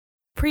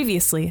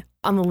Previously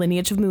on the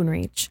Lineage of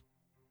Moonreach.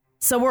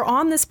 So we're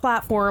on this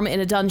platform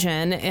in a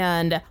dungeon,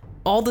 and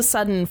all of a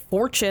sudden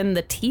Fortune,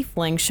 the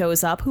tiefling,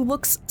 shows up, who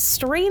looks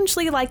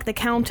strangely like the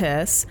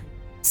Countess.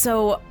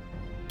 So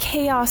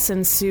chaos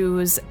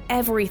ensues.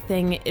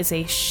 Everything is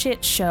a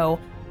shit show.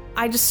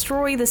 I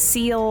destroy the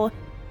seal.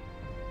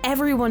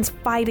 Everyone's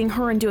fighting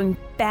her and doing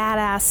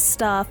badass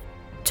stuff.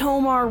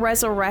 Tomar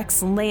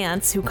resurrects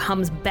Lance, who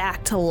comes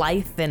back to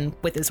life and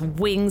with his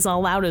wings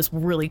all out is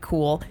really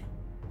cool.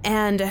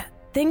 And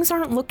things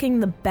aren't looking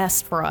the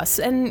best for us,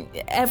 and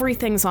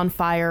everything's on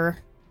fire,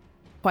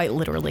 quite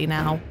literally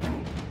now.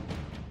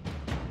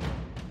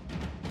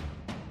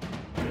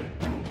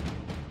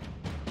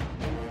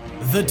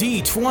 The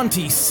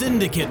D20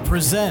 Syndicate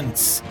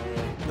presents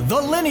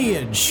The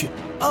Lineage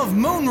of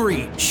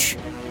Moonreach.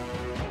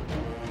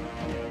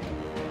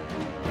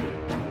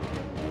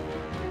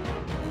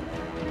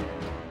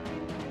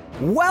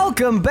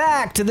 Welcome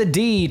back to the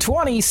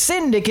D20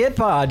 Syndicate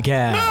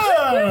podcast.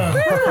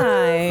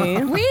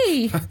 Hi.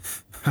 Wee!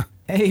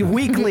 A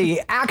weekly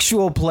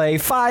actual play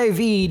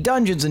 5e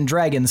Dungeons &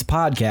 Dragons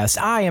podcast.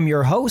 I am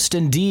your host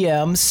and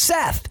DM,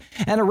 Seth.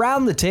 And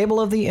around the table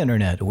of the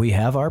internet, we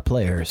have our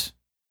players.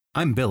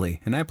 I'm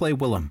Billy, and I play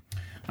Willem.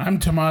 I'm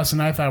Tomas,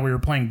 and I thought we were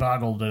playing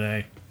Boggle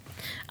today.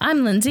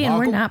 I'm Lindsay, and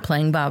we're not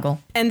playing Boggle.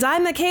 And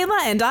I'm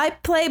Michaela, and I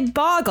play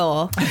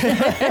Boggle.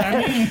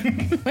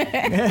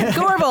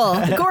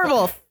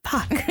 Gorbel.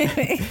 Fuck.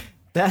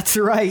 That's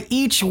right.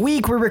 Each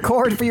week we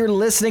record for your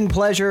listening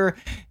pleasure,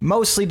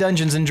 mostly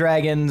Dungeons &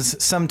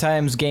 Dragons,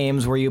 sometimes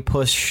games where you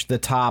push the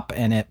top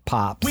and it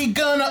pops. We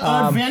gonna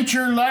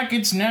adventure like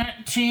it's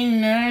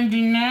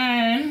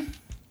 1999.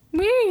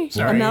 Wee!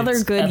 Sorry, Another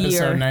it's good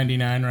episode year.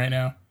 99 right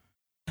now.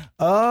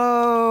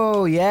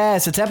 Oh,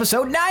 yes, it's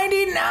episode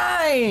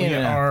 99! We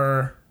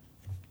are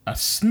a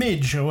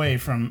smidge away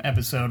from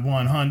episode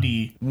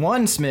 100.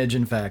 One smidge,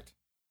 in fact,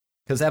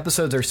 because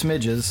episodes are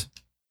smidges.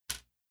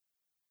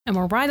 And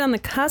we're right on the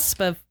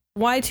cusp of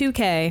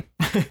Y2K.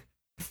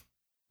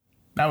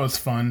 That was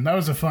fun. That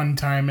was a fun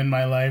time in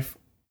my life.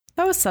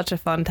 That was such a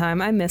fun time.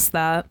 I miss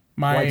that.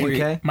 My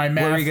Y2K? my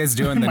math, What were you guys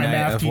doing the my night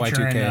math of teacher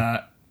Y2K? in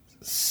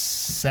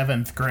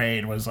 7th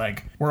grade was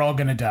like, "We're all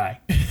gonna die.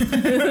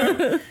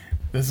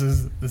 This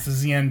is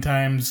the end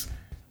times.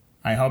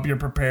 I hope you're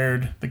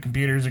prepared. The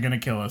computers are gonna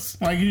kill us."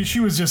 Like,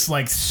 she was just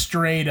like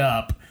straight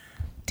up,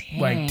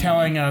 like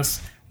telling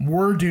us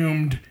we're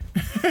doomed.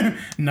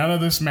 None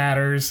of this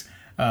matters.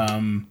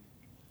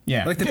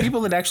 Yeah. Like, the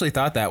people that actually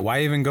thought that,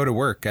 why even go to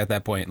work at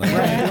that point? Like,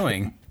 what are you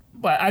doing?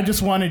 But I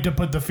just wanted to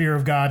put the fear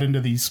of God into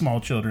these small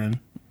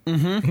children.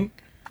 Mm-hmm.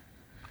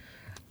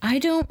 I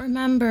don't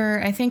remember.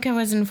 I think I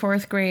was in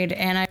 4th grade,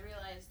 and I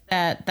realized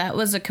that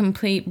was a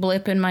complete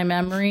blip in my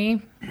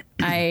memory.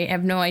 I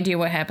have no idea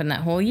what happened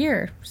that whole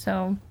year,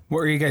 so... What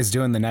were you guys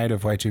doing the night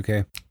of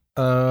Y2K?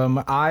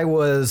 I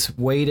was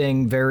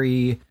waiting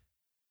very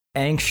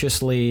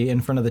anxiously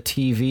in front of the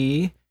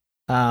TV,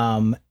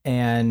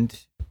 and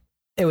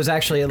it was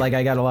actually like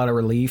I got a lot of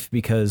relief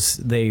because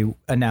they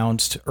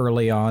announced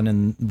early on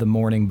in the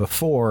morning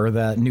before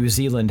that New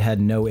Zealand had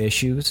no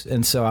issues,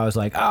 and so I was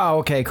like, oh,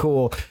 okay,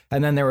 cool.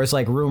 And then there was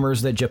like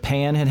rumors that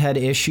Japan had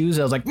issues.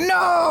 I was like,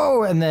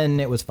 no, and then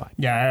it was fine.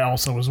 Yeah, I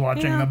also was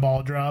watching the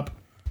ball drop.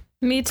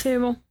 Me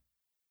too.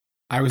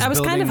 I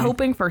was kind of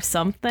hoping for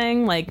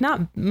something, like,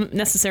 not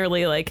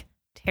necessarily, like,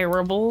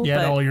 terrible, You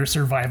had but all your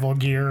survival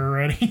gear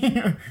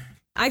already.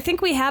 I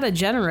think we had a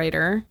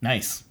generator.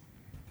 Nice.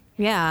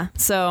 Yeah,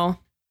 so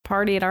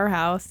party at our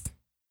house.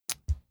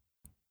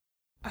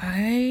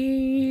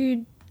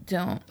 I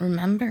don't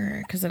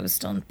remember, because it was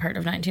still part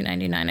of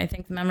 1999. I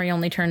think the memory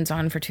only turns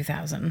on for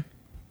 2000.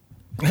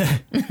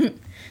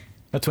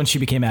 That's when she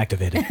became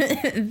activated.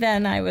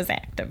 Then I was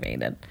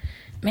activated.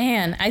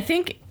 Man, I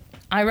think...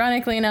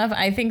 Ironically enough,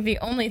 I think the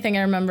only thing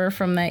I remember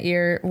from that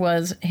year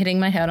was hitting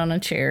my head on a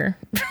chair.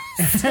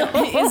 So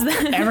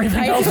Everything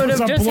I else could was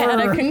have a just had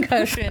blur. a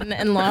concussion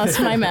and lost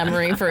my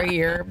memory for a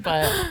year,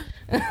 but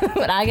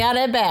I got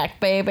it back,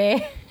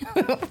 baby.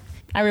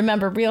 I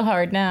remember real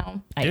hard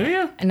now. Do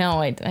you? No,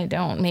 I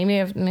don't. Maybe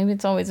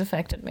it's always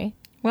affected me.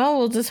 Well,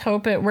 we'll just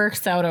hope it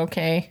works out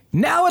okay.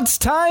 Now it's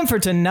time for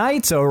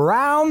tonight's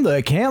Around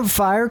the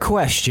Campfire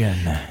question.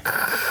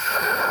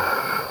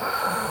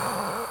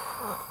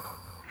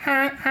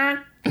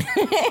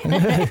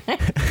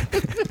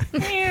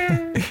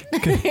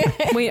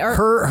 Wait,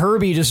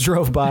 Herbie just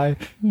drove by.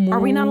 are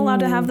we not allowed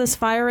to have this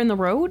fire in the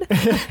road?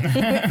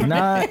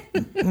 Not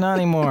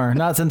anymore.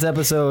 Not since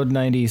episode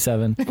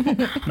 97.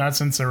 Not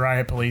since the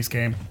Riot Police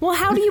came. Well,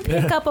 how do you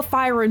pick up a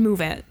fire and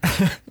move it?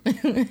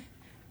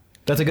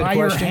 That's a good By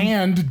your question.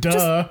 hand,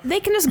 duh. They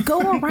can just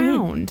go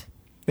around.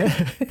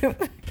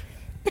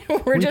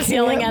 We're just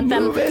yelling at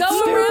them.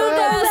 Go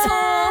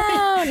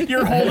around!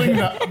 You're holding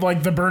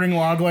the burning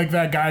log like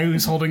that guy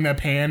who's holding that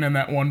pan in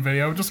that one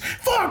video. Just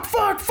fuck.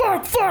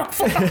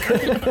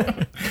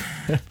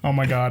 Oh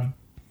my god.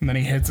 And then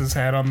he hits his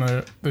head on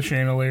the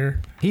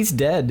chandelier. He's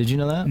dead. Did you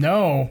know that?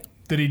 No.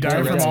 Did he die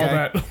from Tourette's all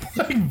guy.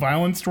 that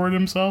violence toward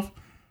himself?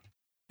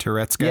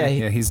 Tourette's guy? Yeah,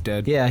 Yeah, he's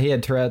dead. Yeah, he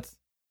had Tourette's.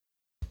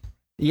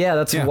 Yeah,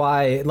 that's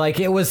why. Like,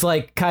 it was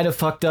like kind of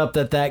fucked up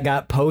that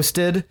got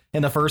posted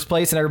in the first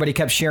place, and everybody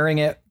kept sharing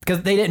it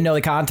because they didn't know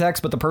the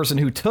context, but the person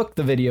who took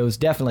the videos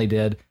definitely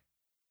did.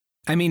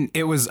 I mean,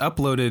 it was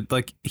uploaded,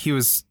 like, he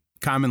was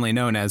commonly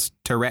known as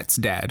Tourette's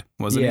dad,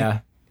 wasn't he? Yeah.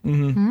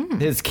 Mm-hmm.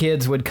 His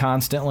kids would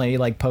constantly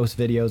like post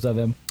videos of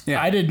him.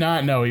 Yeah, I did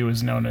not know he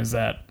was known as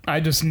that. I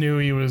just knew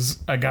he was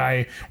a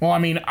guy. Well, I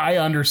mean, I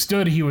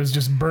understood he was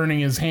just burning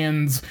his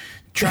hands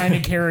trying to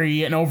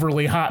carry an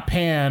overly hot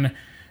pan,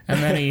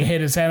 and then he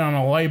hit his head on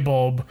a light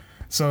bulb.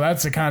 So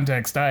that's the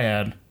context I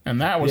had, and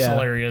that was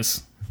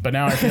hilarious. But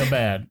now I feel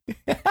bad.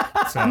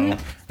 So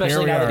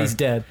especially now that he's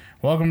dead.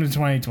 Welcome to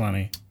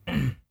 2020.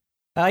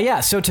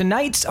 So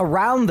tonight's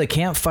Around the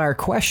Campfire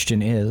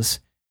question is,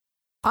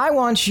 I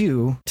want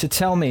you to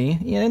tell me,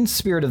 in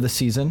spirit of the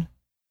season,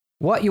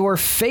 what your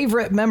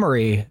favorite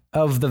memory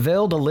of the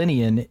Vale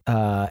Delinian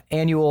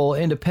annual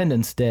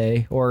Independence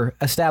Day or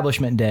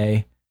Establishment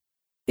Day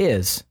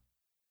is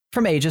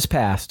from ages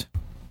past.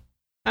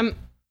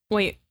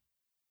 Wait,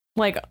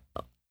 like,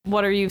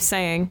 what are you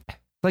saying?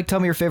 Like, tell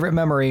me your favorite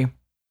memory,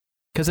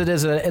 because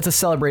it's a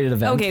celebrated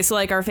event. Okay, so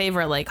like our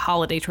favorite like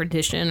holiday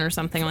tradition or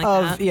something like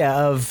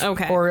that.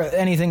 Okay. Or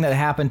anything that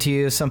happened to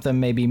you, something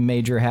maybe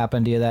major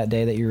happened to you that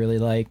day that you really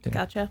liked.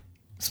 Gotcha.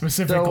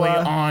 Specifically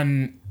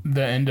on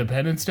the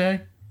Independence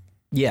Day?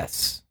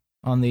 Yes,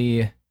 on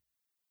the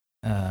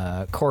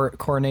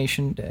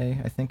Coronation Day,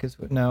 I think is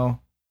what. No,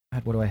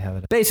 what do I have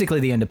it? Basically,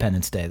 the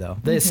Independence Day, though,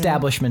 the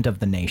establishment of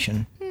the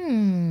nation.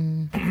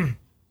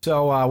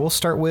 So we'll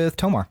start with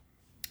Tomar.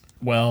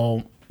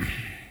 Well,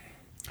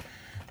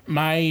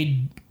 my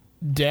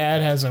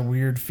dad has a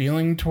weird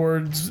feeling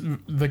towards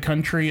the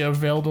country of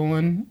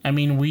Veldelin. I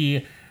mean,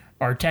 we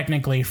are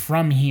technically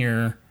from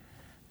here,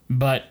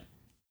 but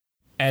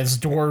as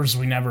dwarves,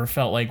 we never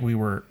felt like we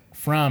were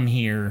from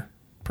here,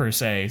 per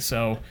se.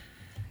 So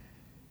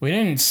we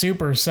didn't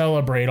super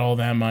celebrate all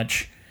that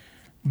much.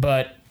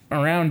 But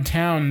around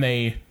town,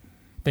 they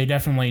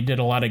definitely did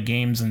a lot of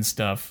games and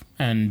stuff.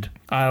 And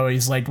I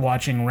always liked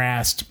watching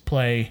Rast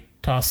play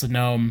Toss the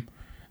Gnome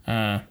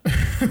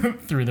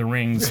through the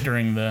rings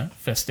during the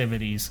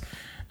festivities,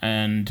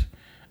 and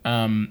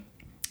I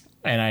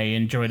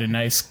enjoyed a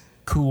nice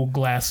cool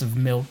glass of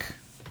milk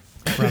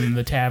from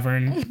the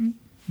tavern.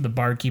 The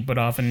barkeep would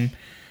often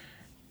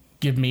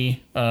give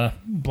me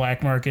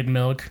black market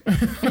milk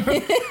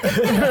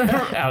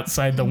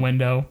outside the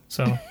window.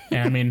 So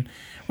yeah, I mean,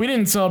 we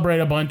didn't celebrate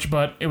a bunch,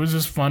 but it was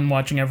just fun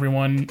watching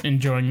everyone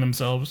enjoying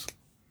themselves.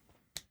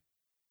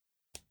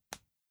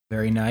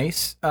 Very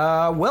nice.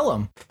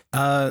 Willem.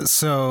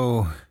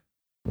 So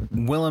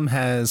Willem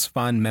has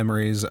fond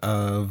memories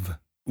of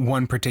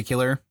one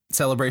particular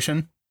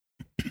celebration.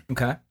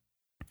 Okay.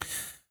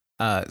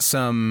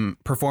 Some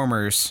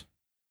performers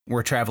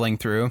were traveling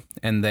through,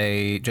 and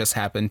they just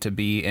happened to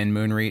be in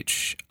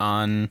Moonreach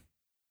on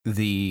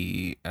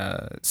the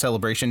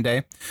celebration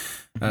day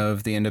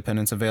of the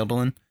independence of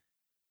Veldelin.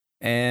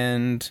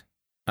 And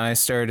I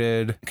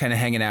started kind of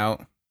hanging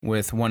out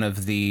with one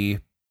of the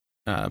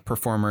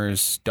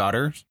performer's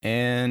daughters,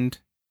 and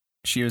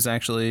she was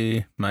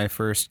actually my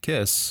first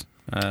kiss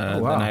the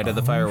night of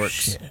the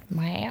fireworks.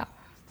 Wow.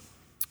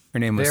 Her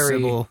name was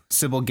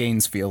Sybil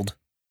Gainesfield,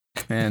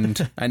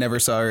 and I never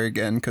saw her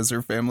again because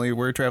her family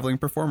were traveling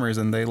performers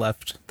and they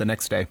left the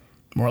next day.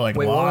 More like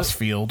Lost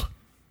Field.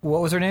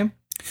 What was her name?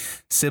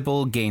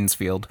 Sybil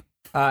Gainesfield.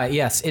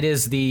 Yes, it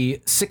is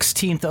the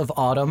 16th of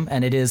autumn,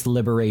 and it is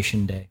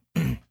Liberation Day.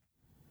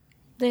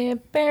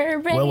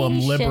 Liberation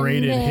Willem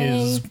liberated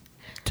his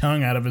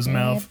tongue out of his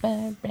mouth.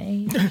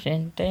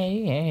 Liberation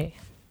Day.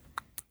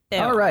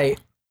 All right.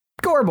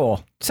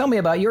 Gorbel, tell me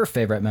about your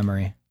favorite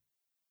memory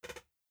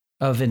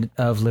of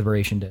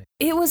Liberation Day.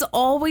 It was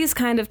always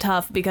kind of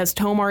tough because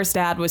Tomar's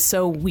dad was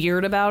so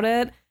weird about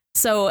it.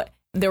 So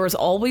there was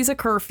always a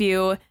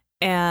curfew,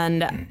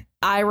 and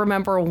I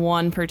remember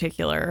one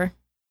particular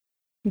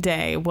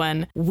day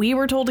when we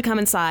were told to come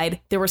inside.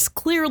 There was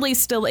clearly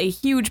still a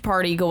huge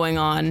party going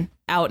on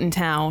out in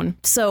town.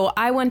 So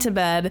I went to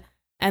bed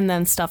and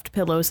then stuffed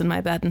pillows in my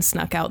bed and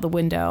snuck out the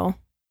window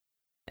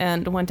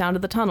and went down to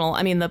the tunnel.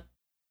 I mean,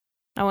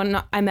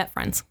 I met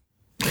friends.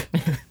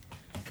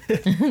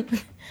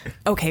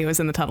 Okay, it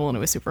was in the tunnel and it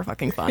was super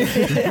fucking fun.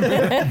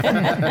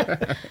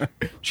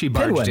 She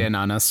barged in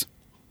on us.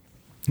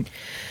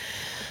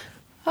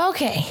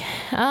 Okay.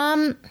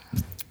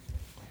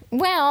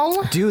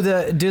 Well, do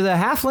the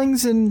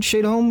halflings in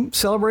Shadeholm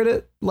celebrate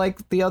it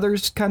like the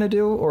others kind of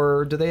do,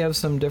 or do they have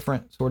some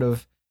different sort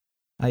of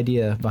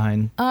idea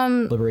behind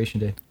Liberation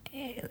Day?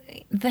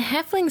 The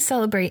halflings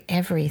celebrate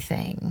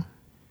everything.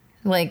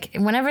 Like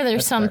whenever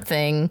there's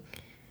something,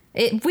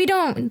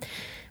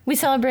 we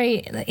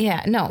celebrate.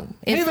 Yeah, no.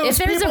 If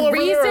there's a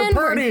reason,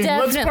 we're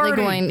definitely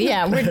going.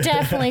 Yeah, we're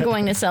definitely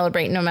going to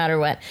celebrate no matter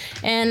what.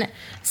 And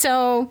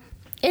so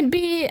it'd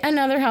be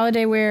another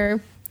holiday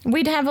where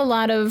we'd have a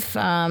lot of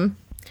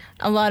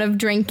a lot of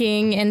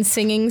drinking and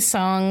singing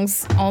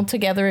songs all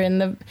together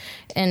in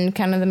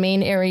kind of the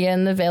main area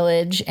in the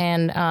village.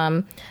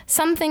 And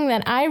something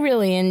that I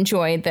really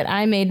enjoyed that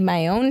I made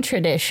my own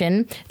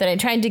tradition that I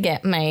tried to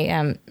get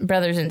my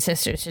brothers and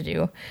sisters to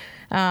do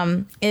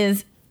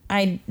is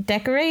I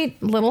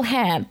decorate little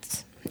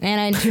hats.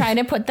 And I try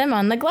to put them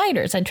on the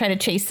gliders. I try to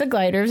chase the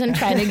gliders and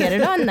try to get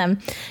it on them.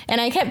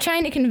 And I kept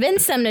trying to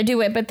convince them to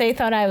do it, but they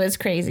thought I was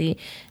crazy.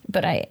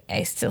 But I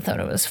still thought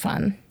it was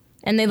fun.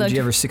 And they looked. Did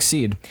you ever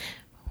succeed?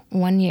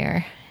 1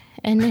 year.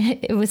 And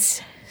it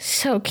was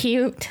so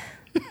cute.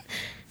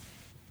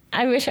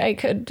 I wish I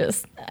could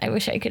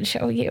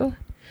show you.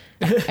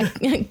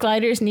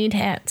 Gliders need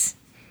hats.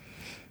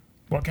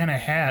 What kind of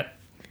hat?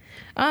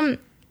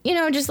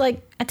 Just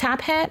like a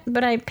top hat,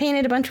 but I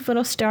painted a bunch of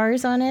little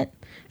stars on it.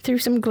 Threw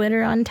some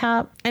glitter on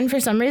top, and for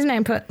some reason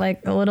I put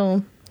like a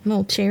little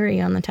cherry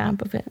on the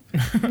top of it,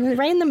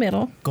 right in the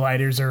middle.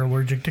 Gliders are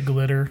allergic to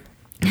glitter.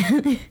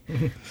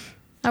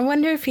 I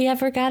wonder if he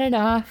ever got it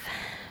off.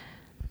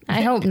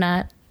 I hope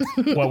not.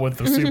 What with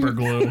the super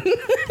glue?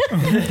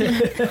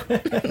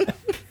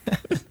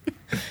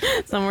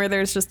 Somewhere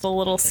there's just a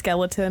little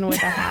skeleton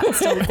with a hat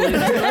still glued.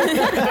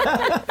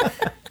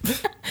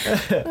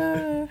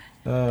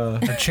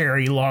 The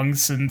cherry long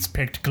since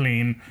picked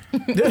clean.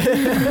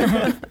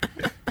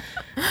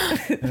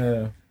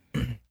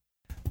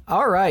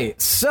 All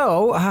right,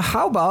 so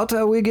how about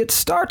we get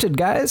started,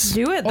 guys?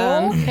 Do it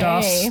then. Okay.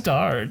 Das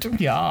start.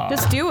 Yeah.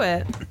 Just do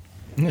it.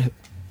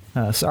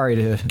 Sorry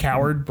to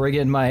Coward. bring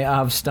in my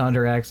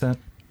Avstander accent.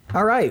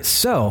 All right,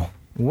 so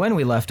when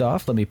we left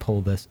off, let me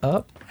pull this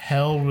up.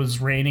 Hell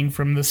was raining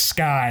from the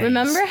sky.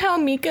 Remember how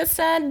Mika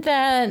said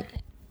that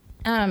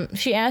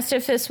she asked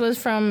if this was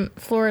from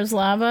Flora's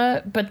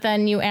Lava, but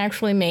then you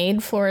actually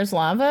made Flora's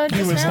Lava?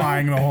 He was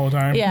lying the whole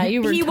time. Yeah,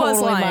 you were He totally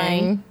was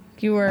lying.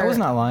 You were. I was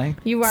not lying.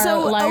 You are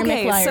So, Liar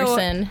okay,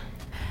 McLiarson.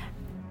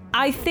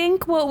 I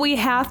think what we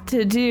have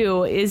to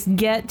do is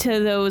get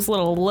to those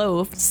little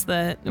loafs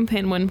that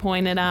Pinwin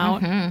pointed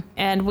out,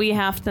 and we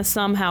have to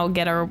somehow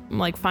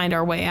find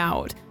our way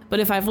out. But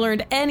if I've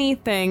learned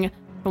anything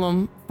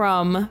from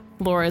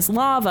Flora's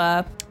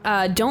Lava,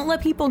 don't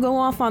let people go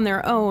off on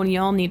their own.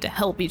 Y'all need to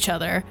help each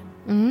other.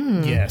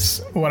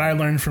 Yes. What I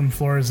learned from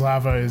Flora's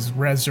Lava is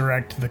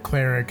resurrect the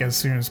cleric as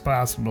soon as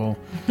possible.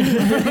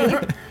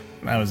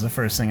 That was the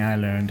first thing I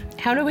learned.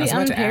 How do I we was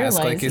about to ask,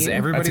 unparalyze is you?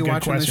 everybody That's a good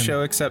watching this question.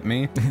 show except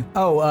me?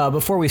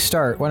 Before we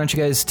start, why don't you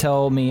guys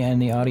tell me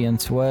and the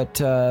audience what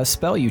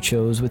spell you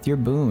chose with your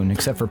boon,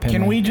 except for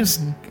Pinwin? Can we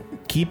just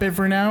keep it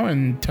for now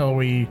until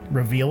we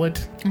reveal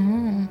it?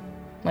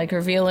 Like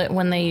reveal it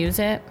when they use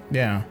it?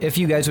 Yeah, If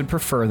you guys would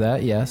prefer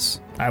that,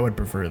 yes. I would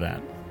prefer that.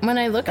 When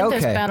I look at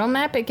this Okay. battle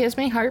map, it gives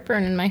me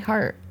heartburn in my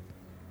heart.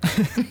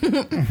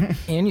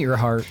 In your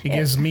heart. It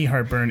gives me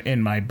heartburn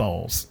in my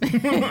balls.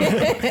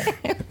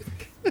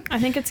 I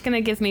think it's going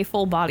to give me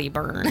full body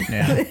burn.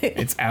 Yeah,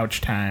 it's ouch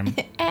time.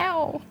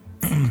 Ow.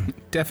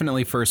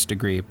 Definitely first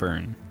degree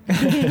burn.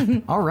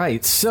 All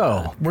right,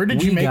 so Where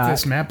did you we make got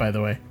this map, by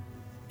the way?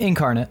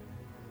 Incarnate.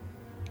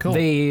 Cool.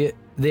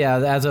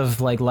 As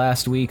of like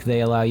last week, they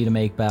allow you to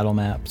make battle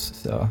maps,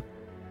 so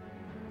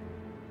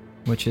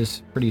which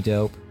is pretty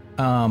dope.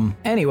 So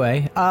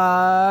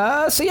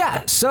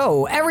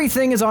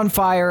everything is on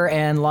fire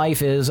and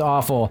life is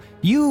awful.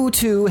 You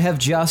two have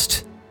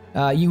just,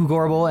 you,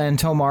 Gorbel, and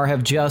Tomar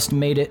have just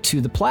made it to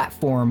the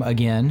platform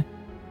again.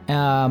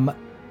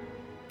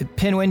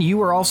 Pinwin, you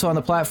were also on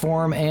the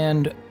platform,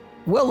 and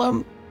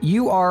Willem,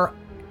 you are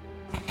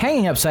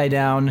hanging upside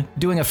down,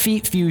 doing a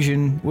feet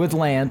fusion with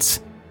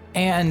Lance,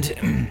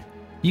 and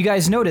you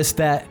guys noticed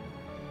that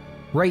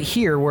right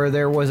here where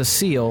there was a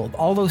seal,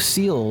 all those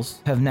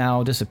seals have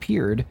now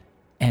disappeared,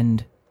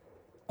 and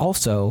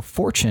also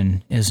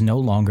Fortune is no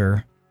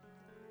longer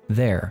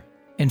there.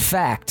 In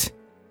fact,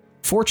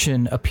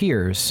 Fortune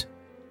appears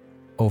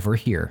over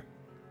here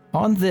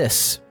on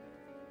this,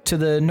 to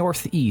the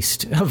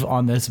northeast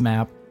on this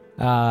map,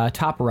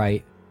 top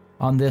right,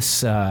 on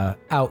this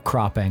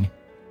outcropping.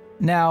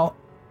 Now,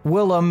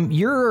 Willem,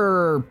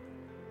 you're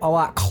a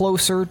lot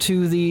closer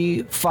to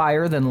the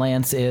fire than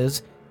Lance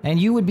is, and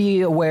you would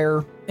be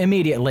aware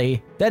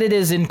immediately that it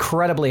is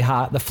incredibly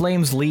hot. The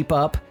flames leap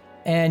up,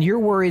 and you're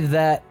worried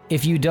that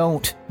if you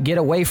don't get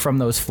away from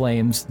those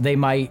flames, they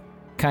might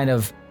kind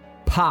of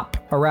pop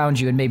around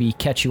you and maybe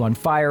catch you on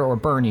fire or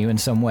burn you in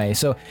some way.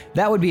 So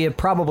that would be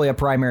probably a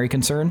primary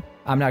concern.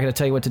 I'm not going to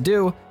tell you what to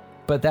do,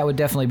 but that would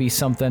definitely be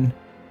something.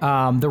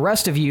 The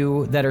rest of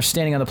you that are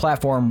standing on the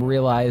platform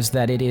realize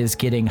that it is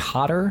getting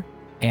hotter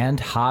and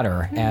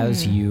hotter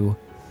as you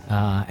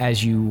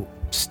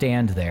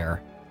stand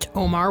there.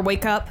 Omar,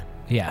 wake up.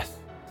 Yes.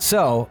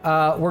 So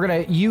we're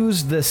going to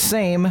use the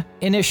same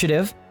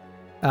initiative.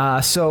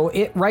 So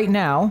it right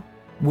now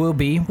will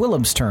be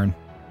Willem's turn.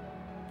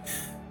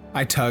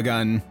 I tug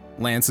on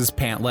Lance's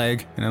pant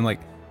leg, and I'm like,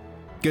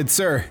 "Good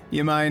sir,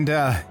 you mind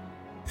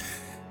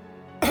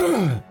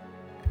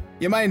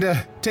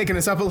taking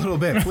us up a little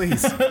bit,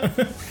 please?"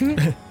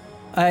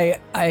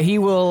 he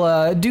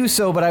will do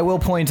so, but I will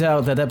point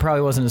out that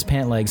probably wasn't his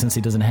pant leg since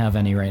he doesn't have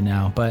any right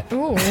now. But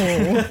Ooh,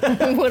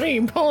 what are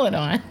you pulling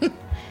on?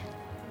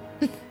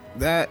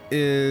 That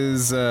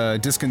is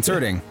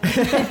disconcerting.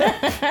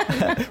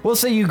 we'll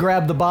say you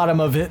grabbed the bottom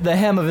of it, the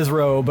hem of his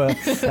robe,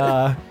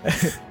 because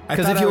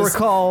if you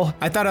recall,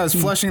 I thought I was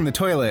flushing the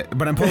toilet,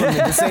 but I'm pulling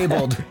the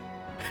disabled.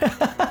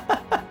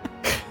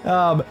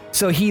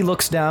 So he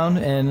looks down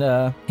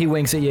and he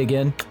winks at you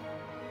again.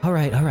 All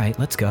right,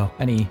 let's go.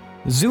 And he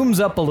zooms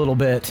up a little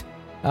bit.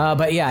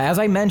 But yeah, as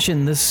I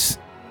mentioned, this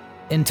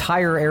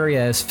entire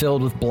area is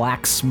filled with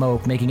black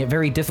smoke, making it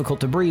very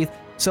difficult to breathe.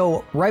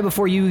 So right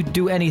before you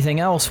do anything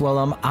else,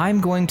 Willem,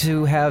 I'm going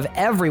to have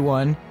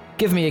everyone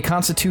give me a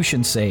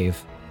Constitution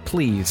save,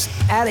 please,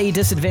 at a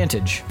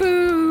disadvantage.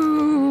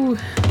 Boo!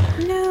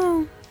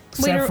 No.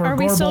 Except Wait, for are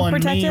we Gorbel still and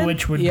protected? me,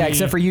 which would Yeah, be...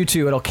 except for you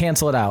two, it'll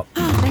cancel it out.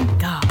 Oh, thank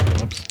God.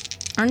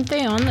 Aren't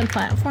they on the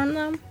platform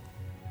though?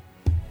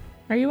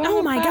 Are you on Oh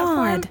the my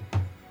platform? God.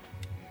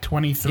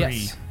 23.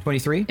 Yes.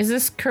 23. Is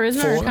this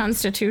charisma or 4.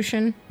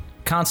 Constitution?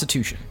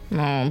 Constitution.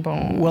 Oh,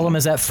 boom. Willem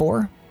is at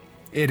 4.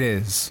 It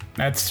is.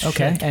 That's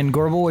Okay. shit. And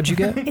Gorbel, what'd you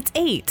get? It's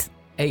 8.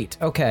 8.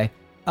 Okay.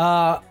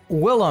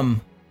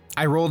 Willem,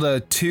 I rolled a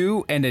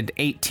 2 and an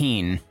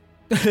 18.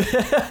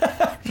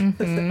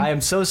 I am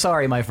so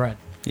sorry, my friend.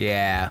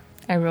 Yeah.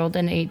 I rolled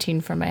an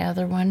 18 for my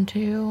other one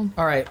too.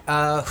 All right.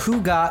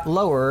 Who got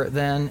lower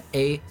than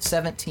a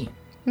 17?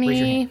 Raise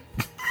your hand.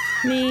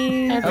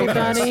 Me.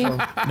 Everybody.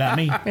 Not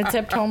me.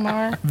 Except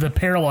Tomar. The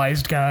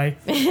paralyzed guy.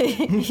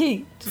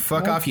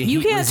 Fuck off, you You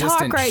heat can't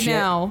talk resistant right shit.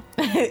 now.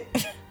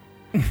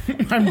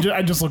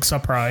 I just look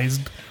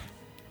surprised.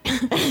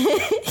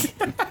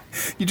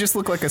 You just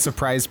look like a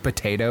surprised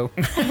potato.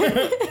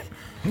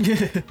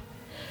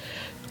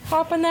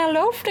 Hop in that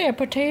loaf there,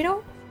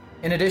 potato.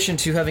 In addition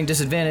to having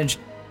disadvantage,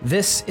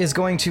 this is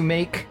going to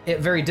make it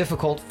very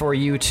difficult for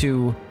you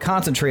to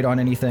concentrate on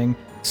anything.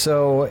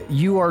 So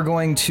you are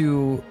going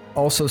to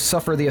also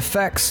suffer the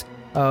effects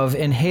of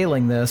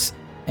inhaling this,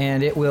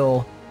 and it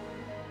will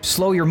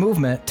slow your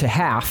movement to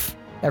half,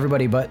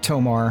 everybody but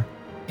Tomar.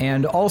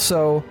 And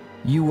also,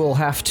 you will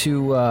have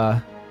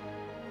to,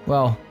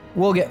 well,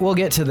 we'll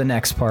get to the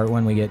next part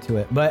when we get to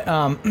it. But,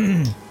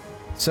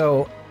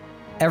 so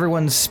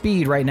everyone's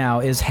speed right now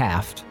is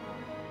halved.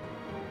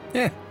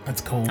 Yeah,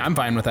 That's cool. I'm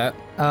fine with that.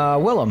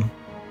 Willem,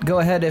 go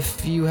ahead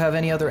if you have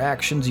any other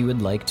actions you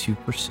would like to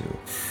pursue.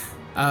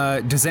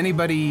 Does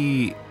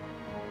anybody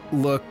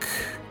look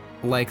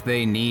like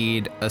they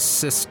need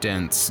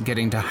assistance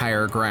getting to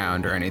higher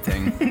ground or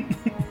anything?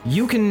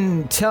 You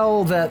can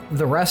tell that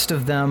the rest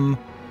of them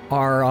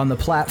are on the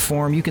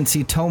platform. You can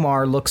see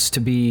Tomar looks to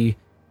be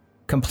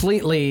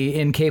completely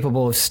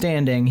incapable of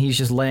standing. He's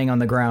just laying on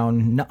the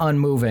ground,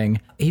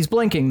 unmoving. He's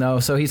blinking, though,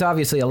 so he's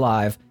obviously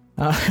alive.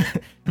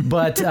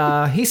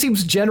 But he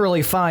seems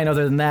generally fine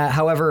other than that.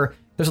 However,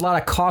 there's a lot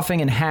of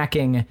coughing and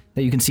hacking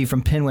that you can see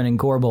from Pinwin and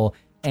Gorbel,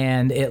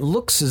 and it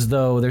looks as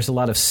though there's a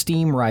lot of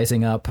steam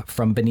rising up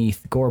from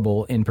beneath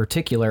Gorbel in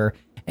particular,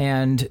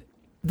 and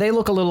they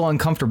look a little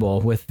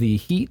uncomfortable with the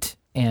heat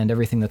and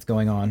everything that's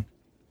going on.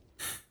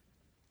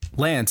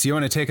 Lance, you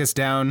want to take us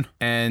down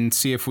and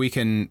see if we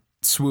can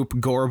swoop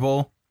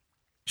Gorbel?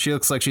 She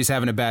looks like she's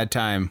having a bad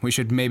time. We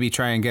should maybe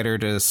try and get her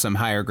to some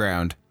higher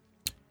ground.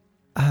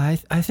 I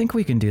think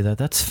we can do that.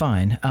 That's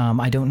fine.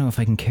 I don't know if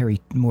I can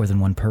carry more than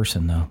one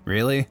person, though.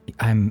 Really?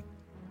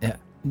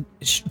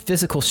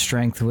 Physical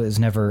strength was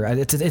never.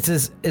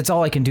 It's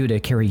all I can do to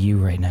carry you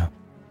right now.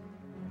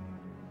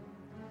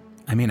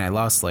 I mean, I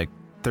lost like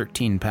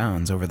 13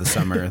 pounds over the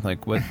summer.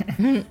 Like, what?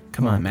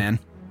 Come on, man.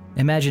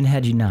 Imagine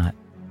had you not.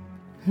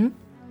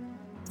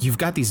 You've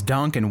got these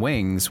donkin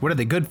wings. What are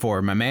they good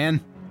for, my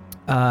man?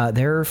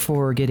 They're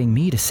for getting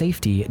me to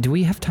safety. Do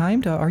we have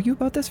time to argue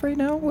about this right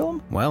now,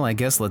 Willem? Well, I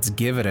guess let's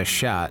give it a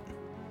shot.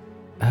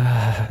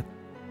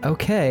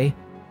 Okay.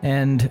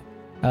 And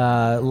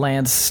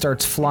Lance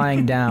starts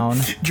flying down.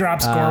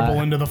 Drops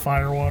Gorbel into the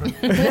firewater.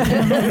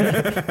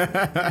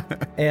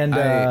 And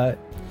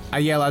I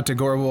yell out to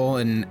Gorbel,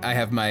 and I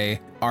have my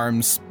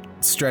arms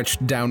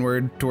stretched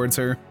downward towards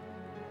her.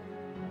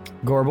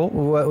 Gorbel,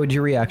 what would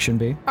your reaction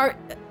be?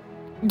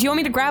 Do you want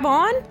me to grab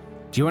on?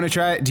 Do you want to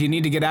try? Do you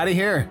need to get out of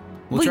here?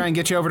 We'll try and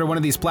get you over to one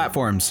of these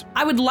platforms.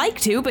 I would like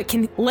to, but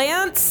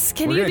Lance,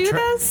 can you do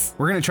this?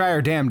 We're gonna try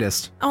our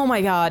damnedest. Oh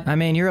my God. I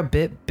mean, you're a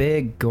bit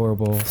big,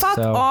 Gorbel. Fuck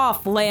so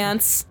off,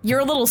 Lance. You're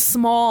a little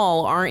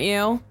small, aren't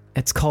you?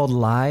 It's called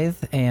lithe,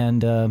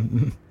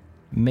 and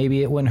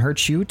maybe it wouldn't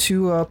hurt you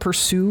to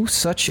pursue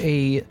such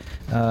a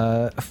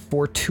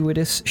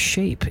fortuitous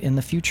shape in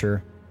the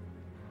future.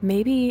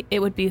 Maybe it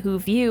would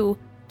behoove you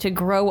to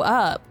grow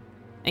up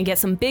and get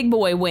some big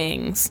boy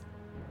wings.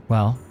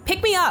 Well,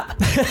 Pick me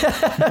up.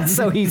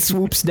 so he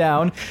swoops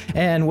down,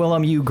 and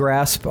Willem, you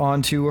grasp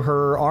onto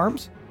her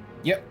arms.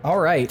 Yep. All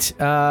right.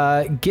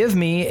 Give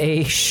me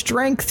a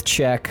strength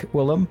check,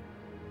 Willem,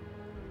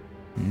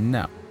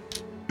 No.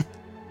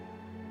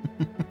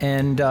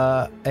 and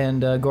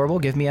Gorbel,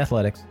 give me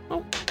athletics.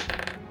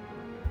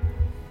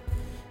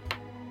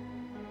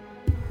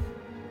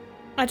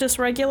 I just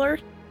regular.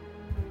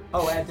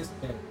 Oh, at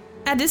disadvantage.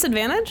 At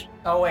disadvantage?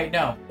 Oh, wait,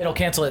 no. It'll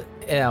cancel it.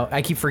 Yeah,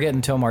 I keep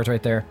forgetting Tomar's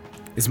right there.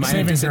 Is mine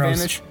Saving a throws.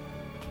 disadvantage?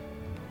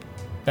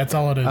 That's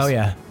all it is. Oh,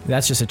 yeah.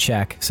 That's just a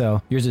check.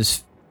 So yours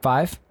is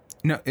 5?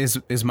 No,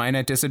 is mine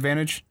at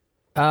disadvantage?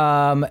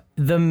 Yes,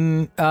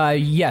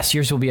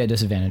 yours will be at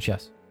disadvantage,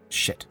 yes.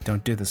 Shit,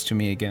 don't do this to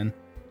me again.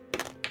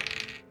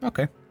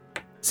 Okay.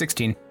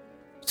 16.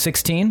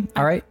 16,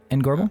 all right.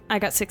 And Gorbel? I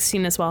got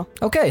 16 as well.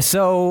 Okay,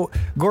 so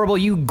Gorbel,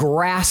 you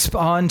grasp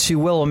onto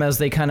Willem as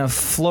they kind of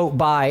float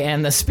by,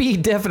 and the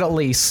speed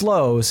definitely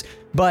slows,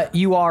 but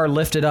you are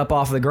lifted up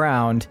off the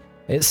ground.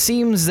 It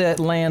seems that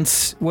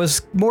Lance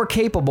was more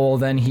capable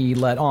than he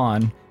let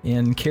on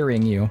in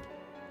carrying you.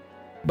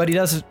 But he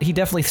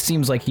definitely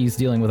seems like he's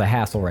dealing with a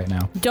hassle right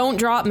now. Don't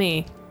drop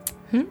me.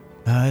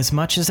 As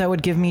much as that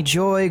would give me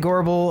joy,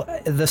 Gorbel,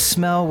 the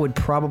smell would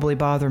probably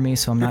bother me,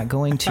 so I'm not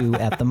going to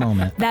at the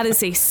moment. That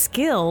is a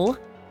skill.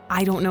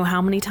 I don't know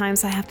how many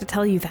times I have to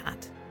tell you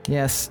that.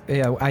 Yes,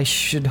 yeah, I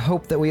should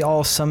hope that we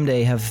all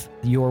someday have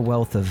your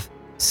wealth of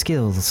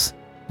skills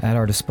at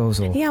our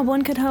disposal. Yeah,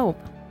 one could hope.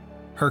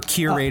 Her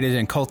curated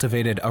and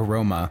cultivated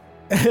aroma.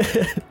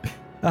 Is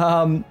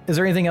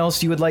there anything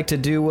else you would like to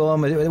do,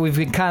 Willem? We've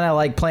been kind of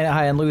like playing it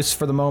high and loose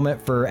for the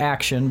moment for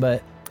action,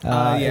 but...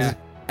 Yeah.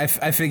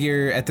 I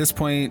figure at this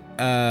point,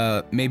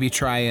 maybe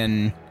try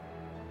and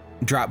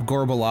drop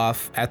Gorbel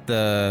off at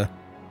the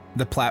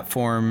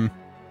platform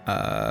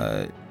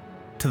to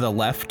the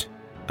left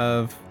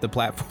of the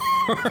platform.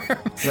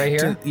 Right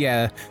here?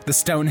 Yeah, the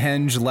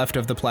Stonehenge left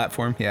of the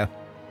platform. Yeah.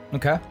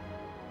 Okay.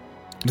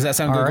 Does that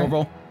sound All good, right.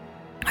 Gorbel?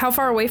 How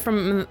far away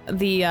from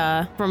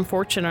the from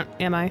Fortune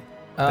am I?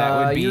 That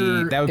would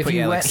if put you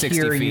you at like went 60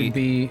 here,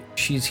 feet.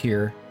 she's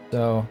here,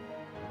 so...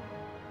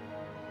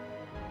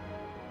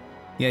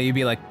 Yeah, you'd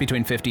be like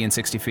between 50 and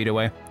 60 feet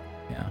away.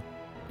 Yeah.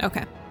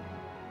 Okay.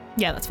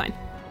 Yeah, that's fine.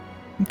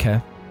 Okay.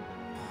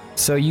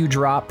 So you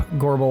drop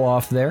Gorbel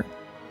off there.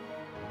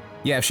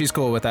 Yeah, if she's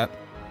cool with that.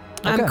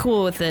 I'm Okay.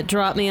 cool with it.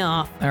 Drop me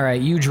off. All right,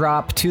 you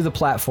drop to the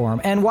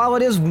platform. And while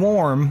it is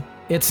warm,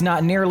 it's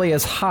not nearly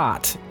as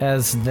hot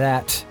as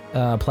that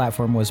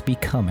platform was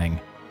becoming.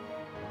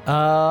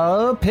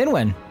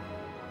 Pinwin.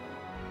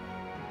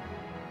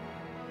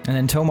 And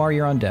then Tomar,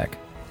 you're on deck.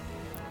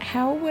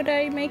 How would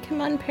I make him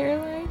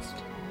unparalyzed?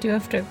 Do you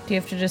have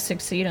to just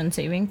succeed on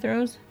saving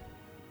throws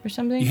or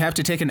something? You have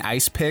to take an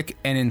ice pick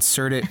and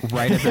insert it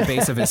right at the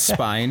base of his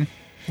spine.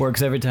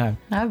 Works every time.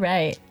 All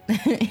right.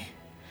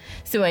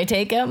 So I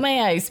take out my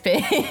ice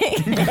pick.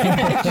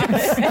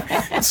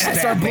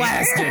 Start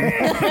blasting.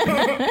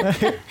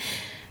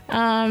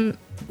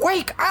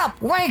 Wake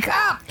up! Wake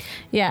up!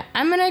 Yeah,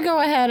 I'm gonna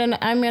go ahead and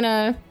I'm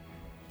gonna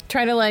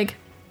try to like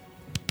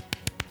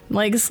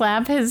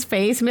slap his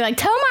face and be like,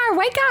 Tomar,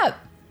 wake up!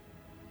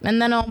 And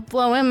then I'll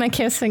blow him a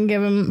kiss and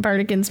give him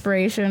bardic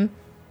inspiration.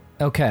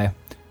 Okay.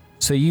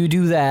 So you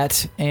do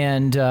that,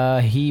 and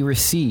he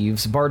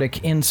receives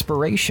bardic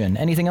inspiration.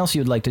 Anything else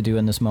you'd like to do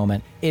in this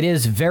moment? It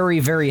is very,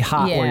 very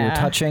hot where you're Yeah.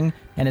 touching,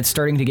 and it's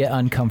starting to get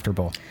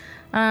uncomfortable.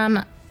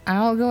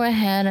 I'll go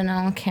ahead and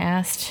I'll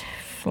cast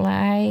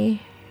Fly.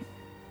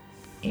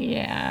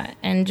 Yeah,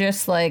 and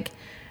just like,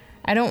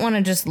 I don't want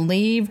to just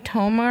leave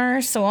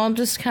Tomar, so I'll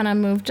just kind of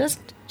move just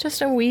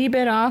a wee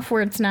bit off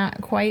where it's not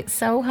quite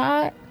so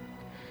hot.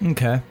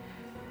 Okay.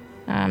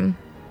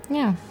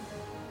 Yeah.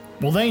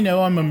 Will they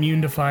know I'm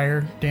immune to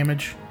fire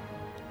damage?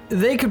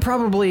 They could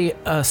probably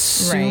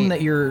assume Right.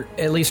 that you're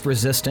at least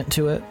resistant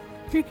to it.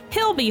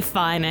 He'll be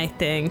fine, I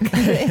think.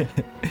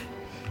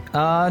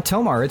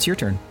 Tomar, it's your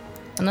turn.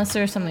 Unless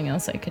there's something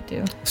else I could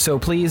do. So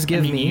please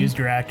give You me used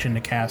your action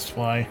to cast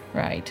fly.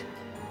 Right.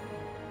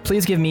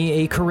 please give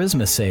me a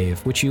charisma save,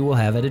 which you will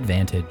have at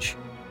advantage.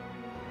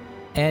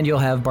 And you'll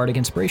have bardic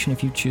inspiration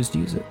if you choose to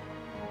use it.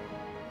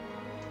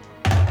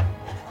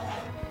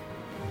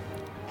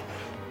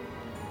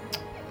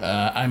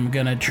 I'm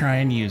gonna try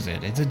and use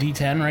it. It's a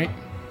D10, right?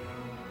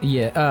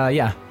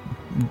 Yeah.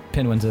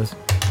 Pinwin's is.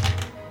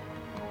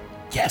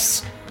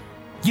 Yes.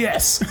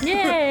 Yes.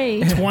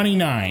 Yay!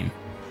 29.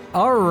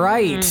 All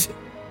right.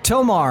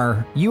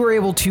 Tomar, you were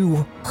able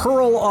to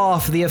hurl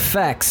off the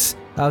effects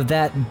of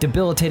that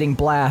debilitating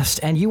blast,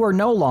 and you are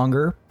no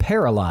longer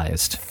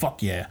paralyzed.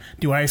 Fuck yeah.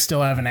 Do I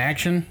still have an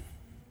action?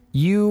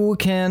 You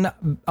can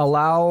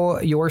allow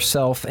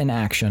yourself an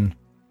action.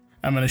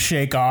 I'm gonna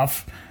shake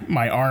off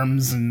my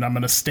arms and I'm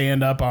gonna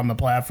stand up on the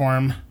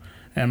platform.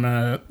 I'm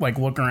gonna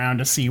look around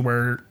to see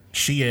where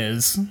she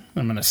is.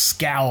 I'm gonna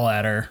scowl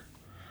at her.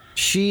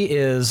 She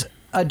is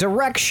a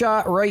direct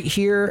shot right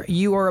here.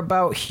 You are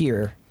about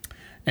here.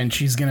 And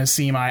she's gonna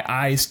see my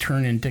eyes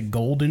turn into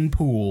golden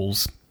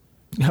pools.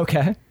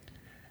 Okay.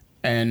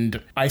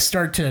 And I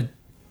start to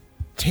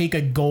take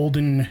a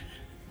golden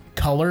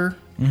color.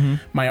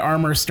 My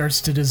armor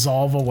starts to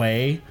dissolve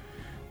away.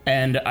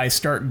 And I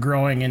start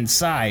growing in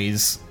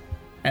size.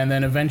 And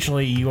then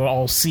eventually you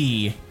all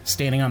see,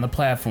 standing on the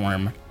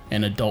platform,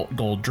 an adult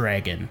gold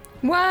dragon.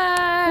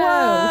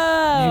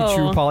 Wow! You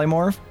true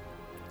polymorph?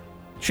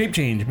 Shape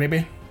change,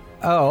 baby.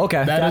 Oh,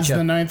 okay. That is Gotcha.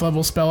 the 9th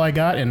level spell I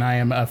got, and I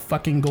am a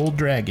fucking gold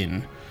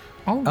dragon.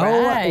 All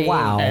right. Oh,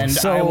 wow. And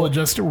so, I will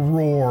just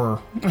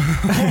roar.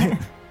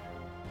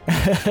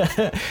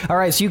 all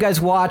right, so you guys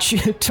watch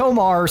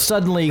Tomar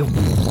suddenly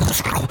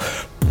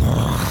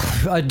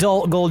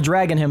adult gold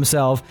dragon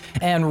himself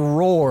and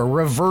roar,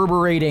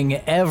 reverberating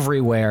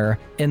everywhere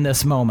in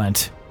this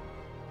moment.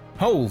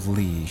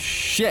 Holy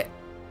shit.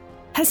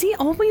 Has he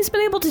always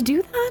been able to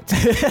do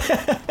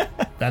that?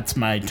 That's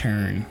my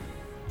turn.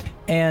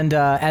 And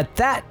at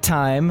that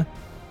time,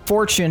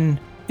 Fortune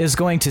is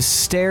going to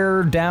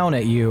stare down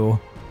at you,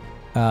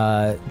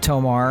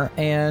 Tomar,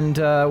 and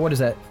what is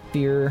that?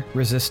 Fear,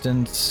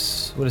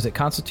 resistance, what is it?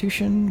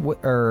 Constitution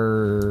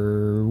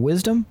or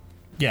wisdom?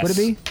 Yes. Would it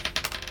be?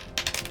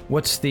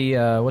 What's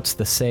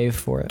the save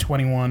for it?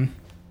 21.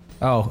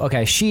 Oh,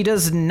 okay. She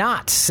does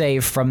not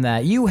save from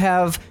that. You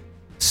have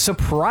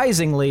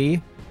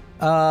surprisingly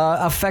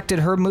affected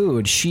her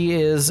mood. She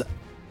is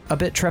a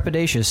bit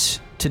trepidatious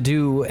to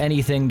do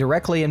anything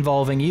directly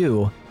involving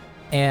you,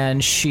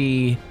 and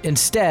she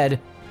instead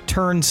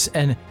turns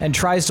and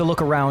tries to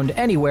look around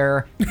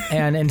anywhere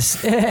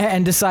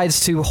and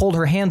decides to hold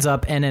her hands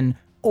up, and an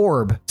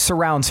orb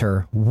surrounds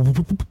her,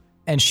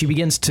 and she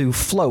begins to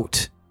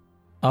float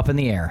up in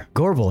the air.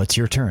 Gorbel, it's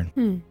your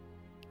turn.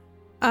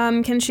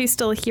 Can she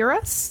still hear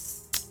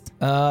us?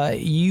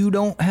 You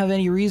don't have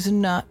any reason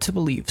not to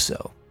believe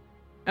so.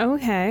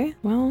 Okay,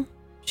 well,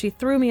 she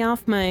threw me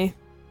off my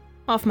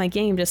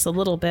game just a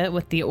little bit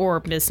with the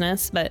orb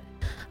business, but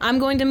I'm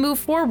going to move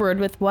forward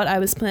with what I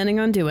was planning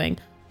on doing.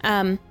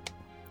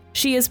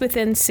 She is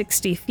within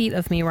 60 feet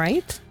of me,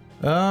 right?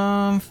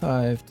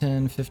 5,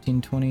 10,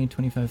 15, 20,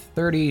 25,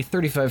 30,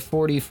 35,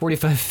 40,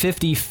 45,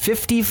 50,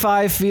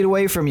 55 feet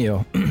away from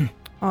you.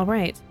 All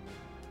right.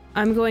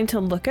 I'm going to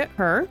look at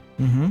her.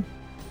 Mm-hmm.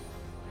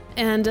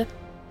 And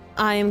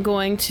I am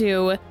going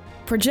to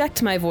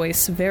project my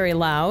voice very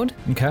loud.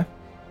 Okay.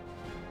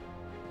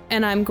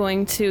 And I'm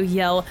going to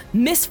yell,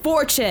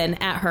 "Misfortune!"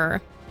 at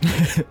her.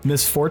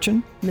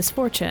 Misfortune?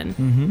 Misfortune.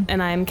 Mm-hmm.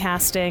 And I'm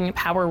casting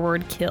Power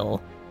Word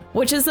Kill,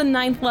 which is the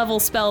 9th level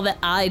spell that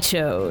I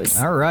chose.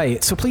 All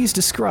right. So please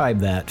describe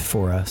that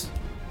for us.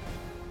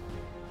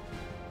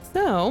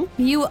 So,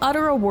 you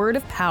utter a word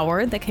of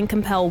power that can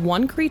compel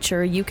one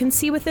creature you can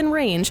see within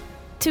range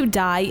to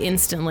die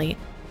instantly.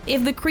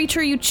 If the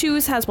creature you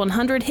choose has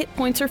 100 hit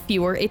points or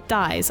fewer, it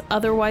dies.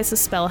 Otherwise, the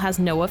spell has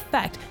no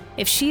effect.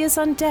 If she is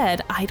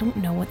undead, I don't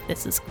know what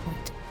this is going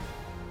to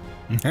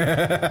be.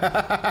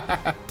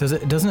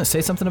 Doesn't it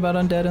say something about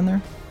undead in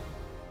there?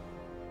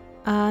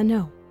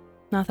 No.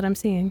 Not that I'm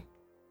seeing.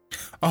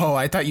 Oh,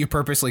 I thought you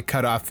purposely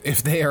cut off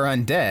if they are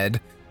undead,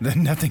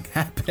 then nothing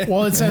happens.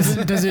 Well, it says,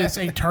 does it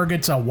say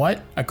targets a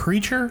what? A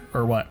creature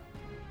or what?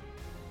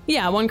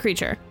 Yeah, one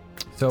creature.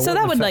 So what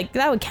that would effect-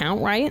 that would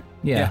count, right?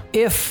 Yeah.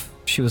 If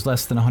she was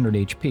less than 100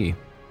 HP.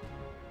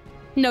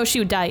 No, she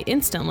would die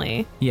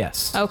instantly.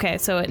 Yes. Okay,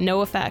 so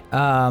no effect.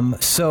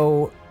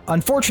 So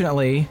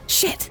unfortunately,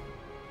 Shit.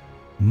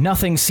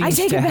 nothing seems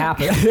take to it back.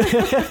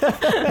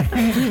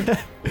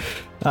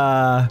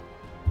 happen.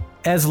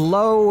 As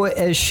low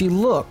as she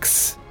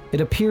looks, it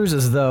appears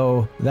as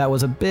though that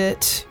was a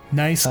bit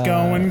Nice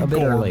going, a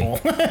bit early.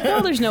 Gorbel.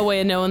 Well, there's no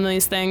way of knowing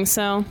these things,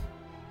 so.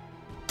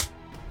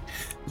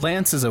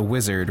 Lance is a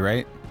wizard,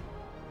 right?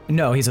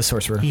 No, he's a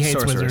sorcerer. He hates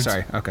Sorcerer, wizards.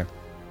 sorry. Okay.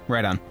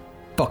 Right on.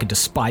 Fucking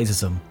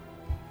despises him.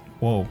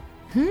 Whoa.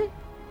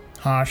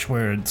 Harsh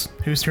words.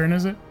 Whose turn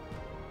is it?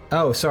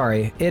 Oh,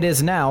 sorry. It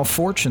is now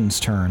Fortune's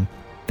turn.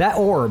 That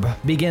orb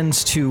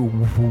begins to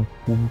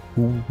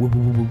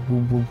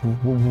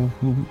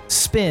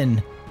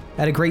spin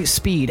at a great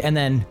speed and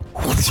then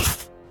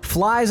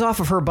flies off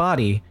of her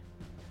body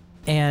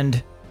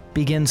and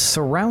begins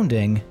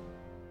surrounding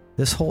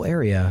this whole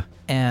area.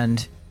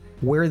 And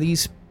where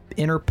these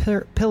inner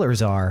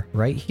pillars are,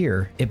 right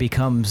here, it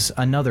becomes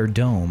another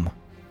dome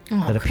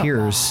that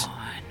appears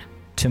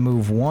to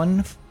move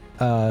one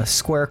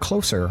square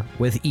closer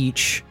with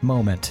each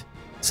moment.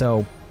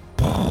 So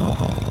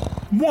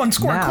One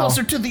square Now-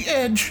 closer to the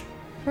edge.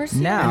 Where's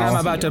the Now- And I'm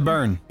rest about of to you?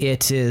 burn.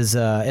 it is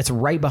it's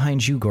right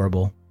behind you,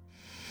 Gorbel.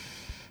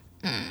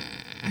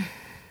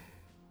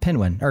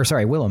 Pinwin, or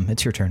sorry, Willem,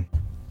 it's your turn.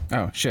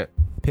 Oh, shit.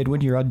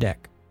 Pinwin, you're on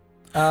deck.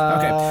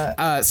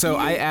 Okay. So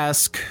I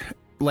ask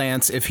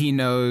Lance if he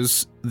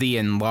knows the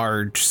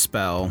enlarge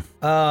spell.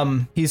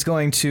 He's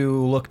going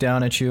to look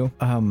down at you.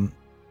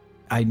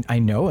 I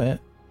know it.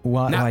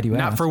 Why do you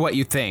Not ask? for what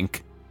you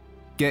think.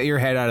 Get your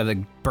head out of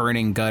the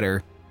burning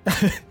gutter.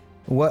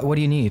 What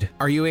do you need?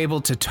 Are you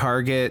able to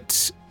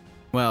target?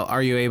 Well,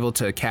 are you able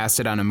to cast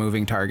it on a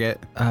moving target?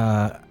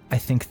 I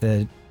think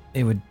that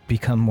it would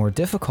become more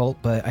difficult,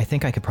 but I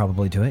think I could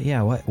probably do it.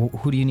 Yeah,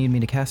 who do you need me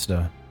to cast it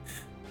on?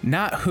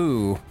 Not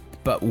who,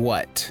 but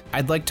what.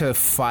 I'd like to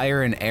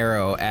fire an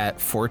arrow at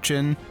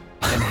Fortune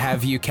and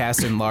have you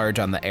cast enlarge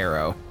on the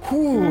arrow.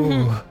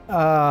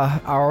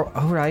 All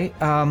right.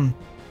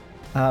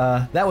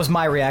 That was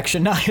my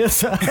reaction, not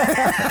his.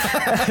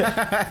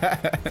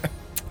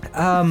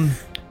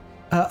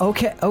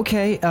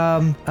 Okay.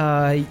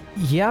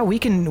 Yeah, we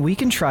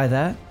can try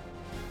that.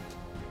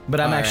 But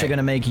I'm All actually right.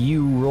 gonna make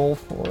you roll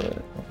for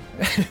it.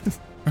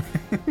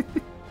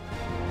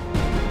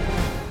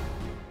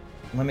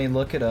 Let me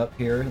look it up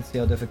here and see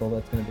how difficult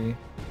that's going to be.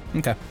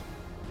 Okay.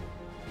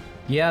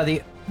 Yeah,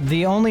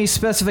 the only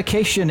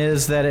specification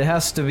is that it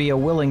has to be a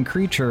willing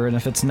creature, and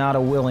if it's not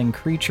a willing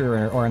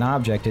creature or an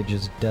object, it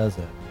just does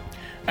it.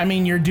 I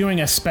mean, you're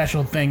doing a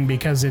special thing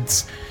because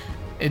it's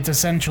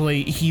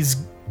essentially he's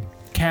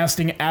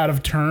casting out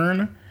of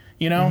turn,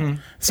 you know?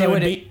 Mm-hmm. So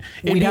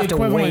we'd have to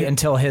wait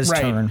until his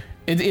turn.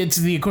 It's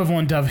the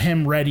equivalent of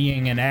him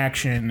readying an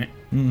action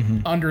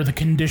under the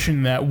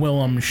condition that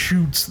Willem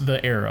shoots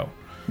the arrow.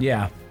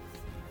 Yeah.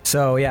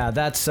 So yeah,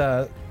 that's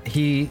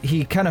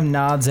he kind of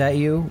nods at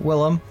you,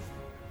 Willem.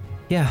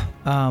 Yeah.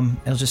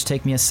 It'll just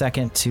take me a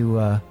second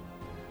to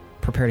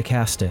prepare to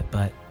cast it,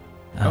 but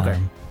okay.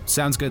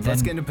 Sounds good.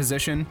 Let's get into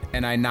position,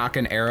 and I knock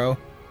an arrow,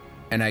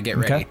 and I get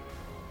ready. Okay.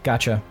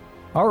 Gotcha.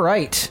 All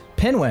right,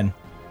 Pinwin.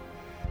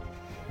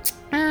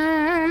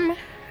 I'm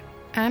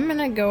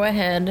gonna go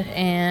ahead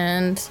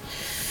and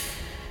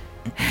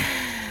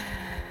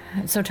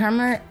so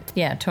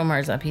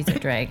Tomar's up. He's a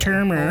dragon.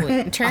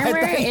 Turmer. Turmer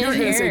You're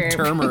gonna is say here.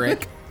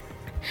 turmeric.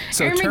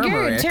 So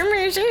turmeric.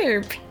 Turmer's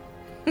here.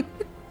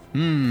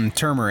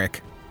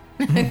 Turmeric.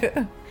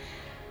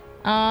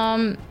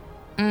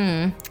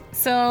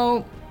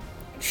 So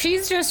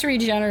she's just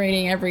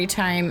regenerating every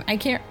time. I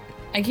can't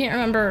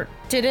remember.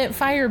 Did it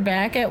fire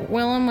back at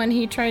Willem when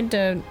he tried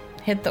to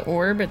hit the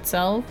orb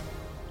itself?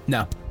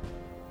 No.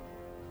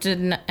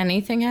 Did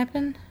anything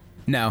happen?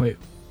 No. Wait.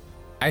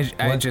 I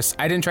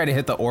didn't try to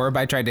hit the orb.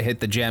 I tried to hit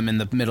the gem in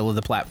the middle of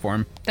the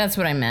platform. That's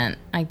what I meant.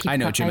 I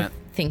know what you meant.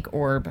 Think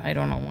orb. I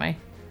don't know why.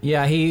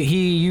 Yeah,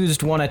 he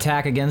used one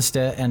attack against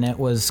it, and it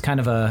was kind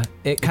of a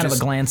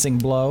glancing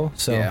blow.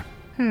 So Yeah.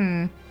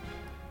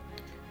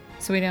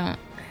 So we don't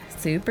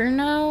super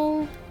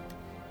know.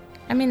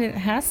 I mean, it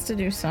has to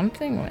do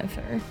something with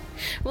her.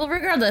 Well,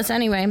 regardless,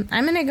 anyway,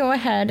 I'm gonna go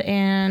ahead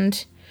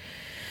and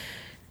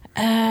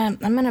I'm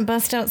gonna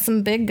bust out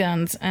some big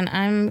guns, and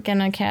I'm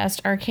gonna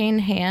cast Arcane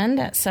Hand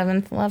at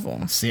 7th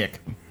level. Sick.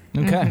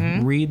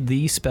 okay, read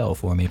the spell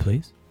for me,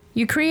 please.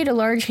 You create a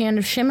large hand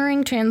of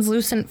shimmering,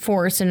 translucent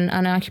force in an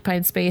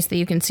unoccupied space that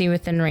you can see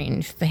within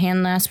range. The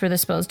hand lasts for the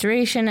spell's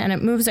duration, and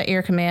it moves at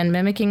your command,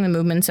 mimicking the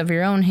movements of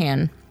your own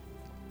hand.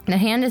 The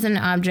hand is an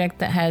object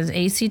that has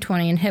AC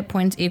 20 and hit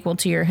points equal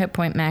to your hit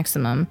point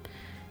maximum.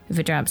 If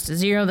it drops to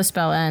 0, the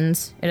spell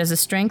ends. It has a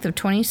strength of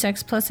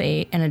 26 plus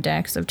 8 and a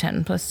dex of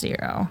 10 plus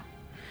 0.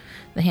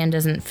 The hand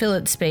doesn't fill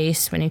its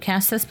space when you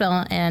cast the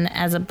spell, and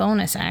as a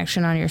bonus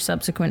action on your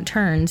subsequent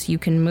turns, you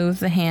can move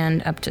the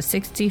hand up to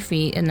 60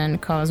 feet and then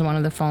cause one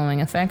of the following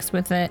effects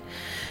with it,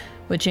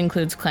 which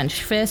includes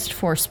clenched fist,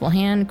 forceful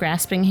hand,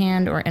 grasping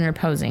hand, or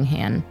interposing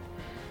hand.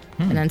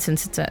 And then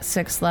since it's at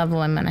 6th level,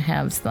 I'm going to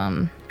have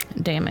some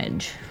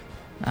damage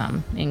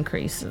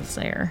increases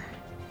there.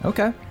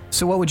 Okay.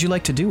 So what would you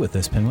like to do with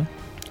this, Pinwin?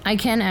 I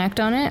can act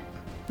on it.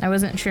 I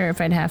wasn't sure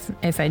if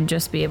I'd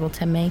just be able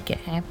to make it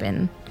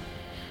happen.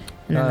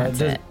 And then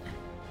that's it.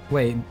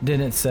 Wait,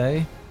 didn't it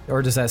say?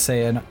 Or does that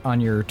say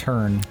on your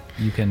turn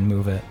you can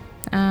move it?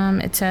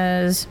 It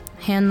says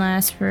hand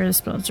lasts for the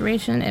spell's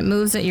duration. It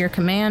moves at your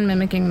command,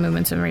 mimicking the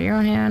movements of your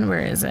own hand.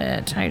 Where is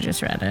it? I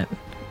just read it.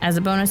 As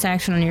a bonus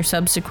action on your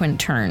subsequent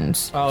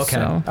turns. Oh, okay.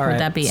 So All right. would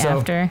that be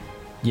after?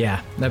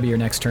 Yeah, that'd be your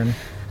next turn.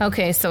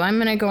 Okay, so I'm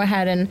going to go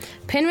ahead and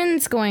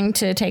Pinwin's going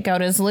to take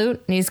out his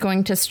lute, and he's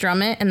going to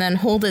strum it and then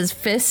hold his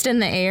fist in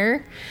the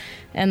air,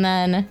 and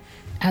then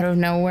out of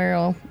nowhere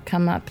will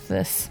come up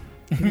this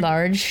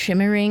large,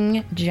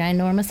 shimmering,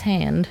 ginormous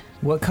hand.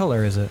 What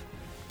color is it?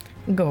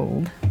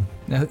 Gold.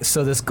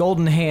 So this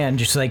golden hand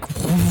just like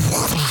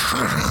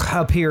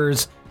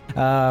appears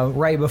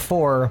right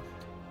before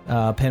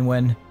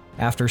Pinwin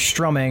after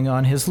strumming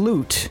on his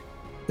lute.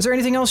 Is there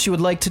anything else you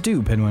would like to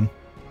do, Pinwin?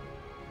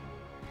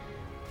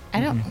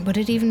 Would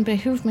it even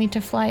behoove me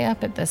to fly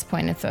up at this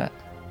point?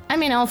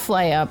 I'll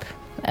fly up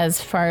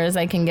as far as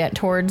I can get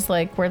towards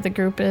like where the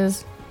group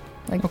is.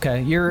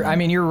 Okay, you're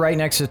right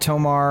next to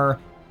Tomar.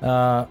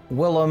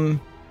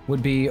 Willem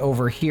would be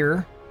over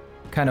here,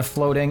 kind of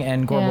floating,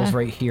 and Gorbel's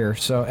right here.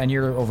 So, and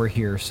you're over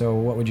here. So,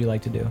 what would you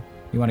like to do?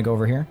 You want to go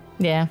over here?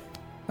 Yeah.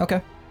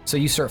 Okay. So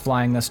you start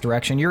flying this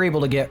direction. You're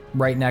able to get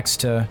right next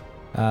to.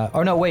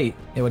 Oh no, wait!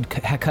 It would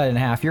cut in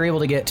half. You're able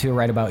to get to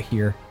right about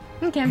here.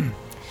 Okay.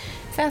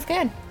 Sounds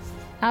good.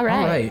 All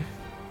right. All right.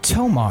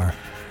 Tomar,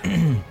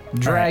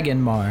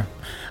 Dragonmar.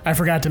 I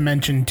forgot to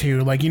mention too,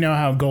 like, you know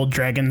how gold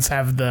dragons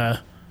have the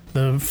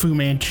Fu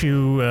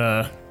Manchu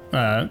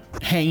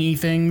hangy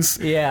things?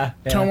 Yeah.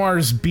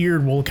 Tomar's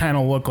beard will kind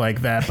of look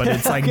like that, but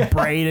it's like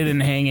braided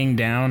and hanging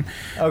down.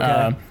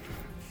 Okay.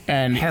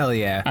 And Hell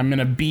yeah. I'm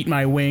gonna beat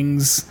my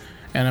wings,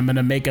 and I'm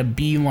gonna make a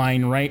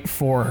beeline right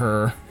for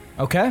her.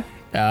 Okay.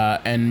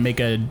 And make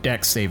a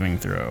dex saving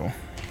throw.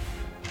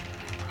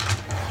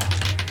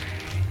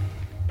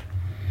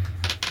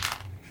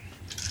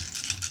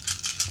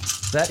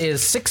 That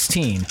is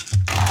 16.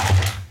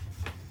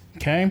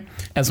 Okay.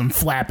 As I'm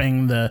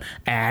flapping, the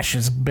ash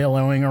is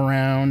billowing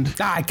around.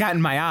 Ah, I got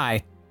in my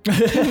eye.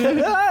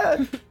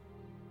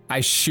 I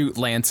shoot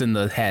Lance in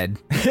the head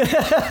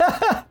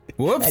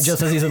Whoops. And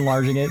just as he's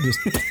enlarging it, just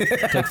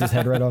takes his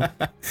head right off.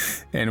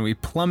 And we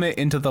plummet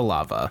into the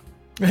lava.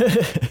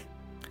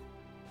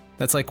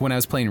 That's like when I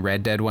was playing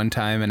Red Dead one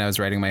time and I was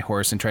riding my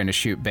horse and trying to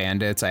shoot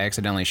bandits. I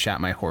accidentally shot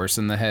my horse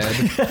in the head.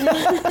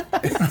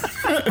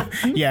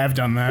 Yeah, I've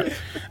done that.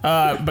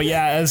 But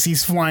yeah, as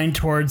he's flying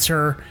towards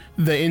her,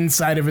 the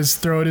inside of his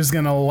throat is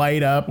going to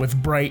light up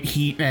with bright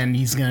heat, and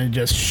he's going to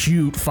just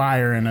shoot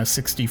fire in a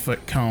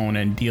 60-foot cone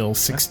and deal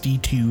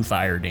 62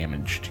 fire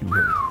damage to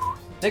her.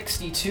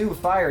 62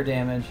 fire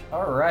damage.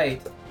 All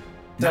right.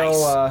 Nice.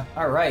 So,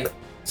 all right.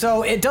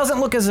 So it doesn't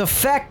look as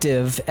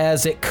effective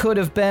as it could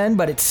have been,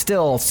 but it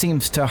still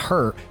seems to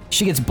hurt.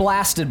 She gets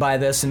blasted by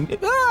this and... And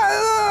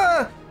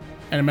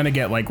I'm going to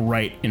get, like,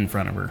 right in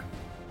front of her.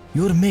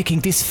 You're making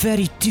this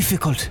very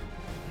difficult.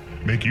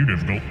 Make you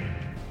difficult.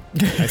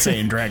 I say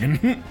in dragon.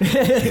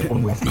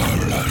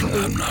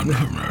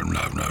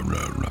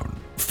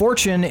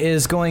 Fortune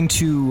is going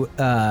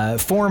to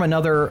form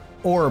another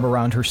orb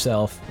around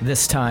herself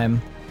this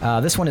time.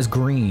 This one is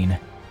green.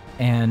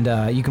 And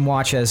you can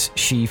watch as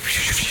she...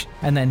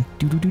 And then...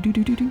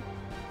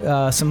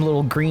 some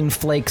little green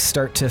flakes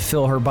start to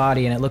fill her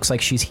body, and it looks like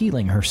she's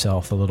healing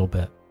herself a little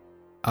bit.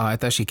 I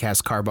thought she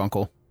cast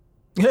Carbuncle.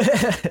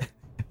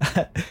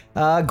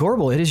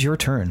 Gorbel, it is your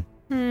turn.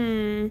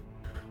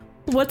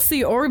 What's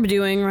the orb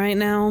doing right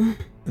now?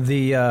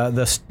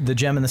 The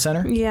gem in the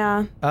center?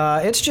 Yeah.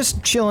 It's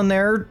just chilling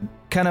there,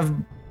 kind of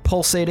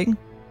pulsating.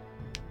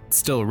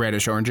 Still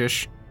reddish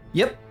orangish.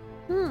 Yep.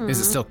 Is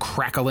it still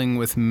crackling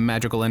with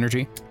magical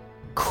energy?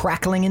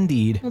 Crackling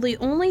indeed. Well, the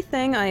only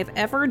thing I've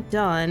ever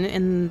done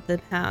in the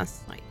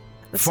past, like,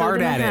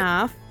 Fart episode and at a it.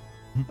 half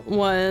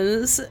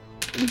was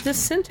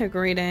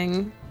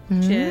disintegrating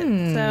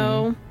shit.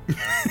 So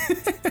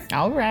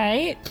All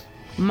right.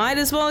 might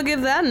as well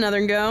give that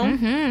another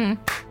go.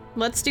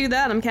 Let's do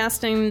that. I'm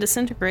casting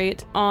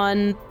Disintegrate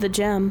on the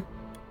gem.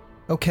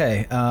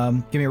 Okay,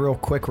 give me a real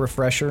quick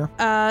refresher.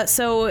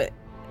 So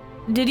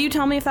did you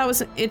tell me if that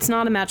was... It's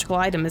not a magical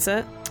item, is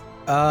it?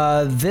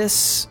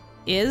 This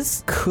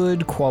Is?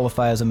 could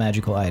qualify as a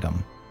magical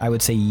item. I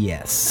would say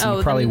yes. Oh,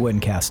 You probably then-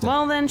 wouldn't cast it.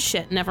 Well, then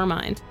shit, never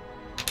mind.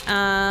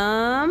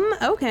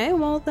 Okay,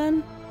 well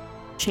then,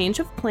 change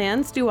of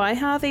plans. Do I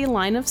have a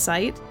line of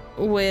sight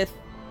with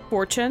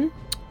Fortune?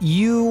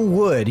 You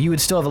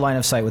would still have a line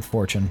of sight with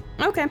Fortune.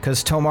 Okay.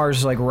 Because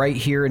Tomar's like right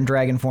here in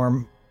dragon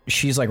form.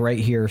 She's like right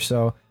here,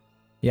 so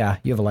yeah,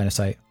 you have a line of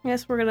sight.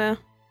 Guess we're gonna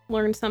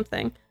learn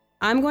something.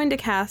 I'm going to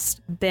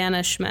cast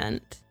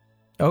Banishment.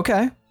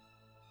 Okay.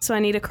 So I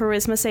need a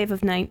charisma save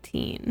of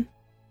 19.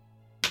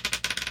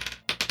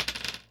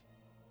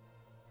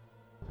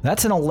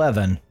 That's an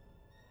 11.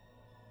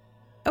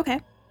 Okay.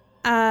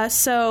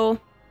 So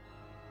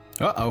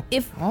Uh-oh.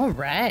 All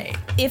right.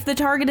 if the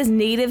target is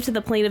native to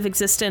the plane of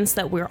existence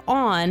that we're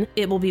on,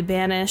 it will be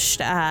banished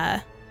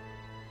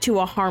to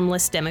a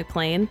harmless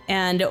demiplane.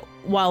 And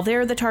while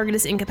there, the target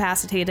is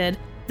incapacitated.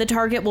 The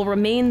target will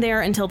remain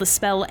there until the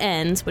spell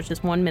ends, which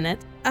is 1 minute,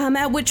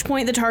 at which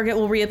point the target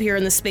will reappear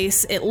in the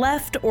space it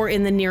left or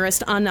in the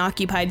nearest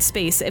unoccupied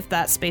space if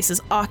that space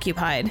is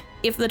occupied.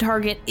 If the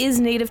target is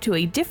native to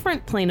a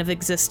different plane of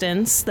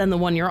existence than the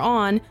one you're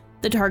on,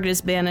 the target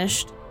is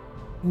banished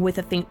with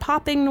a faint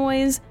popping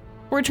noise,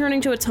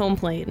 returning to its home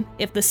plane.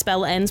 If the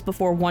spell ends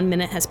before 1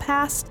 minute has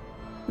passed,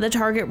 the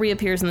target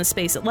reappears in the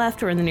space it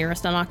left or in the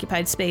nearest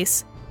unoccupied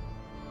space.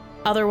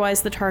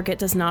 Otherwise, the target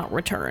does not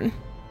return.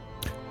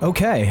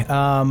 Okay.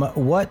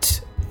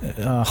 What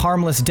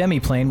harmless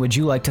demiplane would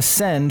you like to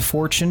send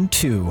Fortune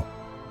to?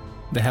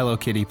 The Hello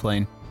Kitty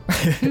plane.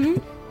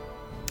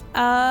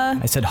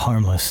 I said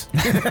harmless.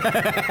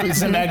 Is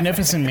the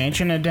Magnificent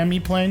Mansion a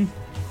demiplane?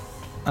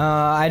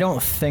 I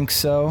don't think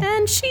so.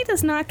 And she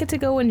does not get to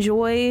go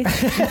enjoy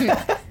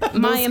my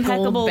Those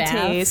impeccable cold baths,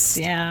 taste.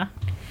 Yeah.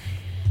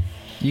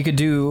 You could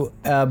do,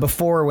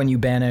 before when you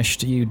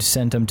banished, you'd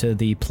send them to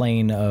the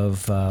plane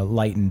of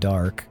light and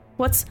dark.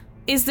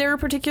 Is there a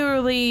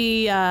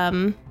particularly, yeah,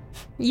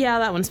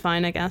 that one's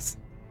fine, I guess.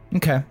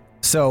 Okay.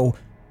 So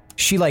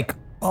she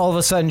all of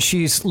a sudden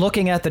she's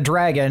looking at the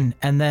dragon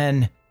and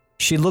then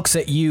she looks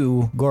at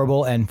you,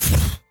 Gorbel, and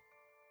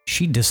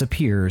she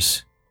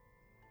disappears.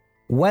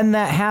 When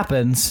that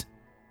happens,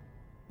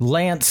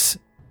 Lance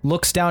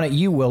looks down at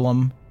you,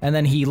 Willem, and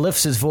then he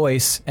lifts his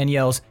voice and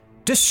yells,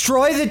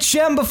 "Destroy the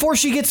gem before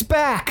she gets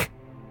back!"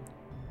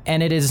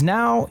 And it is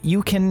now,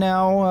 you can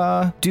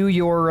now do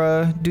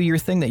your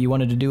thing that you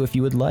wanted to do if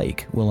you would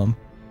like, Willem.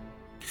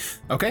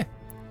 Okay.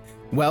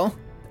 Well,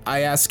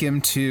 I ask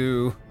him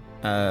to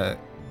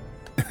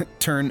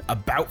turn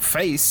about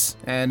face,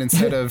 and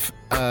instead of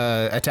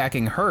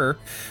attacking her,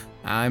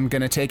 I'm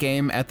going to take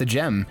aim at the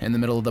gem in the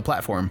middle of the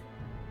platform.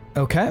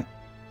 Okay.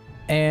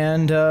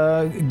 And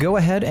go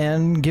ahead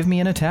and give me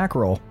an attack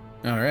roll.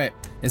 All right.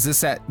 This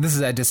is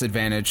at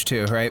disadvantage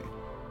too, right?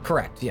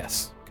 Correct,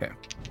 yes. Okay.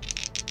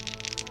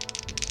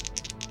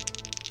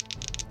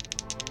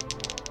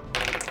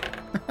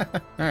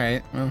 All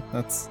right. Well,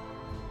 it's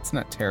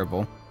not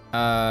terrible.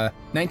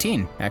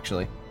 19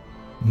 actually.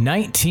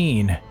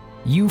 19.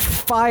 You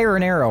fire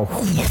an arrow.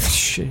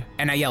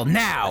 And I yell,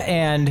 now!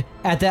 And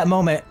at that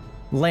moment,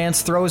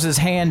 Lance throws his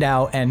hand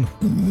out and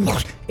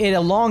it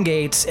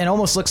elongates and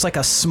almost looks like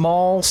a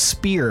small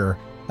spear.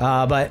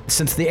 But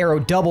since the arrow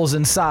doubles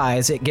in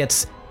size, it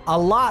gets a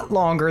lot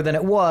longer than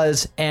it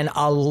was and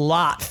a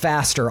lot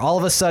faster. All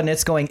of a sudden,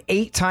 it's going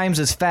 8 times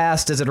as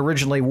fast as it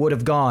originally would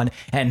have gone.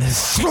 And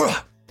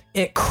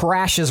it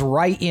crashes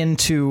right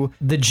into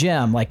the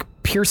gem, like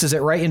pierces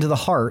it right into the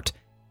heart.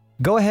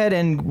 Go ahead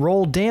and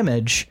roll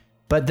damage.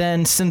 But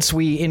then since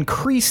we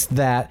increased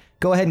that,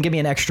 go ahead and give me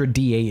an extra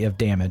D8 of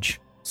damage.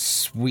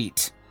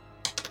 Sweet.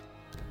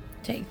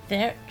 Take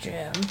that,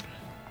 Jim.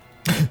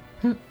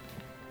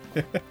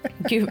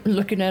 Keep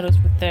looking at us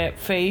with that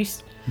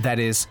face. That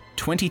is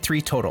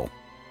 23 total.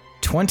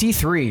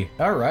 23.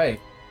 All right.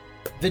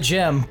 The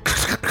gem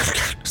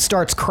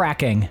starts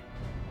cracking.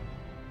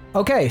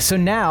 Okay, so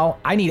now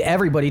I need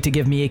everybody to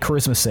give me a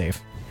charisma save.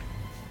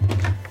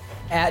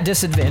 At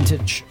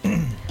disadvantage.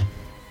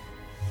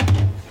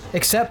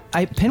 Except,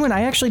 Pinwin,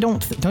 I actually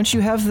don't you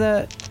have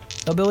the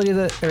ability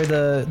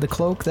the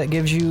cloak that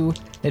gives you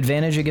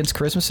advantage against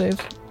charisma saves?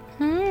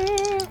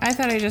 I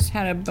thought I just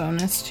had a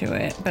bonus to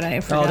it, but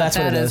I forgot that's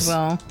that what it as is.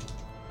 well.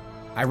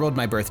 I rolled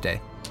my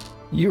birthday.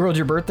 You rolled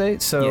your birthday,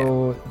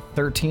 so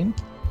 13?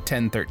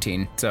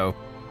 10-13, so...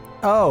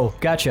 Oh,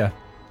 gotcha.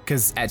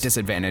 Because at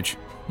disadvantage.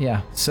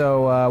 Yeah,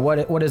 so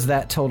what is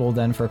that total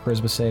then for a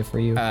charisma save for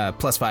you?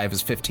 +5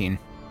 is 15.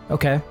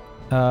 Okay.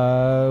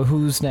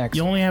 Who's next?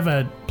 You only have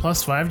a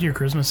 +5 to your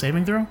charisma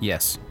saving throw?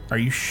 Yes. Are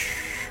you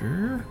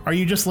sure? Are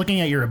you just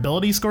looking at your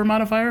ability score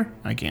modifier?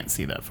 I can't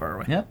see that far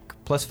away. Yep,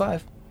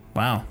 +5.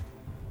 Wow.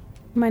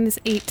 Mine is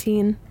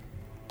 18.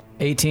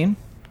 18?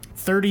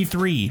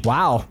 33.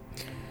 Wow.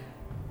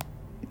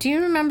 Do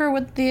you remember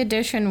what the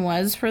addition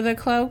was for the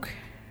cloak?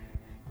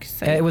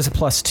 'Cause It was a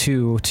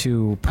 +2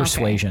 to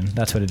persuasion. Okay.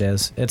 That's what it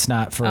is. It's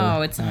not for...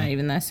 Oh, it's not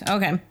even this.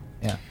 Okay.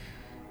 Yeah.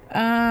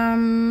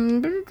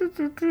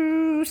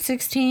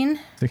 16.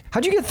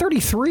 How'd you get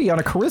 33 on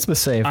a charisma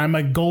save? I'm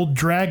a gold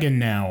dragon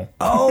now.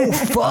 Oh,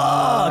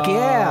 fuck,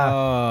 yeah.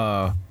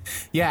 Oh.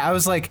 Yeah, I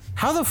was like,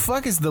 how the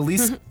fuck is the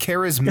least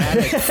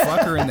charismatic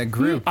fucker in the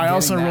group? I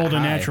also getting that rolled a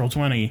high? natural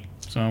 20,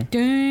 so...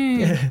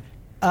 Dang.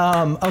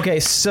 Okay,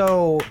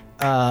 so...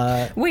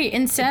 Wait,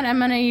 instead I'm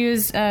going to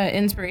use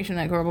inspiration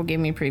that Gorbel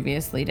gave me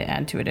previously to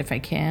add to it if I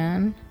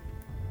can.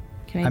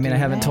 Can I mean, do I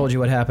haven't that? told you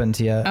what happened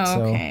yet, Oh,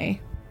 so... okay.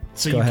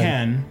 So Go you ahead.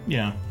 can,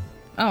 yeah,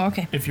 Oh,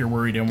 okay. if you're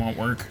worried it won't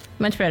work.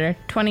 Much better.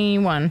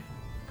 21.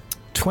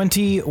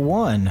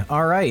 21.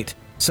 All right.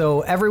 So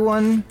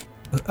everyone,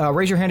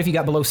 raise your hand if you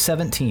got below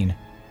 17.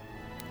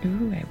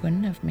 Ooh, I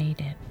wouldn't have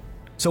made it.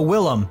 So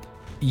Willem,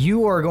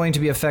 you are going to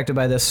be affected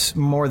by this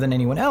more than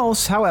anyone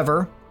else.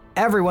 However,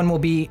 everyone will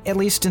be at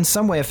least in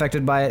some way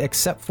affected by it,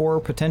 except for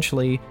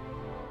potentially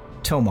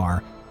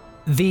Tomar.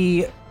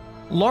 The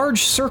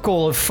large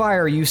circle of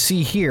fire you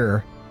see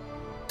here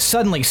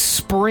suddenly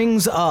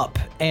springs up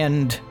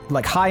and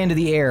like high into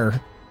the air,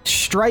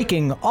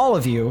 striking all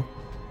of you.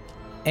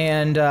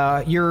 And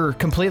you're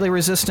completely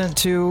resistant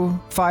to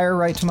fire,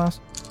 right, Tomas?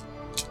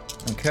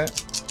 Okay.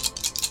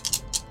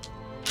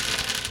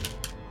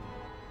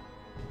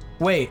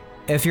 Wait,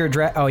 if you're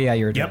oh yeah,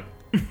 you're a Yep.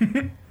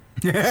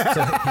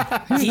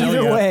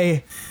 Either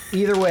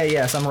way,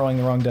 yes, I'm rolling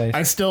the wrong dice.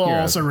 I still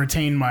also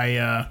retain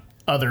my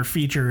other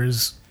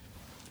features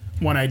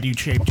when I do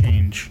shape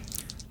change.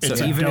 So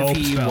It's a even if dope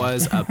he spell.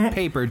 was a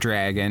paper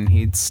dragon,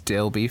 he'd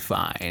still be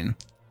fine.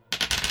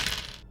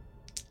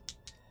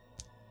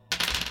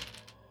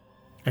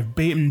 I've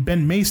been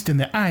maced in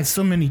the eye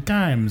so many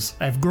times,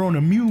 I've grown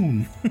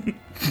immune.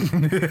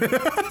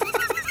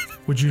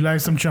 Would you like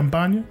some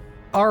champagne?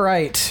 All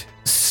right.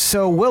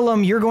 So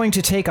Willem, you're going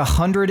to take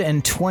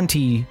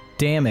 120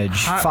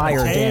 damage, Hot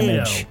fire potato.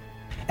 damage.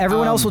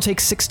 Everyone else will take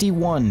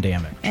 61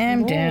 damage.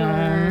 I'm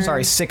down.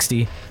 Sorry,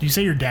 60. Do you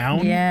say you're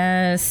down?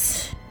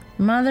 Yes.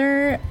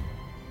 Motherfucker.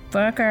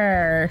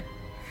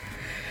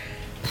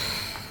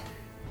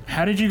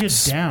 How did you get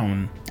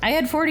down? I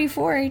had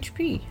 44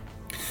 HP.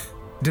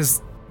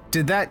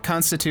 Did that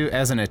constitute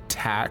as an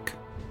attack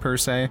per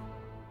se?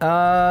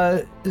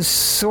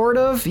 Sort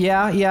of.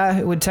 Yeah,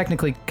 it would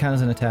technically count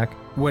as an attack.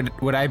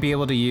 Would I be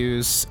able to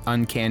use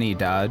uncanny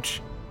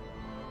dodge?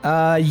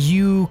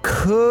 You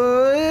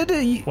could.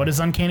 What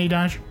is uncanny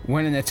dodge?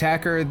 When an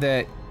attacker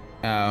that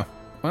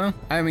well,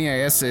 I mean, I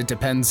guess it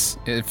depends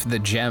if the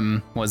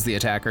gem was the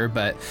attacker,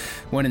 but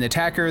when an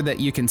attacker that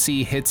you can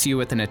see hits you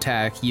with an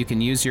attack, you can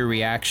use your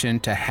reaction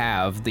to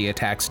have the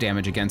attack's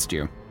damage against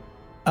you.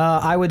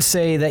 I would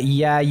say that,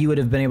 yeah, you would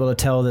have been able to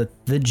tell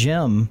that the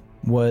gem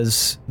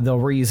was the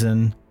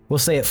reason. We'll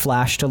say it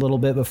flashed a little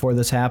bit before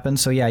this happened,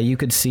 so yeah, you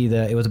could see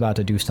that it was about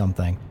to do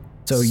something.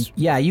 So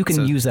yeah, you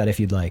can use that if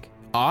you'd like.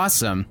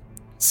 Awesome.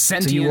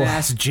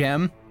 Sentient-ass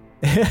gem.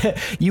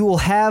 You will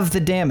have the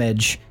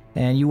damage,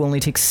 and you only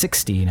take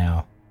 60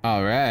 now.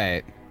 All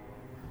right.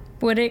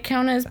 Would it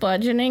count as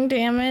bludgeoning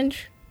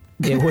damage?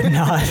 It would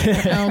not.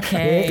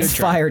 Okay. It's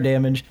fire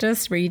damage.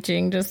 Just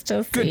reaching, just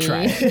to see. Good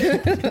try.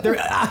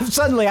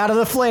 Suddenly, out of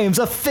the flames,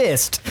 a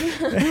fist.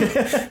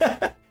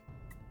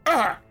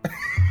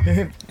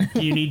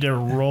 You need to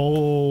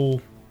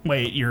roll.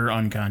 Wait, you're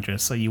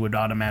unconscious, so you would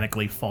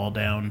automatically fall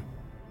down.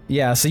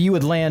 Yeah, so you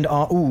would land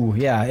on... Ooh,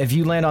 yeah. If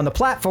you land on the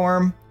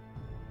platform...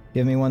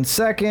 Give me 1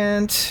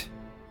 second.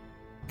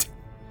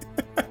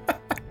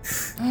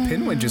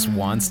 Pinwin just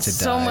wants to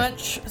die.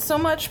 So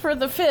much for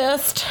the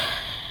fist.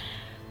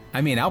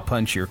 I mean, I'll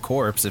punch your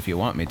corpse if you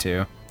want me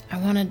to. I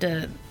wanted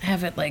to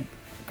have it, like,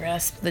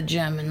 grasp the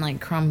gem and, like,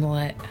 crumble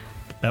it.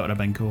 That would have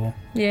been cool.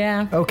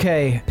 Yeah.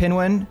 Okay,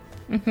 Pinwin.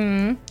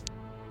 How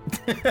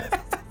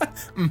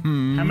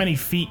many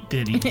feet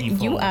did he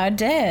fall? You are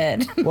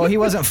dead. Well, he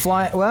wasn't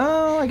flying...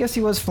 Well, I guess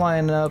he was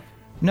flying up.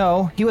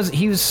 No, he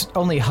was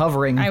only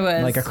hovering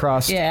like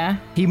across. Yeah.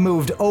 He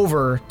moved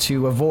over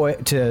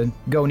to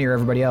go near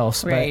everybody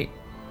else, Right.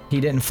 but he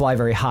didn't fly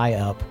very high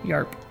up.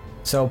 Yarp.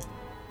 So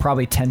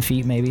probably 10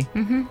 feet maybe.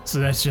 So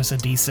that's just a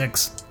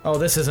D6. Oh,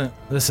 this isn't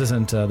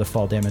the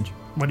fall damage.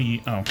 What do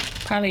you... Oh.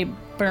 Probably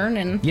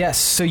burning. Yes,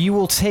 so you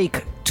will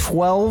take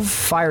 12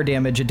 fire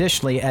damage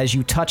additionally as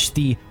you touch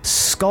the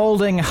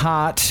scalding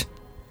hot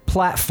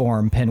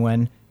platform,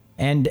 Pinwin.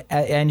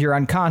 And you're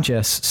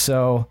unconscious,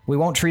 so we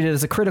won't treat it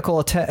as a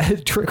critical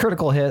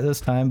hit this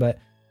time, but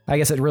I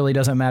guess it really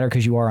doesn't matter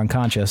because you are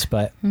unconscious,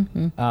 but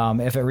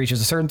if it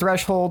reaches a certain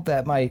threshold,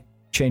 that might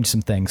change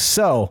some things.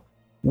 So,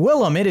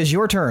 Willem, it is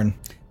your turn.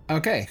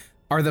 Okay.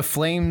 Are the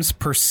flames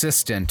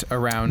persistent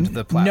around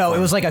the platform? No, it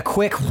was like a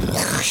quick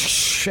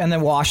whoosh, and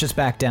then washes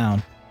back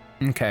down.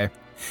 Okay.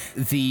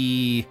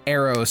 The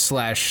arrow /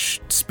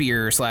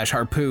 spear /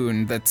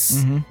 harpoon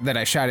that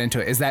I shot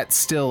into it, is that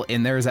still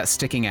in there? Is that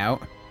sticking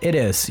out? It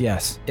is,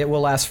 yes. It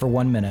will last for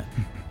 1 minute.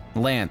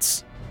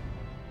 Lance,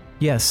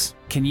 Yes.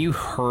 can you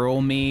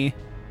hurl me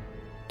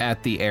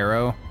at the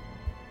arrow?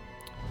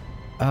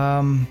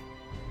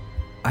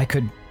 I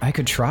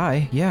could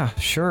try. Yeah,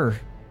 sure.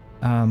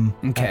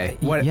 Okay.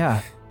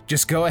 Yeah.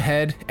 Just go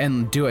ahead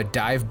and do a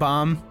dive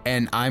bomb,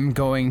 and I'm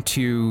going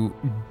to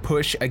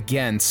push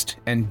against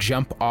and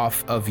jump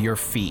off of your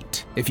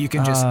feet. If you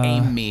can just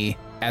aim me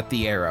at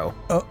the arrow.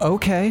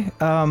 Okay.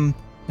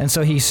 And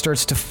so he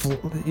starts to,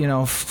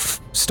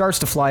 starts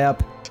to fly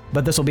up,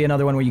 but this will be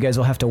another one where you guys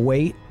will have to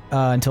wait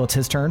until it's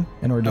his turn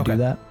in order to do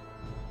that.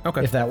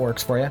 Okay. If that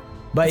works for you.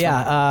 But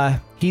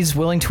he's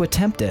willing to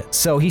attempt it.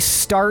 So he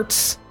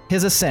starts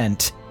his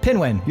ascent.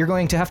 Pinwin, you're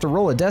going to have to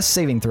roll a death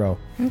saving throw.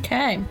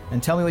 Okay.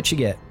 And tell me what you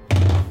get.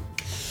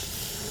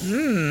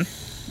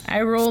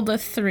 I rolled a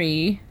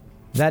 3.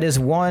 That is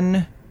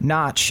 1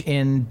 notch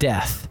in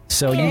death.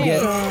 So you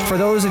get, for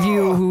those of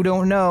you who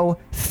don't know,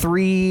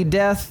 3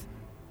 death,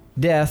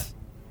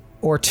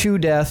 or 2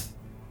 death,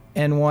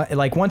 and 1,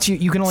 like once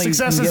you can only...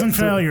 Successes and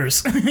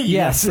failures.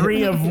 Yes.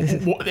 3 of...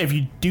 If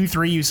you do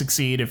 3, you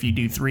succeed. If you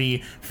do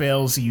 3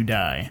 fails, you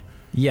die.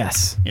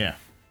 Yes. Yeah.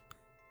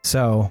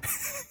 So...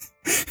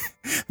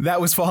 That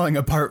was falling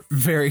apart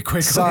very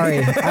quickly.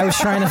 Sorry, I was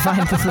trying to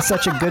find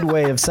such a good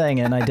way of saying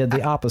it, and I did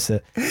the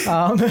opposite. It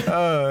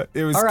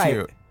was all right.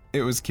 cute.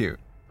 It was cute.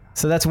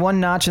 So that's 1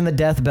 notch in the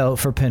death belt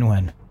for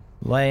Pinwin,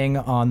 laying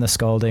on the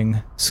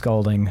scalding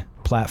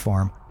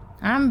platform.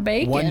 I'm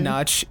bacon. 1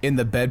 notch in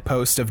the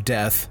bedpost of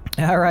death.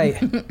 All right.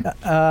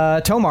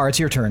 Tomar, it's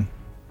your turn.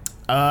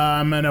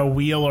 I'm going to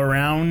wheel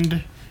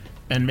around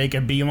and make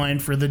a beeline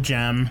for the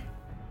gem.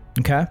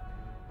 Okay.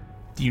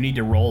 Do you need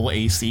to roll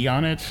AC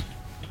on it?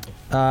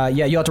 Yeah,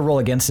 you have to roll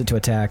against it to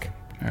attack,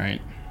 All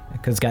right.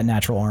 because it's got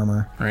natural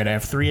armor. All right, I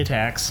have 3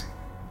 attacks.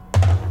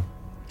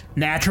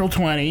 Natural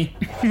 20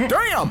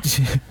 Damn!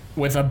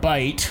 with a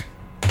bite.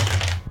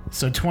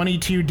 So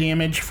 22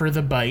 damage for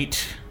the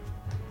bite.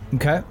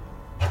 Okay.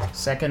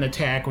 Second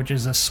attack, which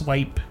is a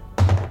swipe,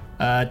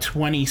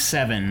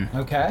 27.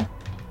 Okay.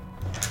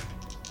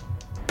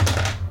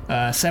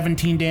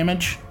 17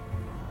 damage.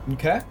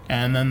 Okay.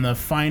 And then the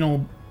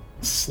final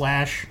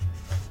slash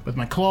with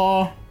my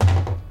claw.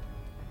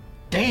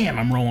 Damn,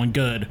 I'm rolling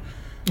good.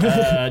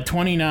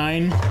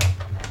 29.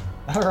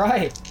 All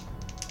right.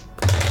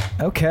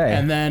 Okay.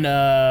 And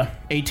then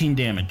 18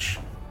 damage.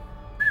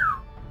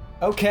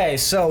 Okay,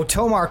 so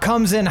Tomar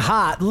comes in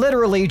hot,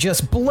 literally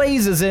just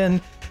blazes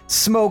in,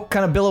 smoke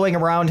kind of billowing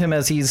around him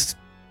as he's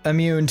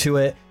immune to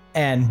it,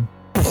 and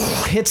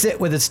hits it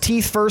with his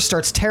teeth first,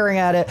 starts tearing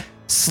at it,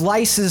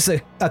 slices a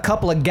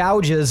couple of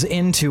gouges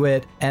into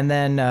it, and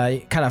then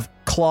kind of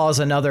claws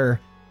another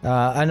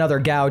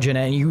gouge in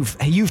it, and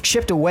you've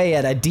chipped away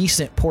at a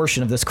decent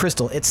portion of this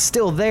crystal. It's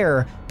still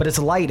there, but its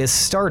light is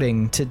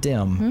starting to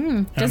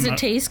dim. Does it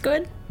taste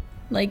good?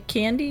 Like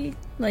candy?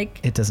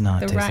 Like It does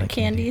not the taste rock like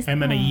candy. candies? I'm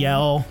gonna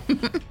yell.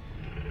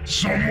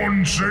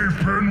 Someone save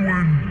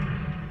Pinwin!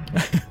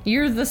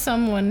 You're the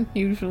someone,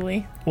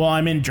 usually. Well,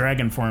 I'm in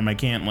dragon form. I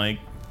can't, like,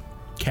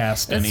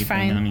 cast That's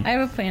anything on fine. you. I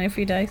have a plan if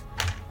he dies.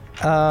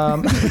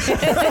 Guys,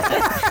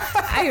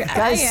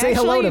 say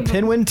hello to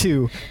Pinwin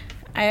too.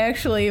 I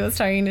actually was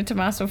talking to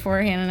Tomas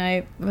beforehand, and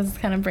I was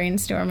kind of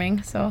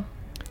brainstorming, so...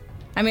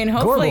 I mean,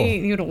 hopefully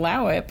Gorbel. you'd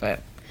allow it,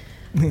 but...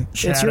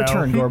 It's your Shadow.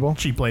 turn, Gorbel.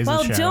 She plays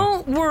Well, a shadow.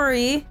 don't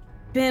worry,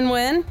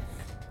 Pinwin.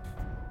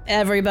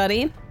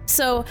 Everybody.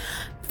 So,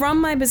 from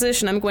my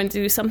position, I'm going to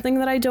do something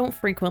that I don't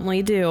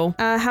frequently do.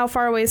 How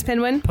far away is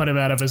Pinwin? Put him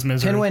out of his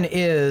misery. Pinwin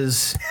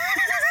is...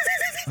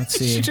 Let's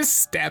see. She just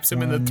stabs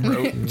him in the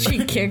throat.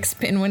 She kicks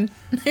Pinwin.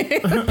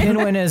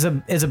 Pinwin is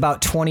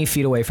about 20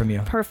 feet away from you.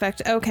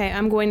 Perfect. Okay,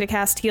 I'm going to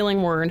cast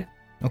Healing Word.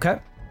 Okay.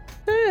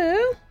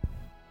 Oh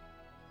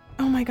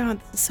my god,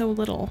 this is so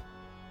little.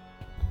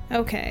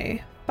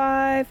 Okay,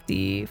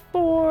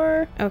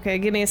 5d4. Okay,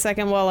 give me a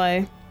second while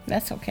I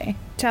That's okay.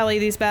 tally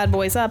these bad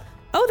boys up.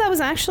 Oh, that was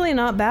actually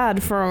not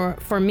bad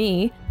for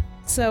me.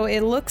 So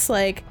it looks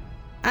like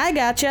I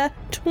gotcha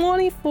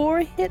 24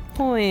 hit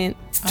points.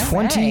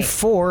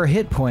 24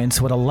 hit points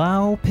would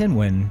allow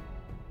Pinwin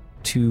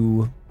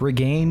to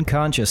regain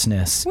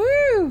consciousness.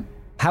 Woo!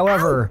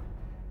 However,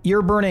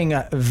 you're burning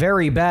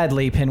very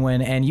badly,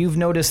 Pinwin, and you've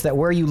noticed that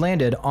where you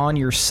landed on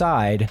your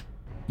side,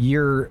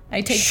 your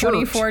I take shirt,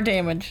 24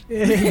 damage.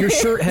 your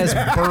shirt has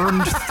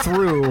burned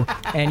through,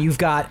 and you've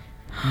got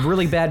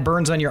really bad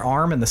burns on your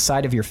arm and the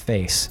side of your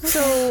face.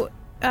 So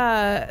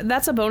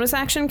that's a bonus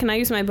action. Can I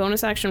use my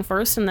bonus action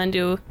first and then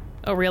do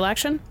a real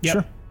action? Yep.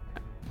 Sure.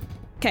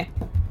 Okay.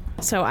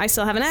 So I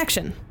still have an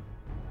action.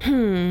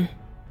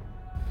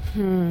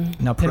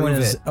 Now, Pinwin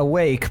is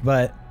awake,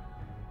 but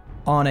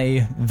on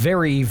a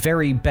very,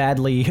 very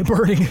badly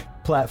burning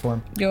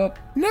platform. Yup.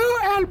 No,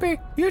 Albie,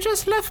 you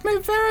just left me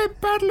very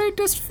badly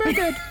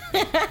disfigured.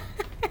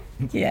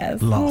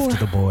 Yes. Laughed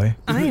the boy.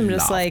 I am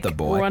just Laugh like the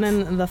boy.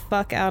 running the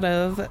fuck out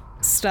of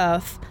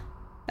stuff.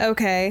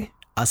 Okay.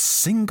 A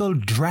single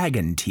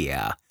dragon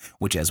tear,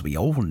 which, as we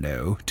all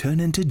know, turn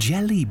into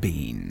jelly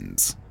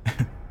beans.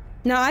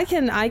 Now I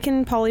can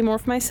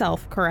polymorph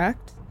myself,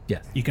 correct?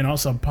 Yes. You can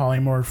also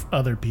polymorph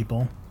other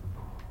people.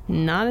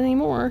 Not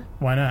anymore.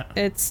 Why not?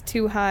 It's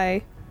too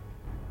high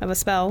of a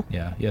spell.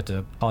 Yeah, you have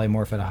to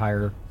polymorph at a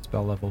higher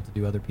spell level to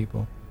do other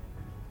people.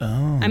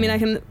 Oh. I mean,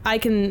 I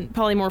can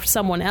polymorph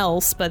someone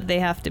else, but they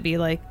have to be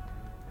like,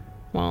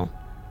 well,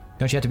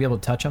 Don't you have to be able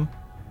to touch them?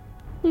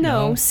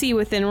 no, see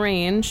within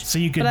range. So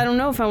you could- but I don't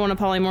know if I want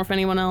to polymorph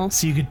anyone else.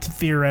 So you could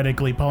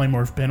theoretically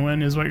polymorph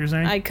Pinwin, is what you're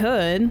saying? I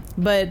could,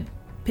 but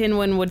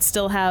Pinwin would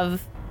still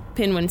have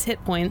Pinwin's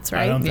hit points,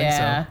 right? I don't think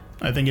Yeah.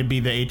 so. I think it'd be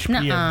the HP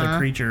of the Nuh-uh.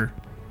 creature.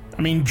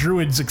 I mean,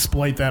 druids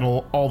exploit that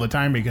all the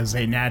time because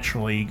they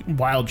naturally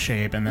wild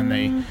shape and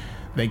then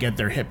they get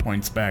their hit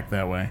points back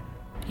that way.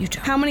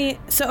 How many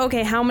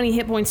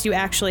hit points do you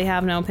actually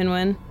have now,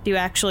 Pinwin? Do you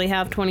actually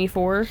have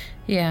 24?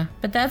 Yeah,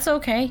 but that's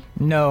okay.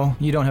 No,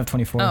 you don't have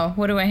 24. Oh,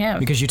 what do I have?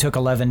 Because you took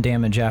 11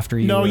 damage after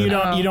you No, were- you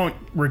don't. Oh. You don't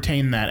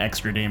retain that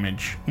extra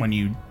damage when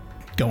you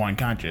go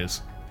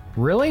unconscious.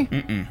 Really?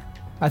 Mm-mm.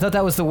 I thought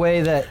that was the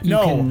way that you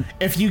No, can...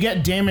 if you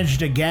get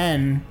damaged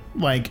again,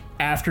 like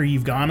after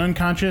you've gone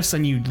unconscious,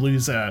 then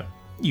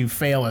you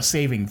fail a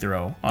saving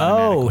throw. Oh,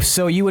 automatically.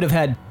 so you would have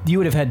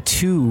had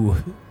 2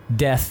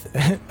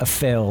 death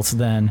fails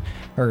then,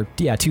 or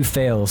yeah, 2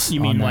 fails. You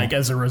on mean that. like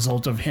as a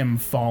result of him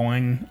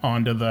falling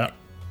onto the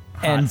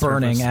hot and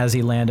burning surface? as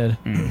he landed?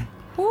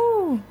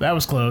 That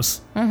was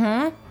close.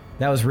 That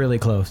was really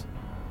close.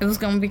 It was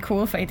gonna be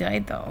cool if I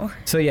died though.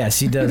 So yes,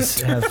 he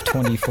does have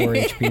 24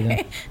 HP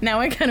then. Now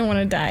I kind of want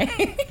to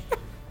die.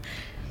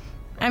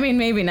 I mean,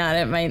 maybe not.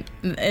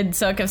 It'd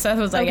suck if Seth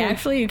was like, Okay.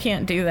 actually, you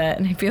can't do that.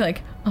 And I'd be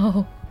like,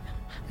 oh.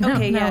 No,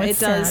 Okay, now yeah,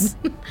 it's it does.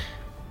 sad.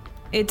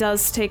 It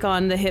does take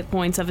on the hit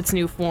points of its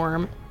new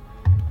form.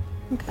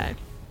 Okay.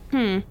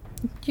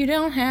 You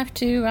don't have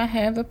to. I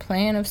have a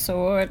plan of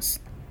sorts.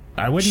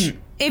 I wouldn't.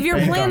 If your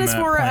bank plan on is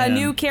that for plan. a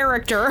new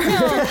character, I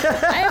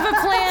have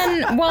a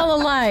plan while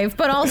alive,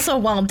 but also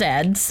while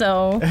dead.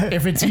 So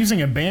If it's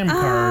using a BAM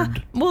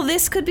card, well,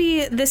 this could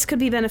be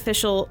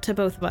beneficial to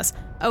both of us.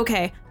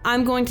 Okay,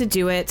 I'm going to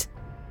do it.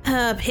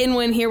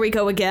 Pinwin, here we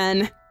go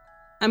again.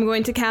 I'm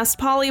going to cast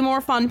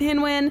Polymorph on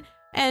Pinwin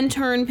and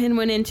turn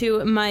Pinwin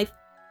into my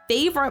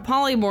favorite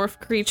polymorph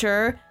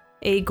creature,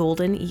 a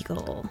golden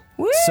eagle.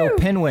 So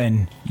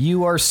Pinwin,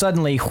 you are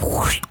suddenly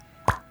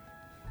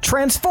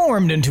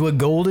transformed into a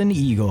golden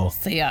eagle.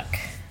 yuck.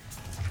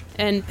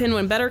 And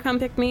Pinwin better come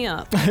pick me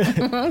up.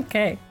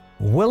 Okay.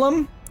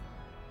 Willem,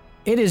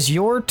 it is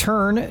your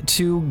turn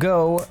to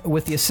go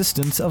with the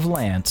assistance of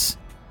Lance.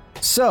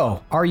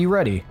 So, are you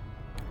ready?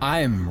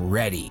 I'm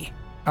ready.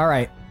 All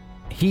right.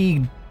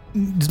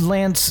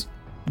 Lance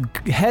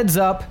heads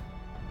up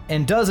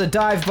and does a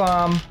dive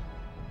bomb,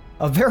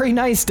 a very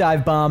nice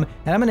dive bomb,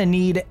 and I'm going to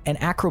need an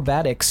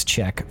acrobatics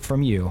check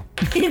from you.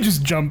 he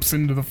just jumps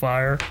into the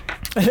fire.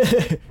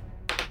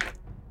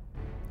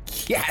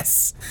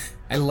 Yes.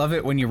 I love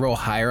it when you roll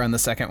higher on the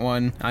second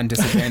one on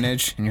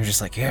disadvantage, and you're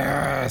just like,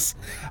 yes.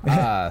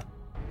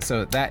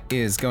 So that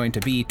is going to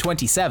be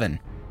 27.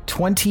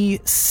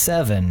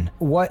 27.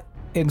 What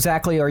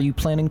exactly are you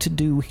planning to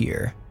do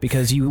here?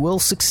 Because you will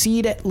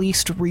succeed at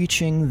least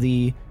reaching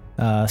the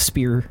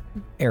spear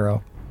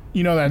arrow.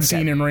 You know that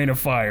scene in Rain of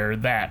Fire?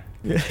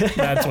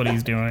 That's what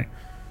he's doing.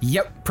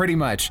 Yep, pretty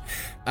much.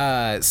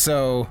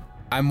 So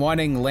I'm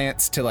wanting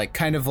Lance to like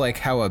kind of like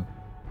how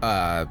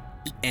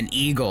an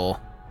eagle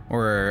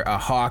or a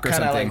hawk or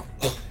Kinda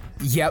something.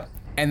 Yep.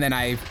 And then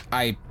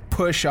I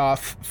push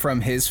off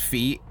from his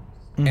feet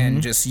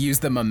and just use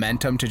the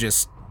momentum to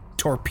just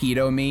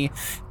torpedo me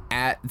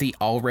at the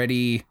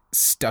already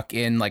stuck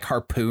in like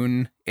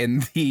harpoon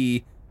in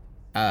the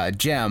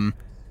gem,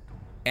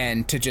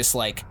 and to just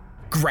like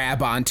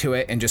grab onto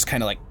it and just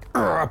kind of like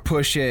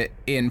push it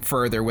in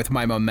further with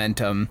my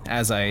momentum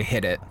as I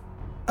hit it.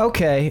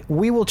 Okay,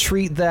 we will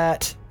treat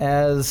that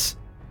as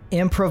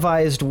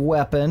improvised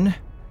weapon,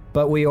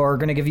 but we are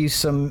going to give you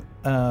some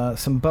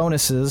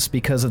bonuses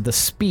because of the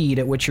speed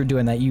at which you're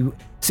doing that. You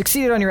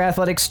succeeded on your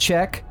athletics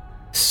check,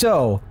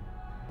 so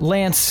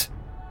Lance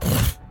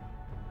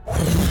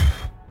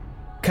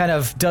kind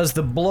of does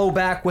the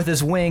blowback with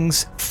his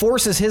wings,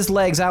 forces his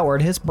legs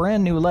outward, his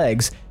brand new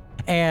legs,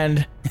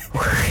 and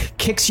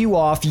kicks you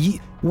off.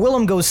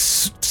 Willem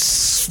goes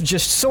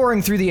just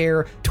soaring through the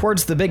air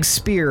towards the big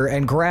spear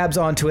and grabs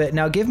onto it.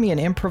 Now give me an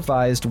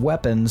improvised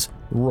weapons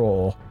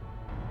roll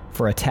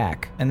for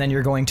attack, and then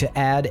you're going to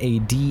add a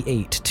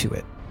D8 to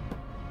it.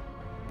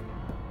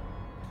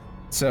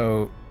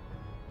 So,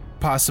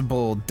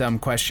 possible dumb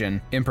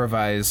question.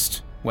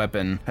 Improvised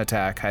weapon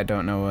attack. I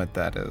don't know what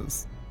that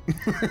is.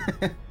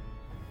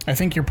 I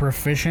think you're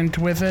proficient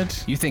with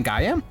it. You think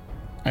I am?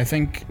 I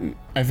think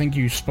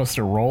you're supposed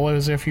to roll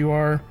as if you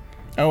are.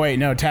 Oh wait,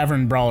 no,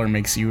 Tavern Brawler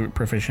makes you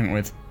proficient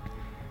with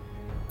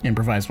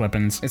improvised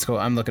weapons. It's cool.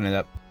 I'm looking it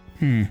up.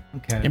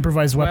 Okay.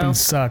 Improvised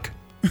weapons suck.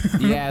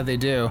 Yeah, they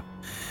do.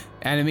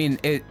 And I mean,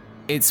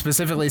 it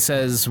specifically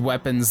says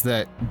weapons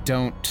that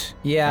don't...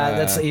 Yeah,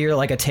 that's you're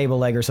like a table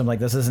leg or something like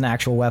this. This is an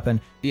actual weapon.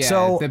 Yeah,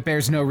 so, that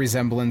bears no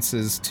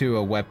resemblances to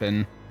a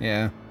weapon.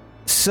 Yeah.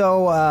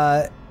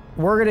 So,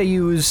 we're going to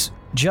use,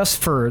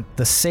 just for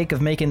the sake of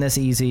making this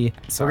easy,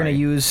 we're going to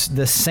use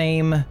the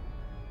same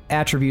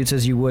attributes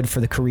as you would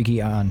for the Kariki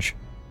Anj.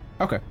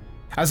 Okay.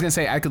 I was going to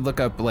say, I could look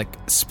up, like,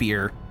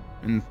 spear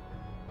and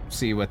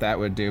see what that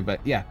would do, but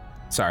yeah.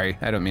 Sorry,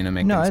 I don't mean to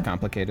make things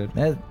complicated.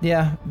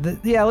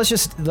 Let's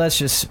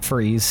just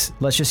freeze.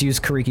 Let's just use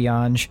Kariki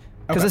Anj,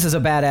 because this is a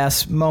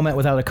badass moment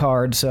without a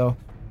card, so...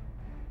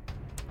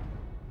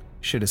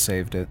 Should have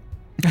saved it.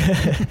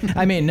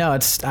 I mean,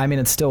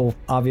 it's still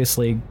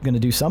obviously going to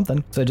do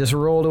something. So just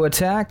roll to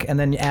attack, and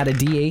then add a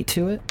D8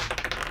 to it.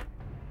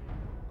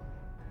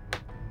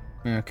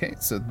 Okay,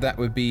 so that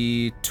would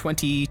be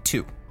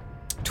 22.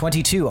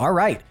 22, all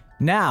right.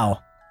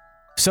 Now,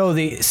 so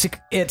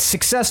it's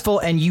successful,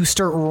 and you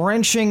start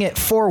wrenching it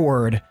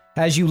forward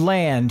as you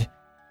land,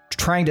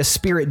 trying to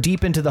spear it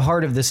deep into the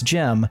heart of this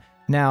gem.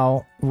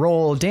 Now,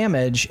 roll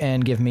damage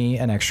and give me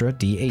an extra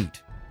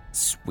D8.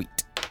 Sweet.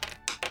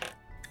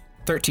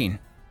 13.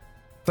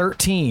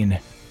 13.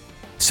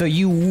 So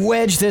you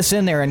wedge this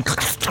in there and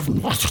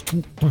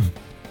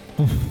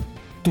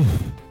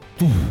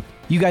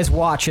you guys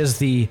watch as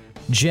the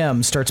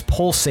gem starts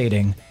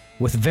pulsating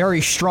with very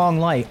strong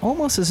light,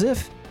 almost as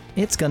if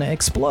it's gonna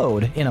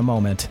explode in a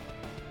moment.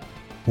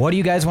 What do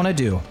you guys want to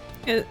do?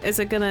 Is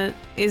it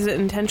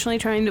intentionally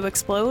trying to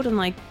explode and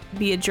like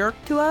be a jerk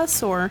to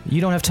us, or?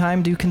 You don't have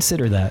time to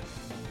consider that.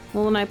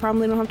 Well, then I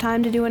probably don't have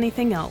time to do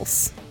anything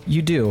else.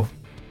 You do.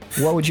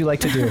 What would you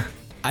like to do?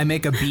 I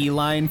make a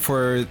beeline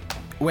for...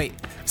 Wait.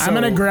 So... I'm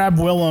going to grab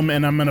Willem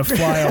and I'm going to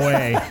fly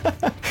away.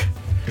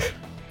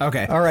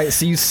 Okay. All right,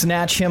 so you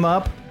snatch him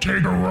up.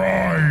 Take a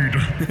ride.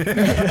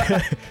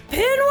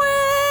 Pinwin!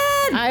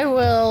 I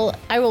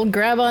will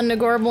grab onto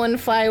Gorbel and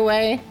fly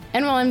away.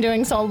 And while I'm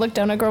doing so, I'll look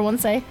down at Gorbel and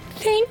say,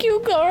 "Thank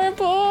you,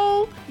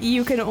 Gorbel."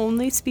 You can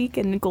only speak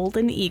in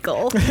Golden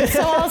Eagle.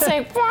 So I'll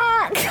say,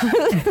 "Fuck."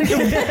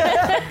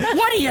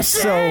 What do you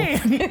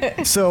say?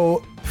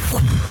 So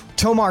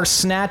Tomar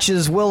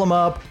snatches Willem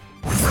up.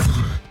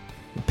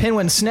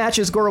 Pinwin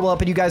snatches Gorbel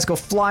up, and you guys go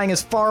flying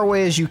as far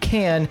away as you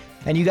can.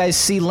 And you guys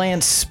see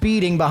Lance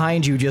speeding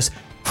behind you, just...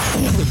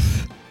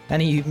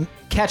 And he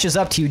catches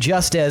up to you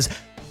just as...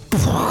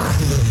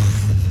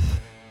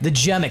 The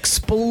gem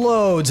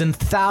explodes in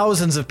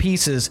thousands of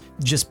pieces,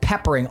 just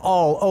peppering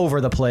all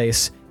over the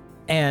place.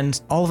 And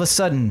all of a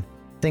sudden,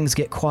 things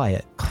get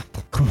quiet.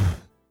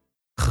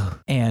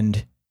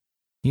 And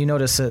you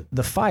notice that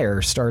the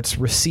fire starts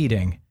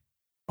receding.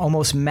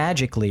 Almost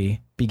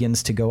magically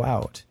begins to go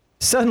out.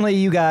 Suddenly,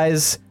 you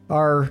guys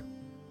are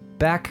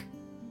back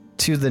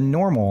to the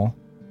normal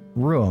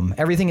room.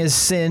 Everything is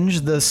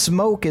singed. The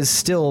smoke is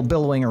still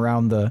billowing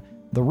around the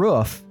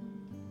roof.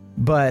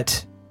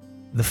 But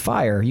the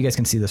fire, you guys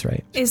can see this,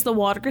 right? Is the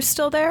water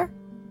still there?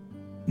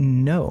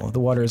 No, the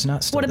water is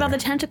not still there. What about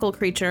the tentacle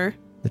creature?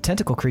 The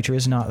tentacle creature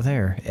is not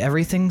there.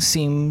 Everything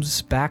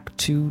seems back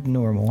to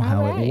normal,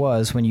 how it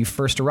was when you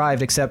first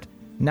arrived, except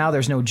now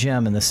there's no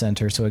gem in the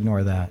center, so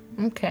ignore that.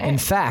 Okay. In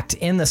fact,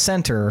 in the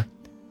center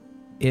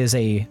is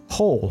a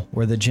hole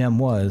where the gem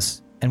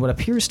was, and what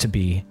appears to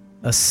be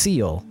a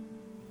seal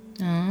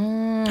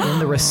in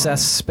the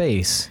recessed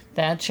space.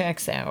 That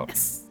checks out.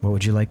 Yes. What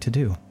would you like to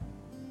do?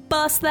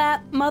 Bust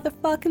that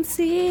motherfucking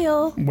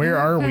seal. Where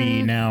are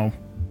we now?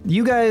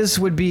 You guys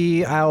would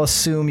be, I'll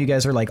assume you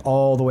guys are like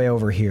all the way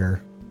over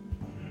here.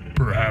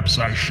 Perhaps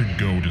I should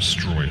go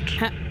destroy it.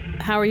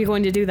 How are you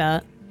going to do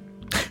that?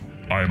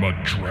 I'm a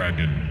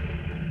dragon.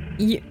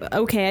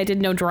 Okay, I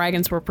didn't know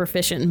dragons were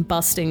proficient in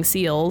busting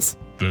seals.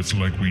 That's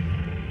like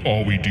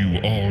all we do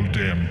all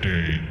damn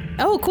day.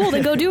 Oh, cool.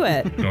 Then go do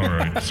it. All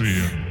right,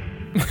 see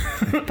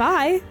ya.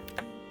 Bye.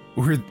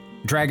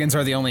 Dragons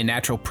are the only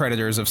natural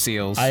predators of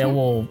seals. I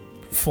will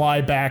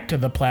fly back to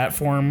the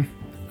platform.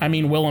 I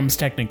mean, Willem's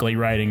technically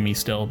riding me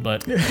still,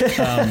 but...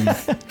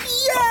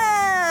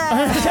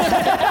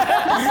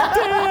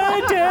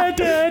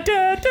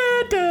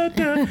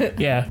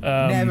 Yeah.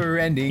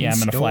 Never-ending Yeah, I'm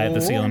going to fly at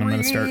the seal and I'm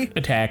going to story. start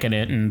attacking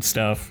it and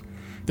stuff.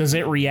 Does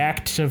it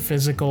react to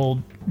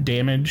physical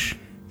damage?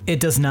 It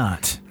does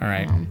not. All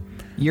right.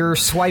 You're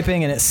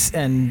swiping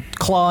and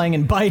clawing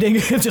and biting,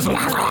 it's just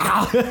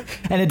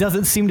and it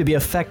doesn't seem to be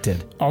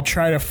affected. I'll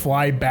try to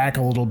fly back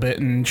a little bit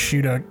and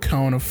shoot a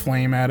cone of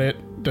flame at it.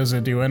 Does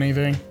it do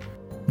anything?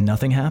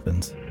 Nothing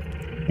happens.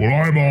 Well,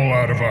 I'm all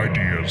out of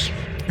ideas.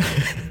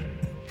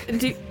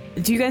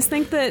 Do you guys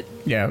think that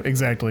Yeah,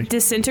 exactly.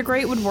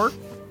 disintegrate would work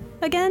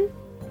again?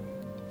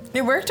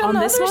 It worked on, On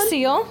the this other one?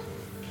 seal.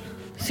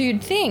 So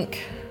you'd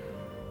think.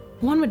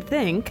 One would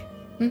think.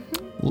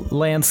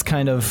 Lance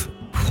kind of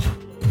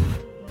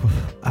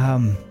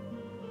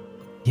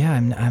yeah,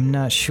 I'm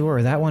not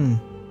sure. That one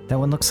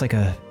looks like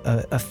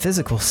a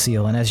physical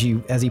seal, and as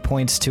he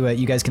points to it,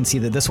 you guys can see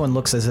that this one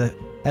looks as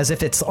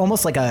if it's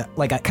almost like a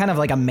kind of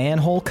like a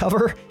manhole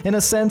cover in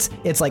a sense.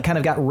 It's like kind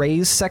of got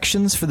raised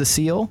sections for the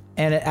seal,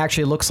 and it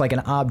actually looks like an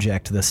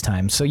object this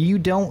time. So you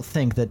don't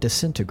think that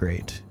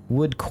disintegrate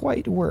would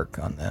quite work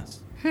on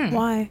this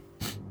Why?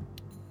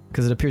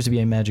 because it appears to be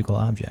a magical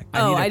object.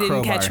 Oh, need a I didn't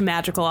crowbar. catch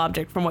magical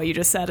object from what you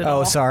just said at all.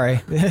 Oh, sorry.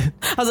 I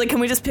was like, can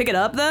we just pick it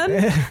up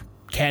then?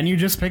 Can you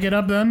just pick it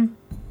up then?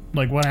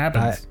 Like, what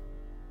happens?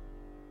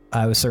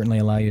 I would certainly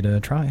allow you to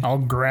try. I'll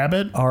grab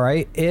it. All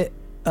right. It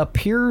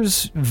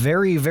appears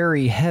very,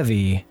 very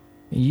heavy.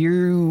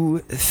 You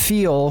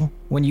feel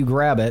when you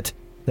grab it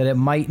that you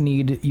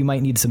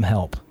might need some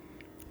help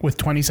With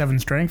 27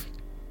 strength?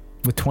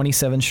 with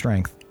 27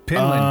 strength.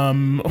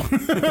 Pinwin.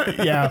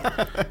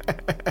 Yeah.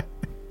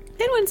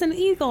 Pinwin's an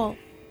eagle.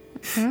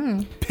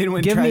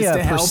 Pinwin Give tries me a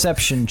to help.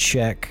 perception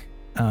check.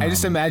 I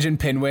just imagine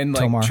Pinwin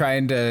like Tomar.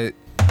 trying to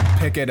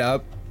pick it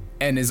up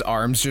and his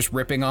arms just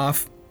ripping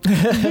off.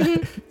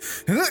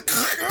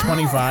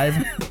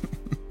 25.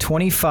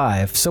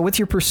 25. So with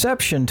your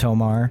perception,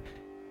 Tomar,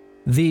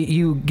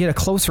 you get a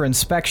closer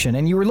inspection,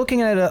 and you were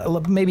looking at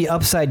it maybe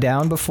upside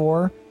down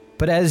before,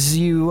 but as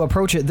you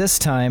approach it this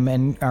time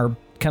and are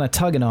kind of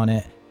tugging on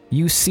it,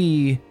 you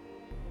see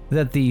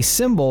that the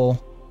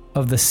symbol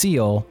of the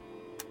seal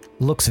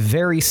looks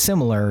very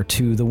similar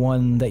to the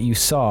one that you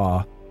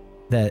saw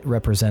that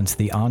represents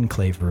the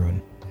Enclave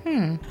rune.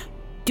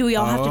 Do we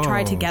all have to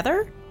try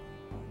together?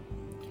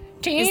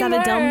 Is that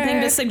a dumb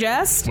thing to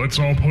suggest? Let's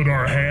all put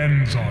our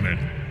hands on it.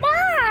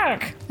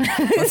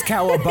 Let's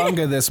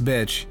cowabunga this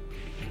bitch.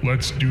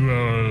 Let's do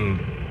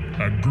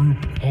a group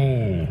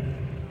poll.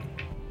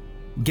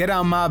 Get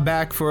on my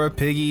back for a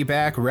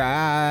piggyback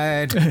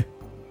ride.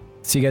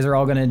 So you guys are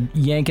all going to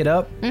yank it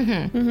up?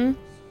 Mm-hmm.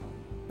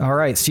 All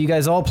right, so you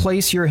guys all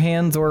place your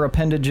hands or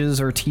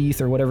appendages or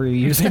teeth or whatever you're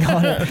using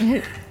on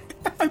it.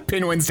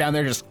 Pinwin's down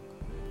there just...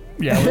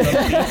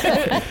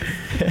 Yeah.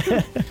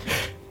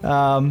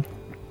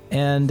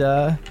 And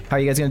how are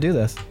you guys going to do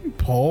this?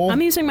 Pull?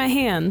 I'm using my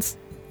hands.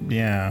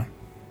 Yeah.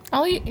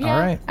 All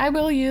right. I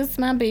will use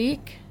my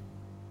beak.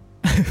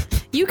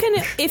 You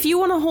can, if you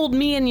want to hold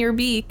me in your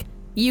beak,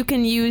 you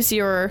can use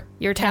your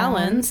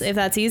talons if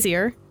that's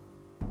easier.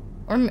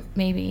 Or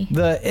maybe.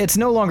 It's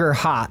no longer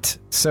hot,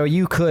 so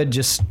you could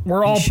just...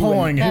 We're all she wouldn't-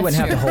 pulling it. He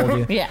wouldn't have to hold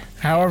you. Yeah.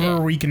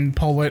 However we can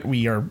pull it,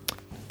 we are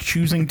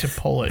choosing to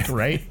pull it,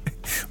 right?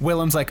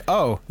 Willem's like,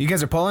 oh, you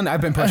guys are pulling?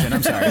 I've been pushing.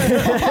 I'm sorry.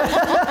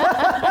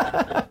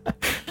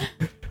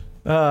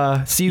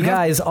 So you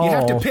guys you all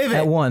have to pivot.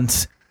 at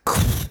once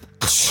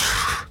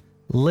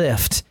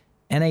lift,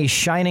 and a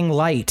shining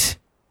light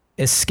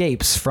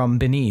escapes from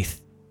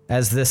beneath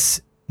as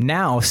this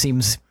now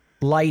seems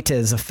light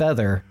as a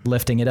feather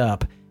lifting it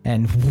up,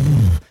 and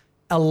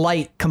a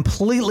light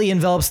completely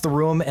envelops the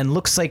room and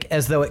looks like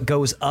as though it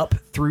goes up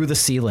through the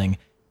ceiling,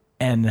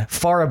 and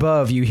far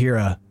above you hear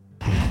a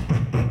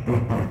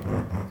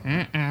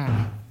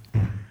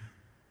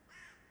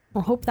I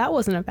hope that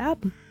wasn't a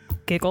bad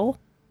giggle.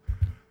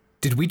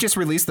 Did we just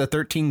release the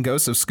 13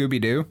 Ghosts of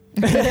Scooby-Doo?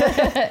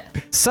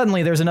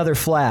 Suddenly, there's another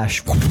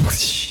flash,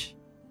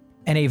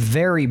 and a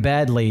very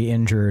badly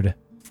injured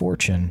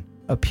Fortune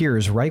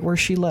appears right where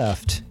she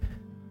left,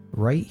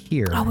 right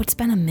here Oh, it's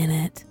been a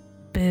minute.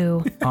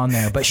 Boo. on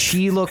there. But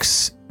she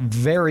looks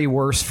very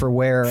worse for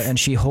wear, and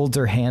she holds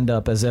her hand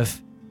up as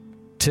if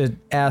to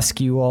ask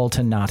you all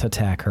to not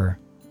attack her.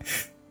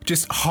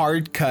 Just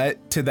hard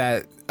cut to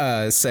that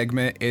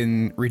segment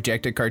in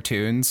Rejected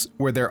Cartoons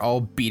where they're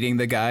all beating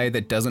the guy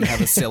that doesn't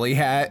have a silly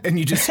hat, and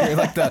you just hear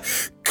like the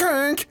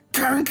crank,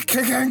 crank,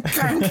 crank,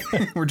 crank.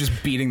 We're just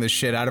beating the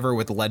shit out of her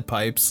with lead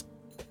pipes.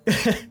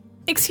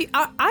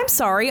 I'm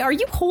sorry. Are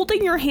you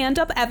holding your hand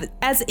up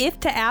as if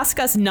to ask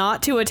us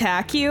not to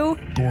attack you?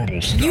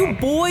 Gorbel, stop. You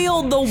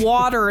boiled the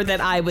water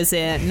that I was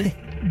in.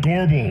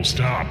 Gorbel,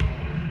 stop.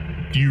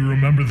 Do you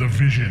remember the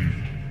vision?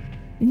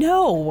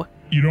 No.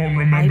 You don't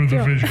remember the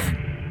don't.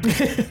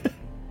 vision.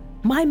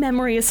 My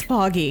memory is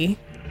foggy.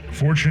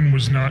 Fortune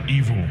was not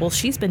evil. Well,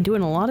 she's been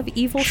doing a lot of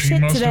evil She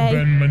shit must today. have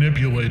been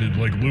manipulated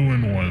like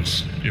Lewin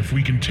was. If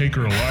we can take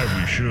her alive,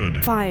 we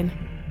should. Fine.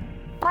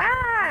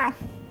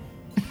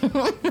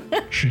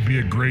 She'd be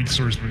a great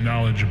source of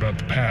knowledge about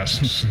the past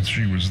since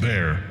she was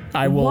there.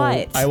 I will.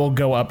 What? I will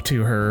go up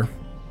to her.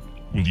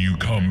 Will you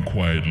come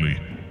quietly?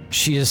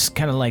 She is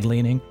kind of like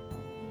leaning.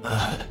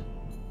 I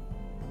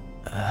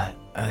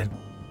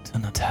do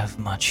not have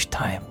much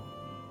time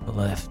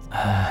left.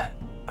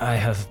 I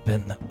have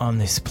been on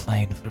this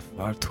plane for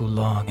far too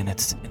long, and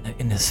it's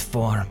in this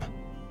form,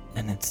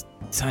 and it's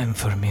time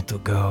for me to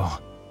go.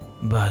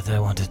 But I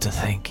wanted to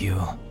thank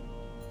you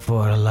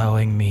for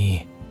allowing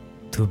me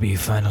to be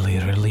finally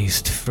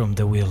released from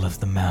the will of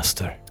the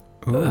Master.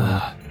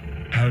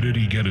 How did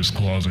he get his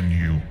claws on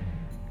you?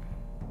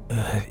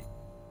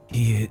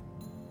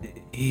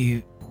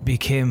 He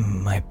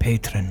became my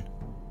patron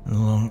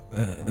long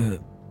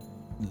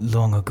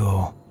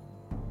ago,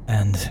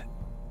 and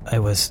I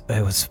was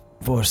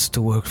forced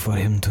to work for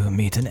him to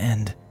meet an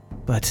end.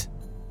 But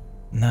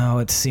now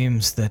it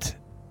seems that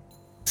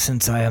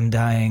since I am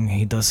dying,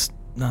 he does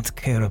not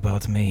care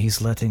about me. He's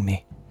letting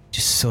me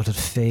just sort of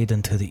fade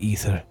into the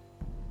ether,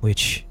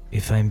 which,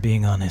 if I'm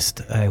being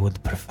honest, I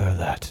would prefer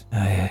that.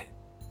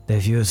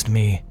 They've used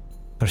me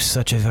for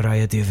such a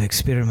variety of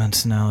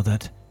experiments now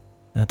that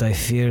I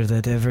fear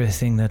that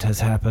everything that has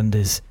happened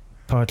is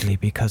partly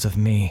because of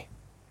me.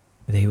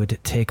 They would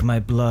take my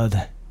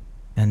blood,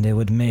 and they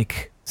would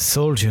make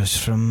soldiers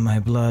from my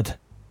blood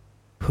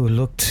who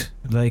looked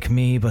like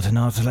me but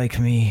not like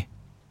me,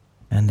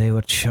 and they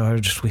were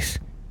charged with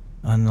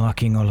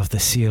unlocking all of the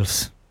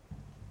seals.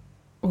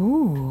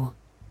 Ooh.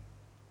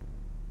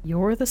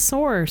 You're the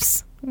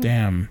source.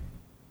 Damn.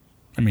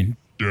 I mean,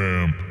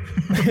 Damn.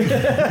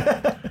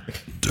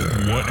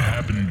 What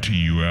happened to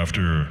you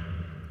after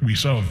we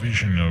saw a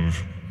vision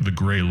of the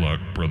Greylock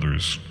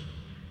brothers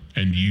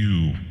and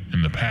you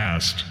in the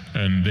past,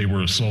 and they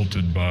were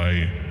assaulted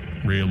by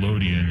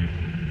Rayalodian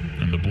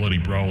and the Bloody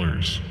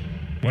Brawlers?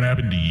 What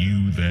happened to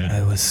you then?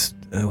 I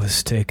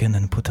was taken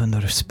and put under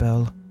a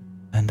spell,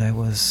 and I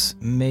was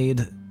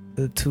made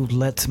to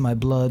let my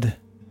blood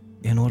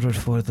in order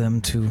for them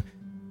to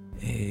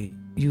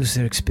use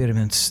their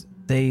experiments.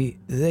 They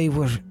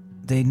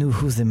knew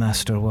who the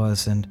Master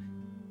was, and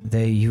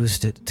they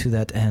used it to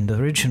that end.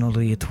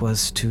 Originally, it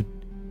was to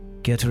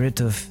get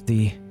rid of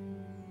the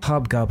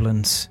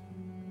hobgoblins,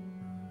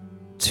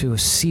 to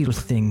seal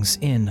things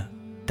in.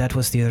 That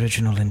was the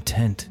original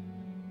intent,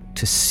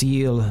 to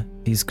seal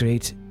these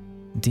great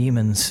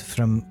demons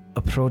from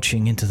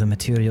approaching into the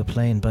material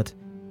plane, but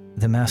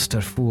the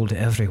Master fooled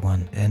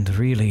everyone, and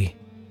really,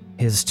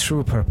 his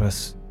true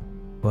purpose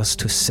was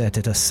to set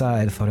it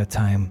aside for a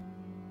time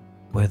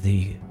where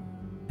the,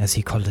 as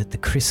he called it, the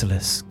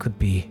chrysalis could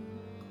be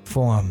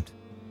formed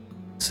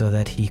so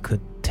that he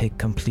could take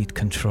complete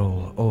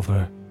control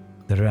over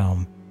the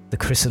realm. The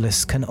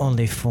chrysalis can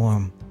only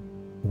form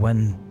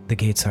when the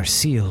gates are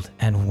sealed,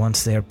 and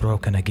once they are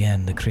broken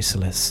again, the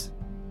chrysalis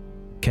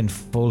can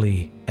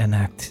fully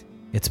enact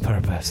its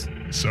purpose.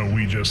 So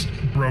we just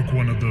broke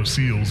one of those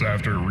seals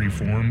after it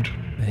reformed?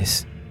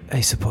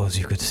 I suppose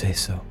you could say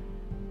so.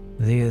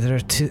 There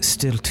are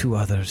still two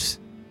others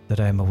that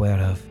I'm aware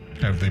of.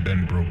 Have they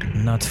been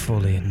broken? Not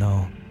fully,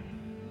 no.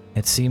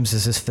 It seems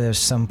as if there's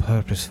some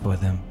purpose for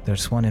them.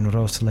 There's one in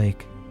Rose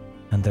Lake,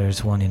 and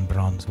there's one in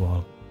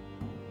Bronzewall.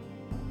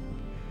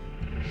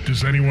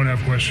 Does anyone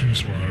have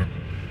questions for her?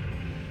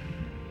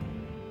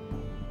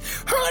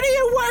 Who do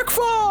you work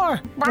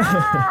for?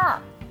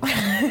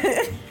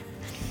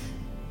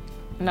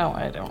 No,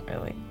 I don't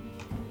really.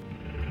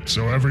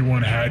 So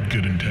everyone had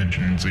good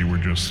intentions, they were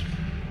just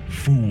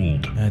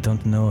fooled. I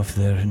don't know if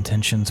their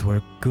intentions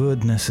were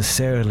good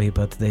necessarily,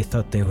 but they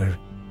thought they were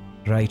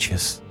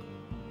righteous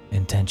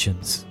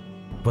intentions.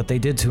 What they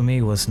did to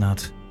me was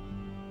not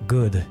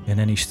good in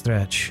any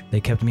stretch. They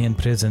kept me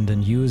imprisoned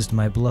and used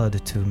my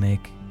blood to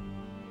make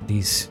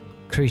these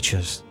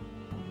creatures,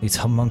 these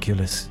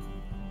homunculus,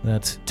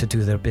 that to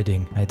do their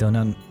bidding. I do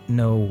not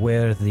know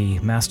where the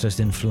Master's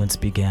influence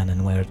began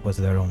and where it was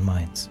their own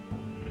minds.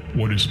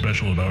 What is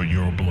special about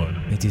your blood?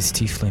 It is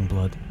tiefling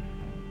blood.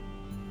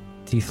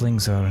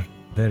 Tieflings are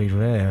very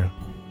rare,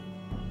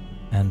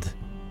 and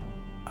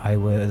I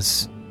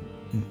was,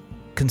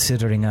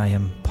 considering I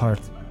am part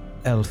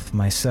elf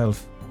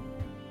myself,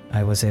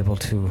 I was able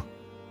to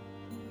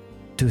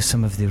do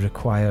some of the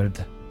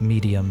required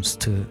mediums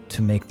to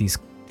make these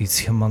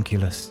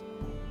homunculus.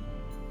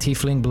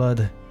 Tiefling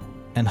blood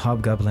and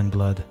hobgoblin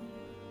blood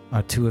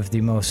are two of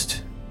the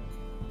most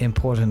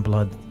important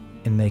blood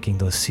in making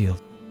those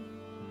seals.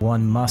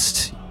 One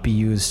must be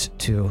used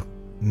to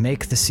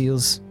make the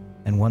seals,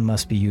 and one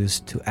must be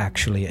used to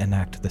actually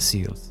enact the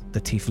seals. The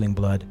tiefling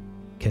blood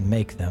can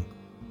make them,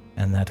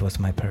 and that was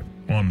my purpose.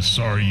 Well, I'm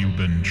sorry you've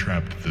been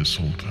trapped this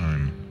whole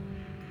time.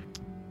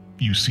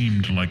 You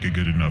seemed like a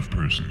good enough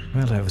person.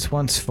 Well, I was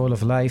once full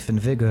of life and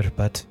vigor,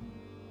 but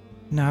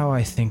now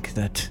I think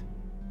that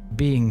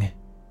being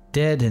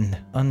dead and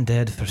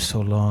undead for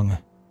so long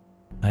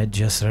I'd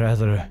just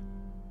rather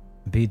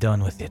be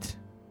done with it.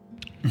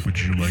 Would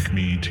you like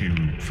me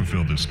to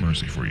fulfill this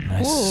mercy for you?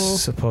 I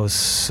suppose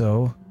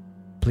so.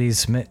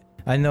 Please,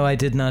 I know I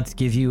did not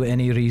give you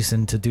any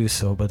reason to do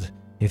so, but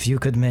if you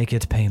could make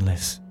it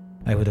painless,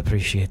 I would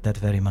appreciate that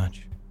very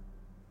much.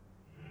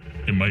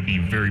 It might be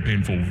very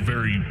painful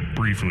very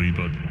briefly,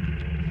 but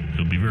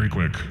it'll be very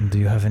quick. Do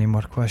you have any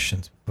more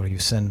questions before you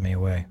send me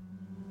away?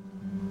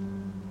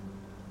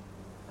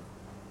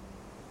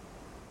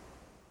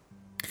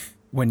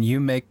 When you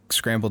make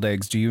scrambled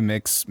eggs, do you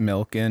mix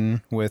milk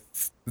in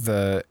with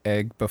the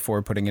egg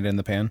before putting it in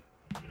the pan?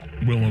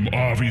 Willem,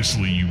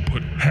 obviously you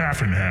put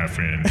half and half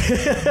in.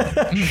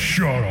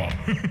 Shut up.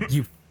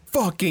 You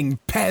fucking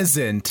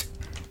peasant!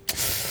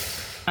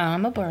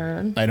 I'm a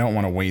bird. I don't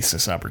want to waste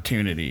this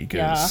opportunity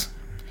because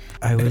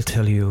I will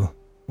tell you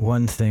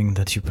one thing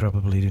that you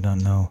probably do not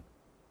know.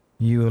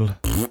 You'll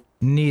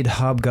need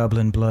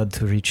hobgoblin blood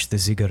to reach the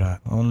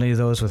ziggurat. Only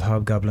those with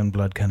hobgoblin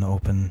blood can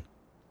open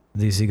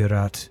the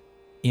ziggurat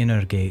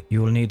inner gate.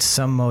 You will need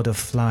some mode of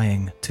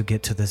flying to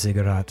get to the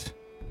ziggurat.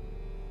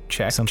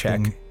 Check.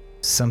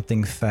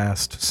 Something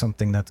fast,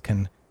 something that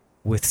can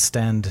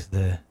withstand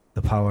the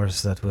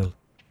powers that will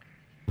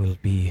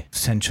be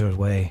sent your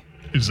way.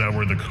 Is that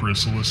where the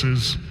chrysalis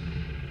is?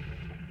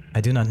 I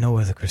do not know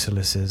where the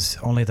chrysalis is.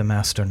 Only the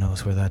master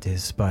knows where that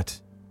is, but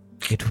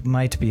it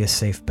might be a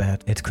safe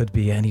bet. It could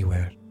be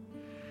anywhere.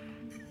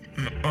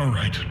 All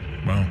right.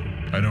 Well,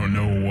 I don't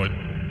know what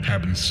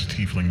happens to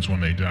tieflings when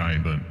they die,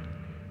 but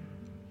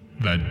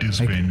that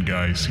Disbane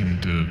guy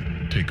seemed to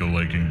take a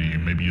liking to you.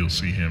 Maybe you'll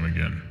see him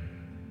again.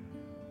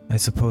 I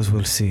suppose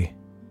we'll see.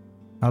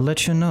 I'll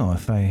let you know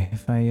if I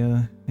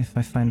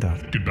find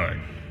out. Goodbye.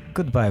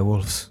 Goodbye,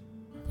 wolves.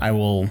 I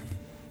will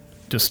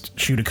just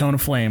shoot a cone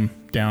of flame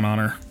down on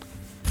her.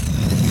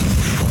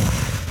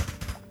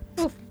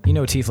 You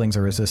know tieflings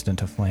are resistant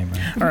to flame,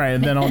 right? All right,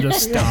 and then I'll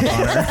just stomp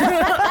on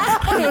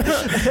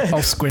her.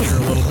 I'll squish her a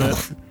little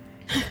bit.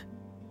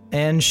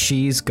 And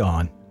she's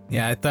gone.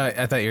 Yeah, I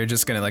thought you were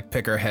just gonna like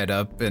pick her head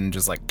up and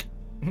just like.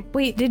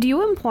 Wait, did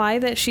you imply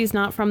that she's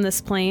not from this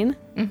plane?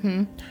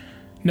 Mm-hmm.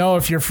 No,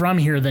 if you're from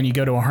here, then you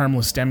go to a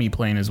harmless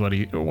demi-plane is what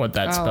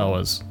that spell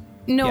is.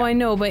 No, Yeah. I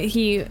know, but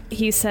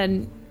he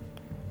said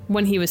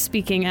when he was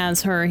speaking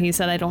as her, he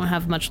said, I don't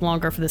have much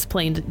longer for this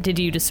plane. Did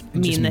you just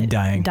mean that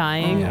dying.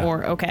 Dying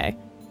or okay.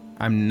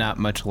 I'm not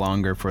much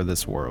longer for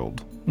this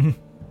world.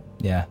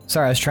 Yeah.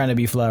 Sorry, I was trying to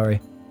be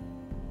flowery.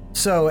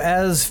 So,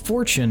 as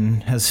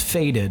fortune has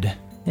faded...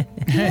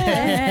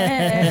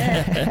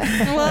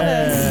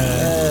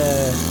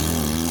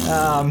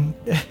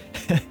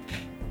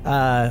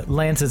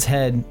 Lance's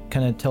head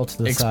kind of tilts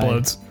to the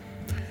Explodes. side.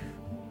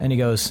 And he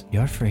goes,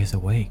 Yarfrey is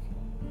awake.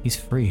 He's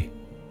free.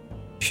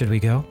 Should we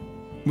go?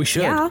 We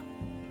should. Yeah.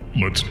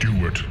 Let's do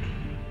it.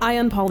 I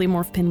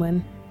unpolymorph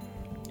Pinwin.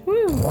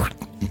 Woo.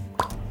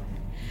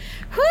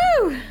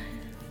 Woo.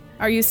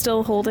 Are you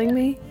still holding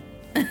me?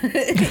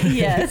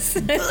 Yes.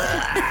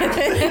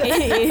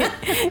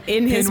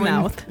 In his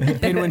mouth.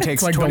 Pinwin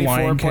takes like the 24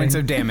 Lion points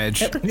King. of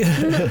damage.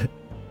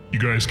 You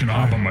guys can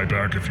hop on my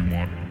back if you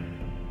want.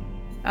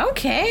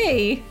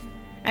 Okay.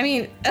 I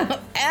mean,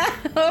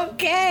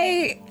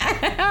 okay.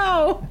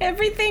 Ow.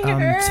 Everything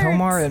hurts.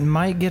 Tomar, it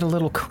might get a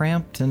little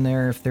cramped in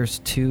there if there's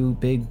two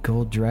big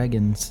gold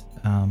dragons.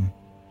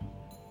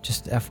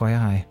 Just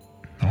FYI.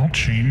 I'll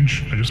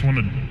change. I just want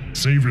to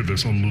savor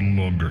this a little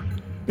longer.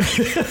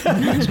 It's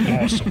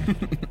awesome.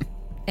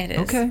 It is.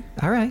 Okay.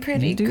 All right.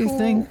 Pretty you do cool. your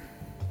thing.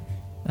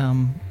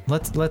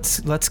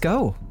 Let's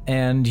go.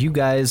 And you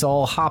guys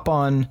all hop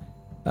on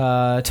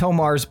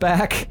Tomar's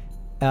back.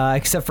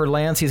 Except for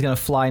Lance, he's gonna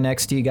fly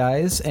next to you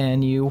guys,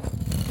 and you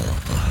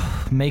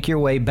make your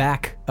way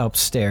back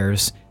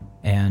upstairs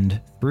and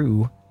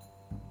through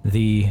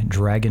the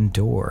dragon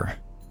door.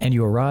 And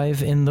you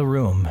arrive in the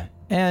room,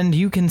 and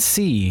you can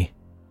see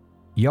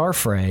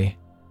Yarfrey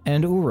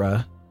and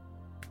Ura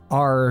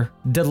are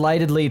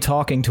delightedly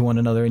talking to one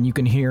another, and you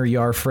can hear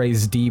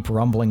Yarfrey's deep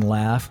rumbling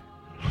laugh.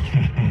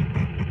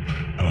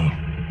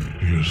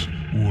 Yes,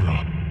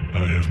 Ura,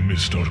 I have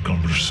missed our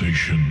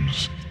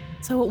conversations.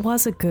 So it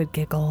was a good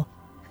giggle.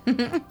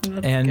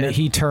 And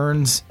he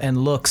turns and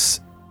looks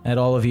at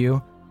all of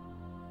you.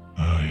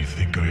 I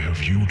think I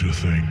have you to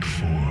thank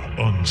for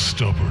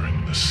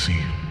unstubborning the seal.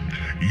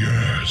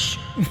 Yes.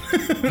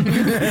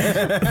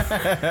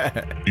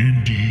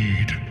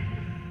 Indeed.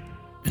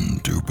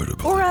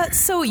 Indubitable. Or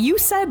so you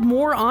said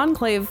more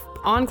enclave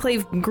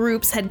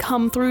groups had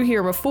come through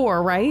here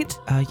before, right?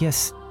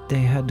 Yes, they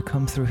had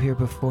come through here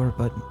before,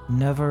 but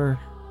never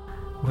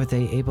were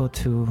they able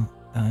to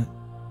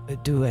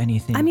do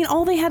anything. I mean,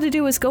 all they had to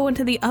do was go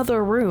into the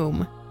other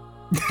room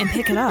and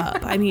pick it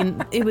up. I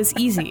mean, it was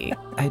easy.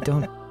 I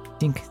don't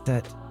think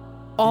that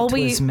All it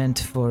we was meant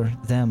for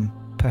them,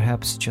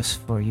 perhaps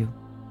just for you.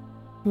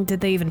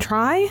 did they even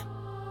try?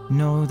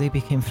 No, they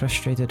became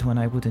frustrated when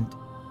I wouldn't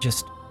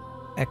just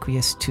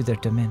acquiesce to their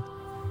demand.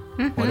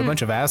 What a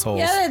bunch of assholes.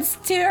 Yeah, that's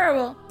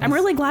terrible. I'm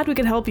really glad we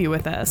could help you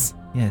with this.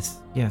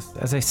 Yes.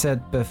 As I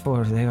said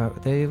before,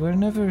 they were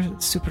never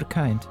super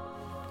kind.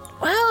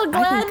 Well,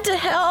 glad to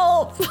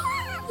help.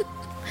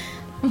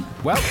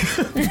 Well,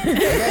 I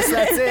guess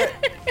that's it.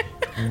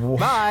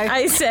 Bye.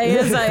 I say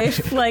as I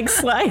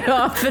slide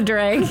off the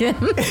dragon.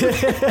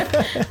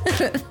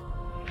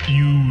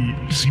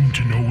 You seem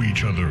to know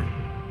each other.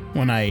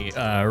 When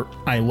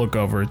I look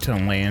over to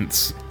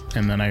Lance,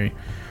 and then I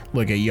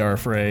look at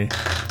Yarfrey.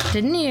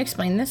 Didn't he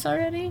explain this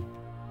already?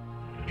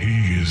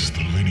 He is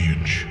the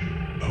lineage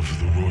of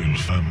the royal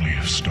family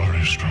of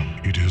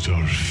Starstrom. It is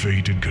our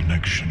fated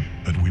connection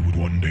that we would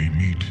one day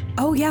meet.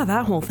 Oh, yeah,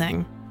 that whole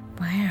thing.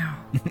 Wow.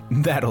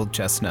 That old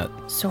chestnut.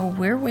 So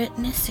we're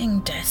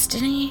witnessing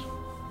destiny?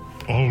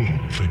 All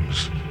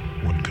things,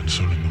 when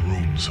concerning the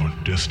runes, are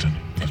destined,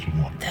 little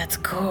one. That's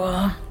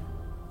cool.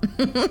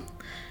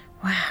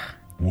 Wow.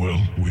 Well,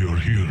 we are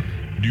here.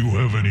 Do you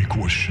have any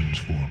questions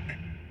for me?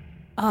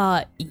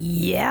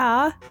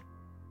 Yeah.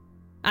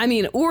 I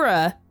mean,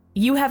 Ura,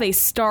 you have a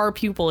star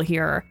pupil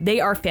here. They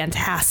are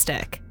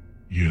fantastic.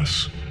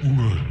 Yes,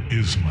 Ura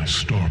is my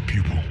star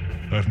pupil.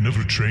 I've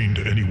never trained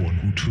anyone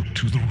who took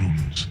to the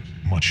runes,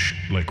 much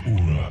like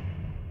Ura.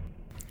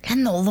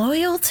 And the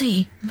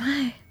loyalty.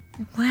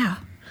 Wow.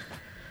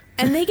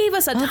 And they gave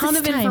us a ton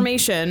of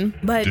information,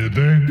 but... Did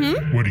they?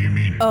 What do you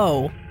mean?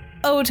 Oh,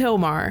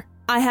 Tomar,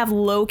 I have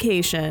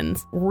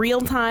locations,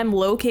 real-time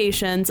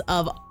locations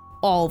of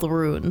all the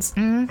runes.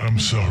 I'm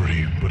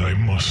sorry, but I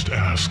must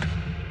ask,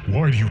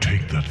 why do you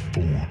take that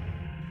form?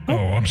 Oh,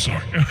 I'm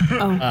sorry.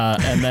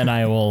 And then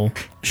I will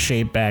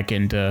shape back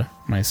into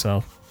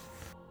myself.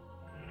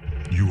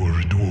 You are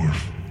a dwarf.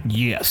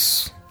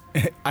 Yes.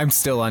 I'm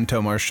still on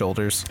Tomar's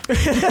shoulders.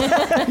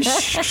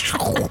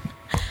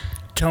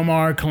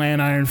 Tomar,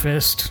 Clan Iron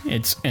Fist,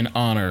 it's an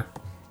honor.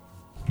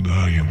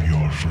 I am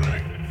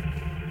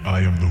Yarfrey.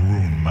 I am the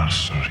rune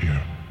master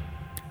here.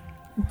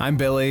 I'm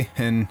Billy,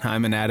 and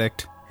I'm an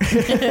addict.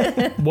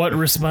 What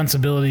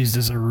responsibilities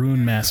does a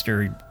rune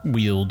master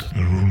wield?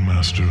 The rune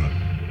master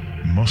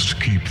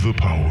must keep the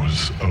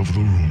powers of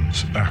the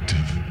runes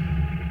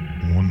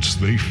active. Once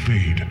they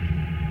fade,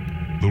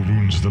 the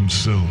runes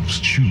themselves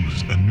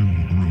choose a new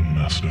rune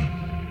master.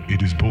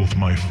 It is both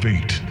my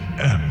fate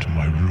and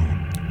my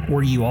rune.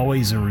 Were you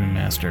always a rune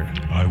master?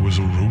 I was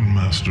a rune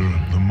master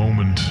the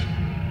moment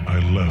I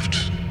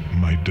left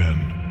my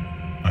den.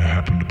 I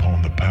happened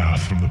upon the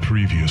path from the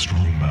previous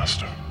rune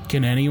master.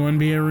 Can anyone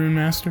be a rune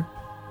master?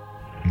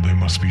 They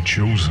must be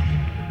chosen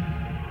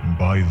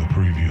by the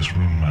previous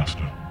rune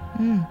master.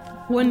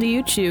 When do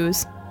you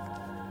choose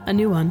a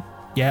new one?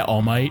 Yeah,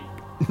 All Might.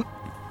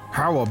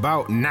 How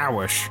about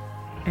nowish?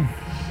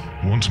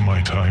 Once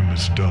my time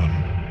is done,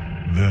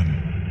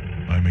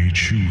 then I may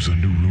choose a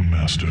new rune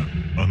master,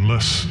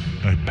 unless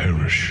I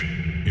perish,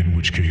 in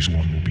which case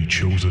one will be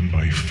chosen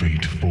by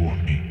fate for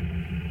me.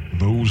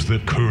 Those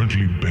that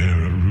currently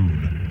bear a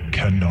rune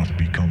cannot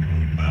become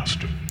rune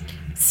master.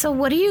 So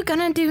what are you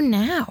gonna do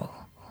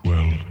now?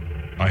 Well,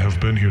 I have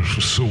been here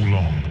for so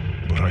long,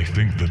 but I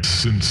think that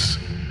since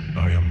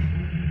I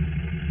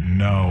am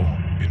now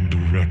in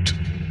direct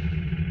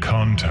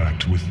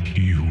contact with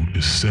he who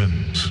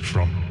descends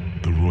from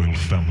the royal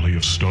family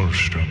of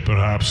Starstrom,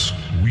 perhaps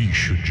we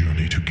should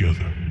journey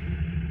together.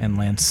 And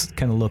Lance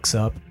kind of looks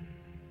up.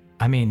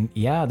 I mean,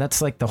 yeah,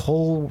 that's like the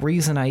whole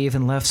reason I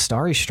even left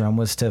Starstrom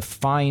was to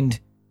find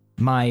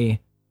my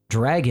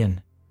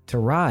dragon to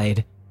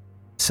ride.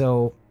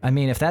 So, I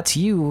mean, if that's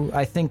you,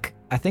 I think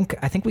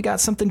we got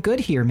something good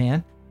here,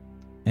 man.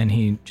 And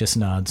he just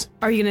nods.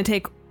 Are you going to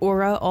take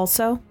Ura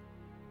also?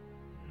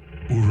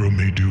 Ura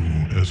may do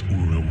as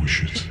Ura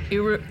wishes.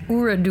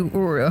 Ura do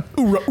Ura.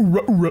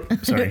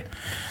 Sorry.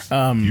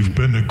 You've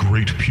been a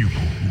great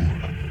pupil,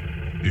 Ura.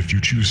 If you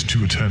choose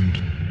to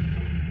attend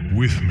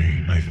with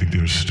me, I think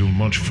there's still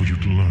much for you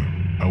to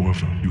learn.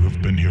 However, you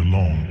have been here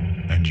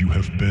long, and you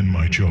have been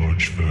my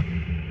charge for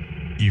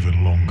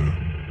even longer.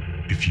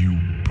 If you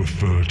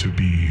prefer to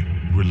be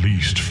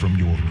released from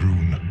your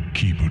rune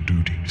keeper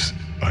duties,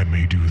 I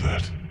may do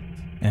that.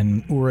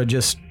 And Ura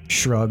just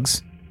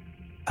shrugs.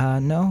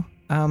 No.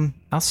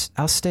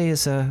 I'll stay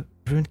as a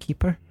rune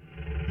keeper.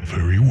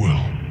 Very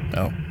well.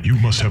 Oh. You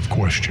must have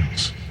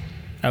questions.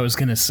 I was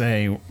gonna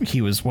say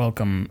he was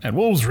welcome at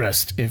Wolves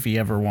Rest if he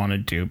ever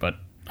wanted to, but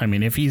I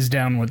mean, if he's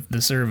down with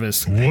the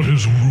service. What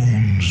is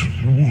Rune's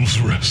Wolves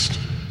Rest?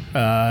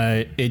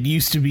 It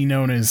used to be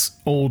known as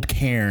Old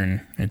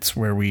Cairn. It's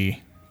where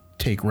we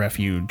take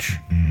refuge.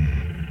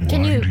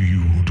 Why do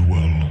you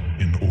dwell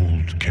in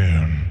Old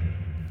Cairn?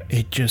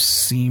 It just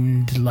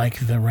seemed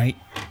like the right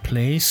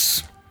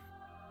place.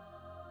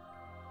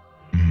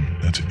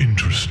 That's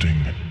interesting.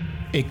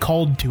 It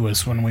called to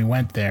us when we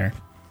went there.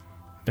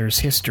 There's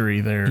history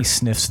there. He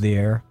sniffs the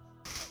air.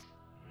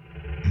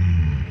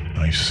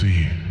 I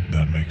see.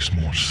 That makes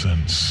more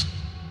sense.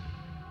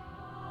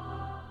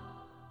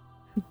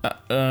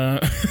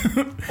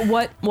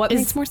 What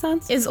makes more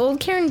sense? Is Old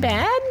Cairn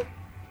bad?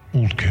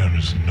 Old Cairn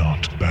is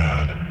not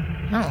bad.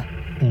 Oh.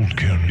 Old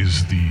Cairn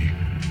is the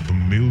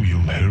familial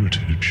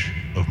heritage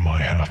of my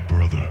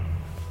half-brother.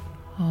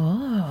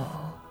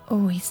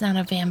 Oh, he's not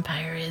a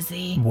vampire, is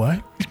he?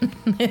 What?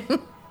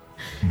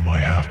 My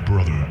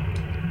half-brother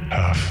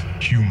half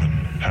human,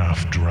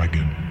 half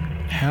dragon.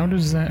 How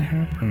does that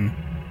happen?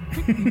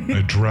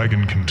 A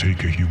dragon can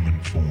take a human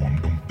form.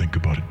 Don't think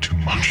about it too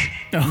much.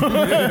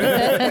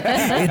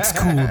 It's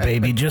cool,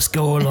 baby. Just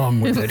go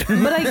along with it.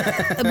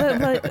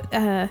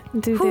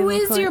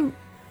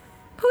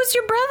 Who's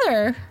your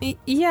brother?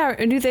 Yeah,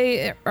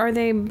 are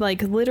they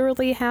like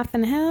literally half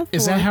and half?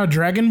 Is that how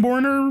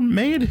Dragonborn are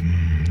made?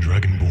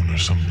 Dragonborn are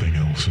something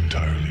else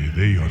entirely.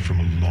 They are from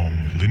a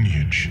long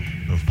lineage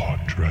of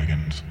part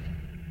dragons.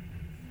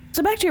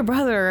 So back to your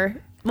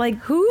brother. Like,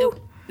 who?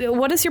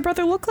 What does your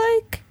brother look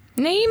like?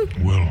 Name?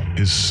 Well,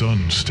 his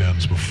son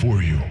stands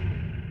before you.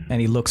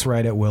 And he looks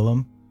right at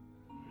Willem.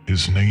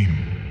 His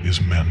name is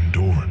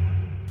Mandoran.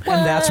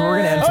 And that's where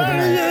we're going to end for the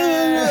night.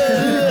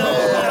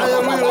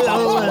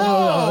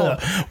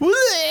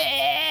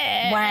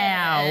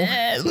 Wow.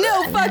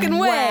 No fucking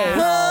way.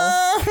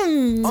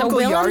 So Uncle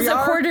Willem's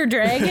Yar-Yar? a quarter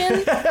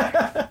dragon?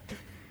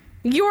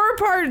 You're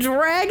part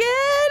dragon?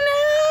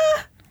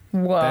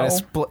 Whoa.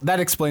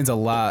 That explains a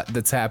lot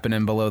that's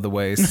happening below the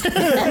waist.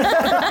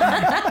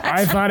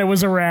 I thought it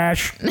was a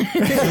rash.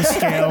 The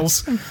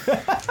scales.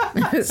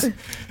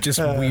 Just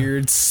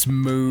weird,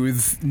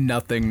 smooth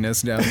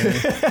nothingness down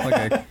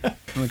there,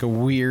 like a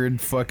weird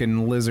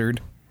fucking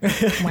lizard.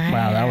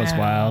 Wow, that was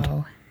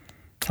wild.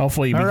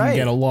 Hopefully we All right. can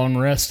get a long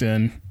rest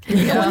in.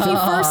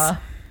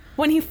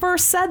 When he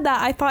first said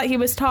that, I thought he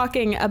was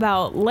talking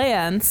about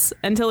Lance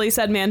until he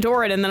said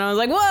Mandoran, and then I was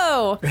like,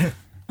 whoa!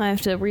 I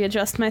have to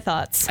readjust my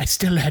thoughts. I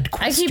still had I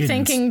questions. keep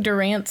thinking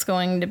Durant's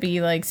going to be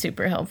like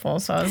super helpful,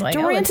 so I was like,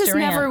 Durant it's is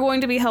Durant. never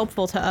going to be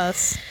helpful to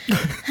us.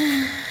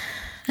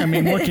 I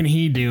mean, what can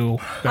he do?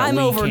 that I'm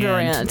we over can't?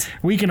 Durant.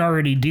 We can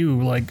already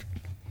do like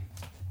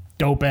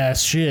dope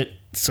ass shit.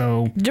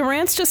 So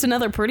Durant's just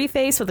another pretty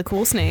face with a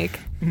cool snake.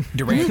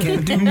 Durant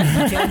can't do.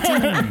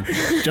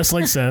 just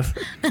like Seth.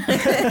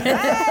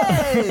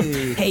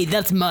 Hey,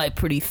 that's my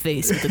pretty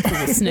face with a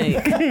cool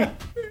snake.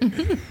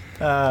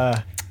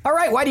 All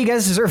right, why do you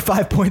guys deserve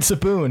 5 points of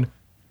boon?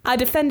 I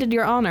defended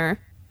your honor.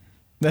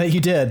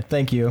 You did,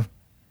 thank you.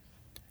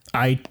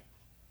 I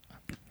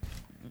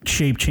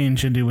shape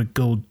changed into a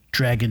gold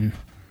dragon,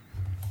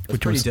 which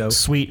pretty was dope.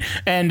 sweet.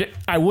 And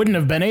I wouldn't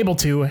have been able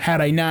to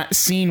had I not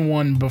seen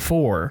one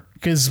before.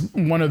 Because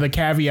one of the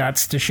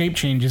caveats to shape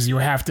change is you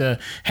have to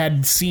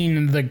had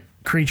seen the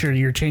creature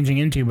you're changing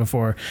into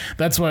before.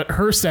 That's what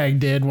Herstag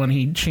did when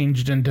he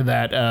changed into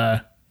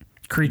that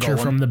creature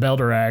Golem. from the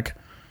Belderak,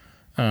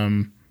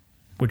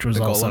 which was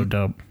The also golem?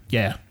 dope.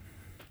 Yeah.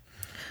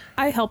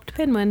 I helped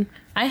Pinwin.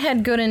 I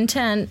had good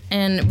intent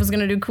and was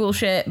going to do cool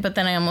shit, but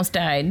then I almost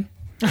died.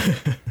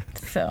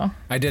 So.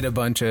 I did a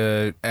bunch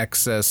of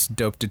excess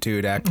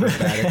doptitude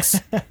acrobatics.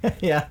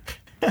 Yeah.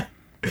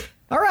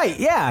 All right,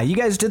 yeah, you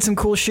guys did some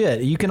cool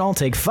shit. You can all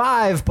take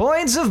 5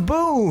 points of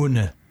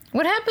boon.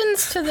 What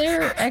happens to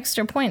their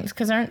extra points?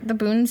 Because aren't the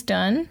boons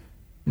done?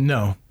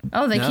 No.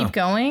 Oh, they No. keep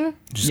going?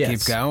 Just Yes.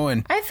 keep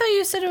going. I thought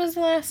you said it was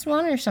the last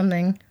one or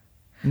something.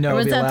 No, Or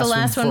was it'll be that the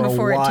last one for a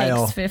before it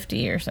while. takes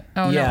 50 or something?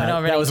 Oh, Yeah, no, it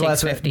already that was the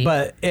takes last 50. one,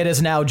 but it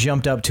has now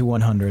jumped up to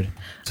 100.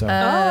 So,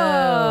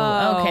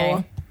 Oh,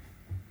 okay.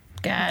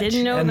 Gotcha.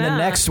 Didn't know and that. the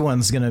next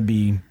one's gonna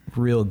be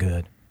real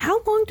good.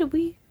 How long do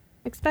we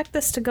expect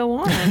this to go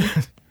on?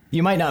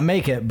 You might not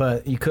make it,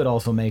 but you could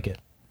also make it.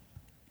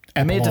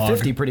 I made it to Epilogue.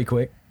 50 pretty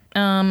quick.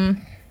 Nah.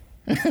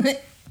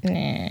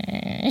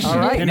 All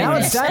right, now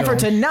it's time for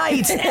Still.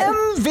 tonight's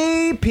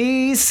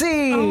MVPC.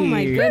 Oh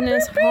my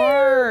goodness,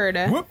 hard.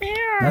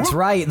 That's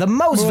right, the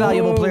most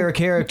valuable player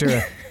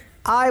character.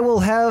 I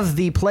will have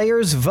the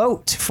players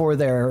vote for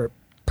their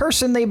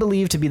person they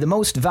believe to be the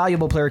most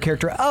valuable player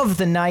character of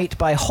the night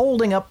by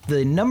holding up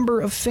the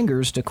number of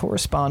fingers to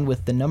correspond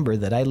with the number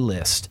that I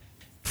list.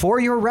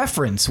 For your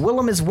reference,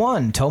 Willem is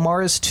 1,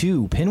 Tomar is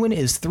 2, Pinwin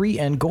is 3,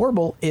 and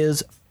Gorbel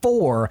is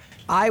 4.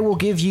 I will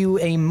give you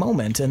a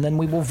moment, and then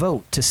we will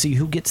vote to see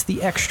who gets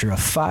the extra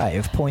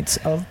 5 points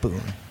of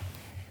boon.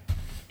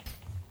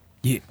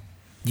 Yeah.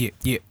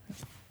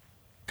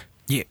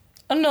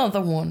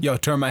 Another one. Yo,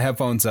 turn my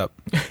headphones up.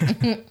 Do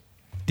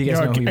you guys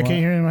know who you I want? can't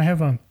hear you in my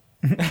headphone.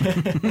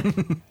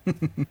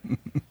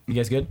 You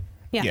guys good?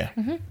 Yeah.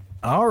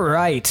 All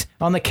right.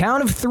 On the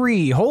count of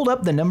 3, hold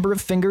up the number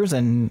of fingers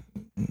and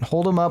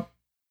hold them up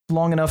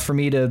long enough for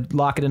me to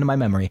lock it into my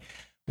memory.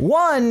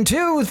 1,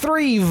 2,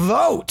 3,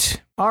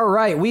 vote. All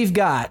right. We've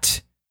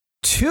got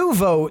 2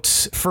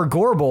 votes for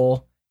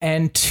Gorbel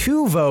and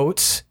 2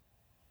 votes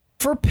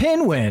for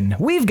Pinwin.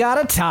 We've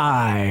got a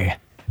tie.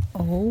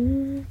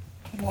 Oh.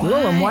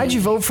 Willem, why'd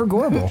you vote for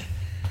Gorbel?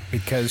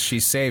 Because she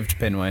saved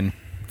Pinwin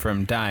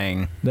from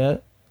dying.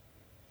 That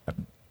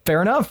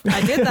fair enough.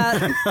 I did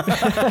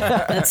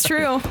that. That's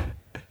true.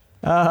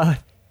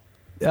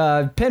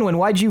 Pinwin,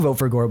 why'd you vote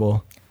for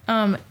Gorbel?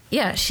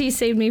 Yeah, she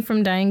saved me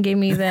from dying, gave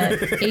me that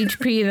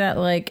HP that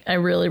like I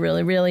really,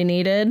 really, really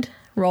needed.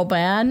 Roll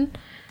bad.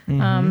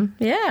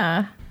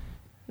 Yeah.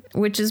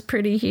 Which is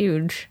pretty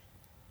huge.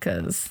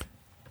 Cause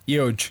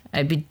Huge.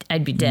 I'd be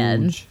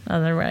dead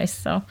otherwise.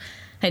 So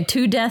I had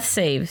 2 death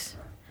saves.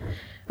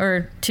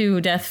 Or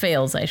 2 death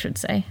fails, I should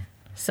say.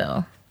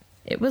 So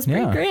it was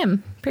pretty Yeah.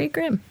 grim. Pretty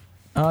grim.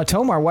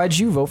 Tomar, why'd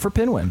you vote for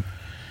Pinwin?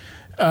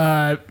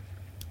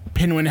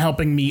 Pinwin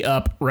helping me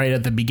up right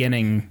at the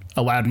beginning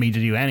allowed me to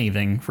do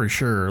anything for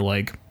sure.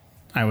 Like,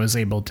 I was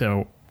able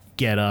to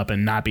get up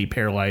and not be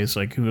paralyzed.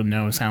 Like, who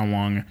knows how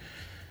long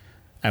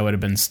I would have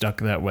been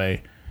stuck that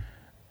way.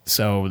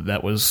 So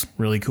that was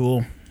really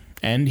cool.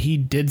 And he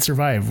did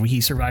survive. He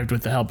survived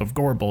with the help of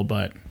Gorbel,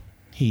 but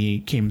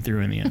he came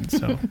through in the end.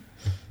 So,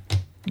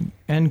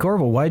 And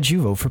Gorbel, why'd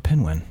you vote for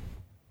Pinwin?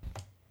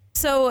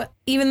 So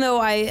even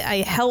though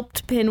I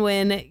helped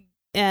Pinwin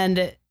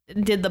and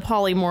did the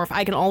polymorph,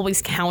 I can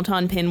always count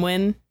on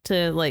Pinwin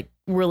to like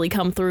really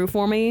come through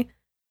for me.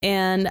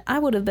 And I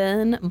would have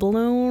been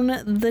blown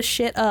the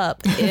shit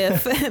up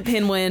if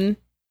Pinwin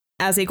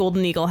as a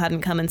golden eagle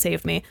hadn't come and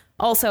saved me.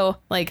 Also,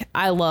 like,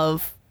 I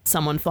love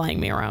someone flying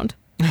me around.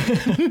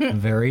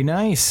 Very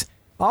nice.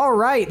 All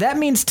right, that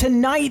means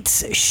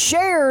tonight's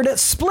shared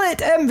split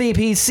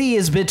MVPC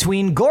is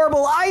between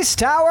Gorbel Ice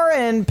Tower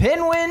and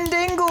Pinwin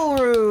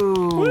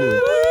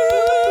Dingleroo.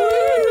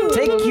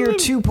 Take your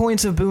 2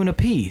 points of boon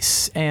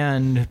apiece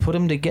and put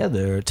them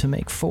together to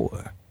make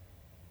 4.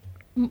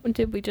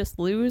 Did we just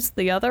lose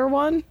the other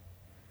one?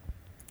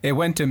 It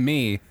went to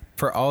me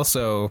for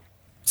also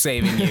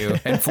saving you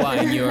and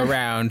flying you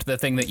around, the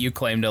thing that you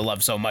claim to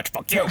love so much.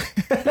 Fuck you.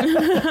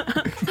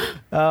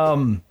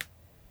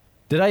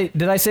 Did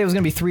I say it was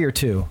going to be 3 or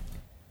 2?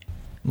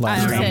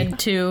 I said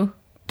 2.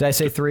 Did I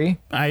say 3?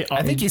 I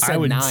think you said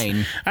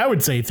 9. I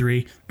would say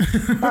 3.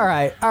 All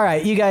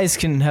right. You guys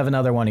can have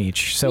another one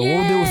each. So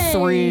we'll do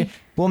 3.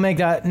 We'll make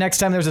that next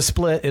time there's a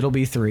split, it'll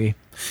be 3.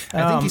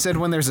 I think you said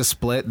when there's a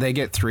split, they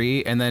get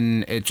 3, and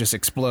then it just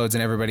explodes,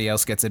 and everybody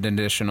else gets an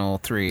additional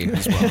 3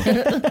 as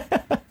well.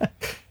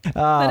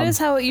 That is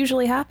how it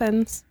usually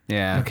happens.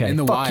 Yeah, Okay. in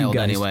the Fuck wild you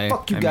guys. anyway.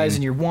 Fuck you guys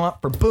and your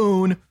want for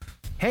boon.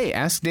 Hey,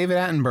 ask David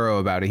Attenborough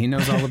about it. He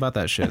knows all about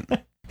that shit.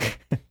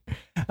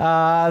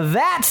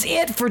 That's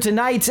it for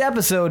tonight's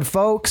episode,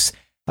 folks.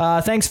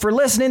 Thanks for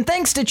listening.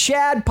 Thanks to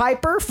Chad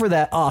Piper for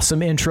that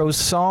awesome intro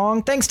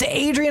song. Thanks to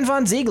Adrian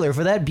Von Ziegler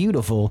for that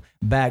beautiful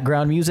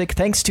background music.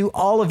 Thanks to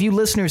all of you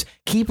listeners.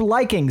 Keep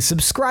liking,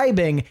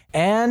 subscribing,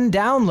 and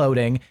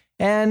downloading.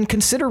 And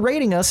consider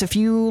rating us if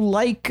you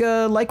like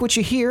what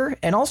you hear.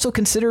 And also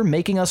consider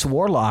making us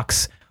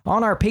warlocks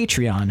on our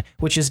Patreon,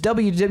 which is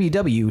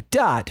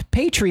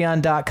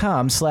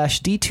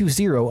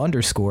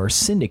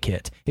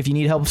www.patreon.com/D20_syndicate. If you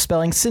need help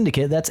spelling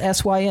syndicate, that's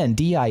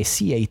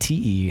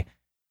SYNDICATE.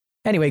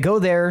 Anyway, go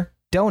there,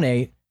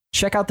 donate,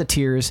 check out the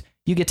tiers.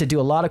 You get to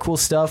do a lot of cool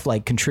stuff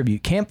like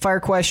contribute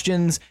campfire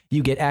questions.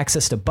 You get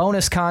access to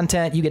bonus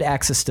content. You get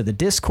access to the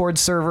Discord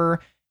server.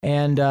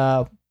 And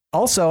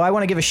also, I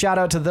want to give a shout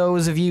out to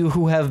those of you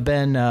who have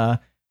been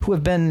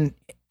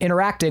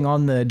interacting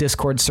on the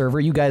Discord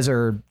server. You guys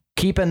are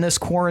keeping this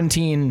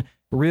quarantine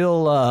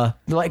real,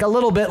 like a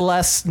little bit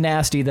less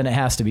nasty than it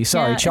has to be.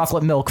 Sorry,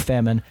 chocolate milk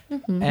famine.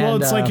 Mm-hmm. Well,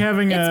 it's like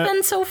having it's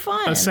been so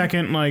fun. a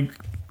second, like,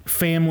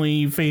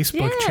 family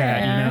Facebook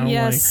chat, you know?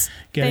 Yes. Like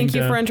Thank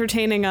you for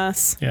entertaining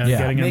us. Getting to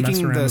mess Making around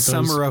the with those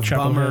summer of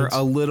bummer chuckleheads.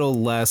 a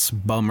little less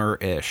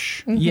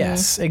bummer-ish. Mm-hmm.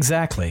 Yes,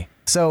 exactly.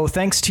 So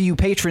thanks to you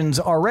patrons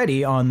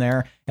already on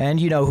there, and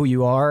you know who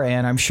you are,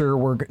 and I'm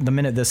sure the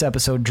minute this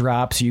episode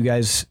drops, you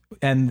guys,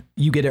 and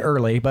you get it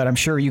early, but I'm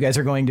sure you guys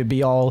are going to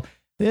be all,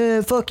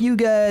 fuck you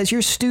guys,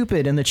 you're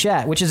stupid in the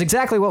chat, which is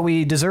exactly what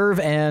we deserve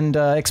and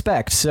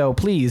expect. So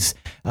please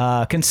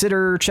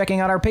consider checking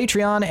out our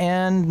Patreon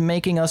and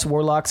making us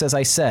warlocks, as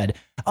I said.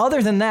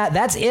 Other than that,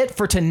 that's it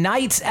for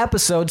tonight's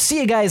episode. See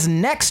you guys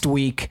next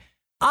week.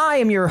 I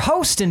am your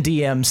host and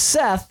DM,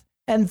 Seth,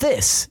 and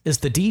this is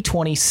the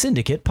D20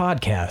 Syndicate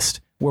Podcast,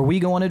 where we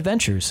go on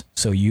adventures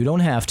so you don't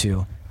have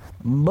to.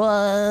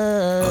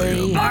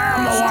 Bye.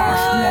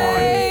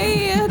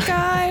 Bye,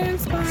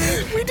 guys.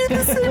 Bye. We did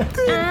the same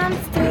thing.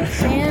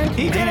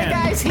 He did it,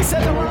 guys. He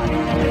said the wrong.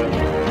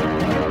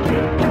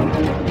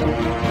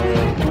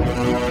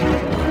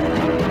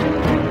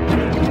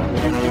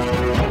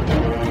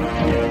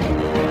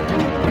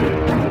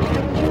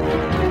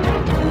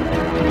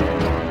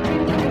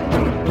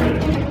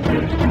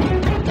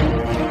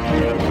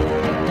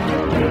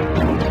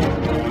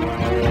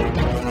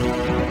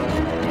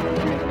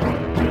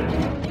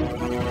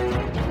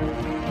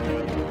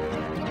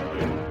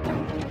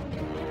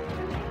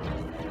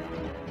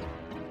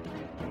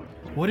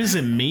 What does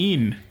it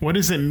mean? What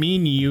does it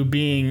mean, you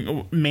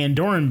being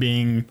Mandoran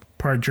being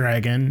part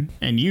dragon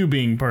and you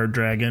being part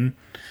dragon?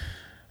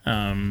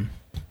 You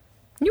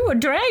a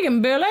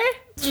dragon, Billy?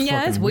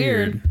 Yeah, it's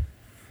weird.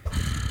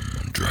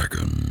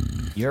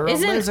 Dragon. You're a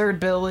lizard,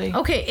 Billy.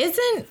 Okay,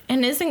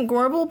 isn't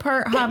Gorbel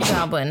part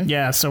hobgoblin?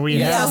 Yeah, so we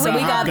have so we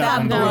got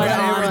that We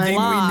got everything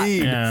we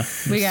need. Yeah.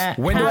 We got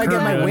When do I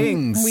get my hobgoblin,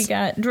 wings? We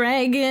got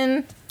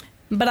dragon.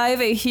 But I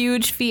have a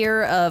huge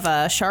fear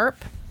of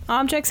sharp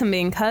objects and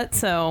being cut,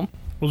 so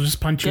We'll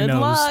just punch your good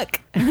nose. luck.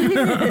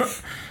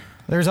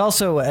 There's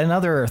also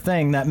another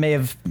thing that may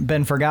have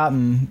been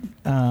forgotten.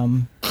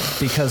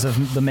 because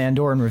of the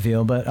Mandoran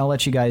reveal, but I'll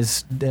let you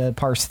guys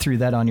parse through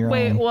that on your own.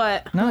 Wait,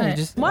 what? No, you What?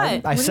 just What? I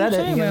What said are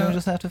you it. talking You about?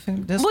 just have to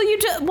figure.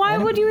 Well, why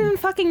would you even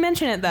fucking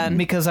mention it then?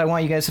 Because I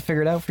want you guys to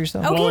figure it out for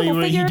yourself. Okay, Well, we'll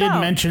he figure it did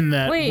out. mention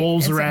that Wait,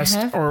 Wolves is it Rest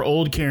half? or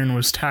Old Cairn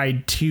was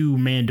tied to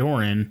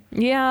Mandoran.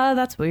 Yeah,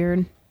 that's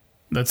weird.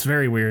 That's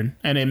very weird,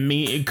 and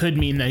it could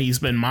mean that he's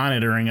been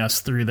monitoring us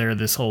through there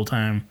this whole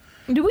time.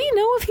 Do we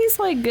know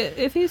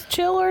if he's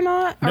chill or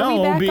not? Are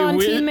we back on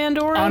Team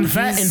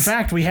Mandoran? In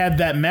fact, we had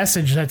that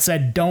message that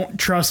said, "Don't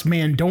trust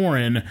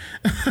Mandoran."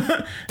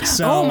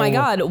 So, Oh my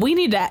god, we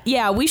need to.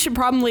 Yeah, we should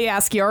probably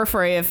ask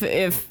Yarfrey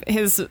if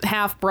his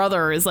half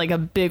brother is like a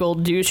big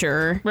old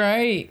doucher.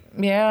 Right.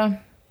 Yeah.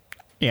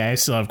 Yeah, I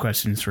still have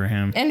questions for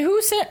him. And who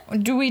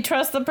sent? Do we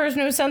trust the person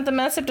who sent the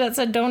message that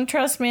said "Don't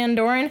trust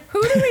Mandoran"?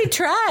 Who do we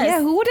trust? Yeah,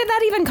 who did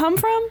that even come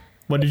from?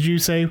 What did you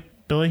say,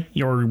 Billy?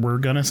 We're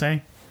gonna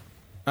say?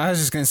 I was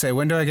just gonna say,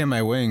 when do I get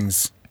my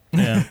wings?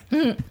 Yeah,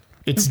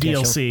 it's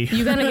DLC.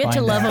 You gonna get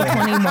to level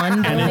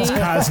 21, And it's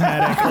Billy?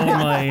 cosmetic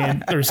only,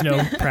 and there's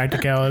no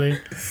practicality.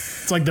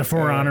 It's like the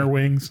For Honor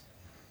wings.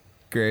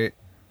 Great.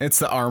 It's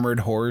the armored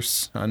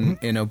horse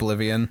in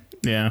Oblivion.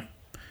 Yeah.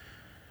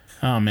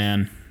 Oh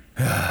man.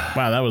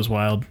 Wow, that was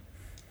wild.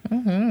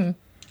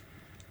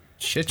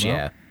 Shit,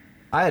 yeah.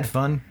 I had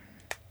fun.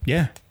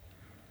 Yeah.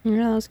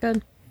 Yeah, that was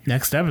good.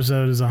 Next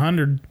episode is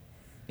 100.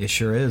 It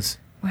sure is.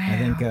 I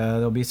think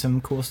there'll be some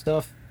cool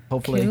stuff.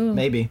 Hopefully, Cool.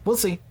 maybe we'll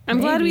see. I'm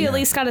glad we at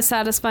least got a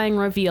satisfying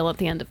reveal at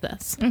the end of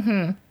this.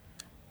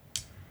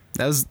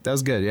 That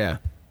was good. Yeah.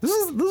 This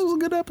was a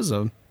good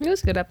episode. It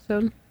was a good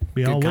episode.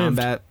 We all Good lived.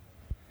 combat.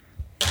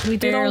 We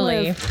did all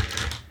Barely.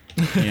 live.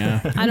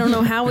 Yeah. I don't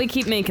know how we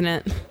keep making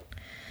it.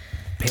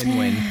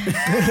 Pinwin.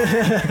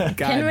 Pinwin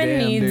Goddamn,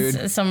 needs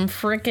dude. some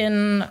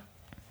frickin'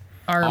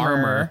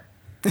 armor.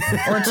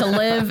 Or to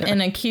live in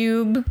a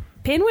cube.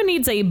 Pinwin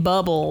needs a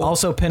bubble.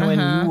 Also, Pinwin,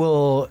 you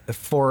will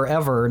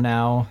forever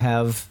now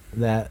have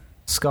that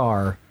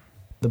scar,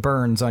 the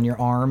burns on your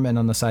arm and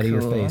on the side of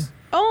your face.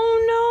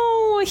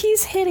 Oh no,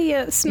 he's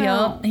hideous now.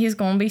 Yup, he's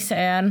gonna be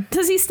sad.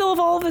 Does he still have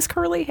all of his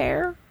curly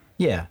hair?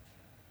 Yeah.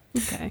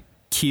 Okay.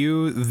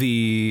 Cue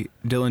the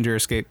Dillinger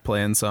Escape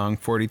Plan song,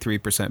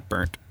 43%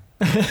 burnt.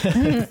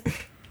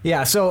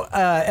 Yeah, so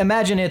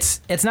imagine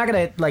it's not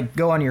gonna like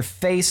go on your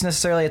face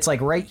necessarily. It's like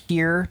right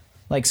here,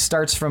 like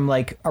starts from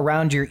like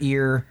around your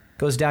ear,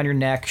 goes down your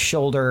neck,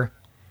 shoulder,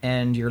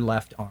 and your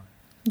left arm,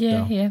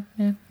 Yeah, So.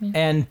 yeah.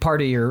 and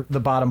part of the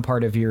bottom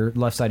part of your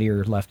left side of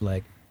your left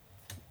leg.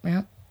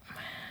 Yep.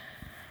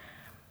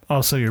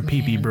 Also, your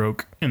pee-pee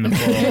broke in the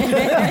fall.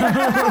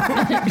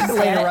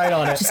 Lay it right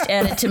on it. Just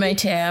add it to my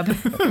tab.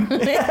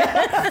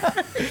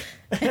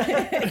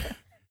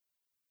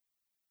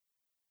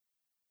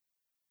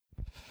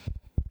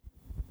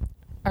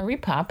 Are we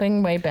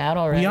popping way bad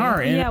already? We are.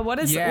 And Yeah, what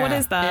is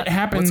that? It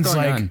happens What's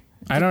going like on?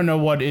 I don't know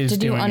what is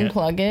Did you doing it.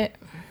 unplug it?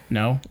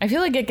 No, I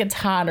feel like it gets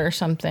hot or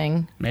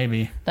something.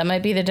 maybe. That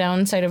might be the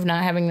downside of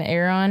not having the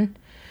air on.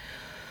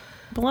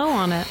 Blow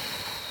on it.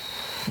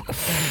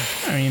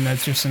 I mean,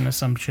 that's just an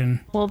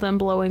assumption, Well, then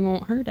blowing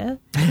won't hurt it.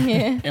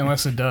 Yeah.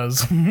 unless it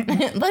does.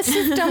 Let's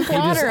just dump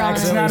water on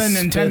It's it. not a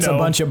Spits a Nintendo.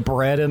 bunch of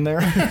bread in there.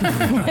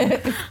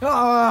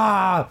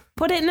 Ah!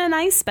 Put it in an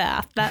ice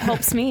bath. That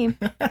helps me.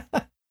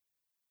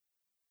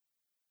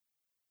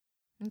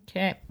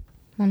 Okay.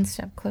 One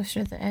step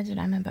closer to the edge and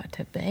I'm about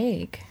to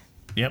bake.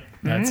 Yep,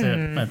 that's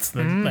it. That's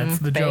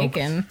the joke.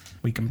 Bacon.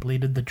 We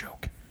completed the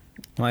joke.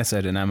 Well, I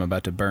said, and I'm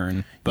about to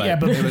burn. But, Yeah,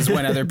 but- it was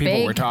when other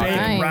people were Bake, talking.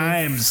 bake.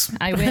 Rhymes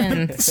I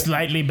win.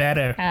 slightly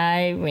better.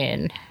 I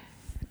win.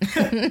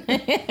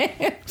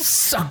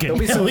 Suck it, Don't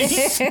be Billy.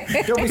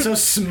 so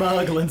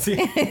smug, Lindsay.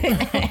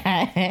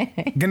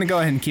 Gonna go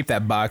ahead and keep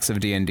that box of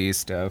D&D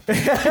stuff.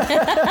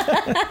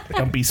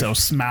 Don't be so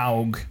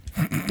smaug.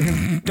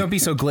 Don't be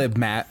so glib,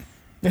 Matt.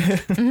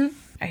 I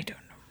don't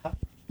know.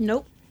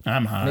 Nope.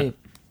 I'm hot. Maybe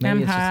I'm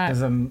it's just hot.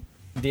 because I'm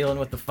dealing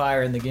with the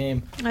fire in the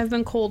game. I've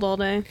been cold all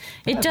day.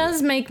 It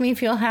does make me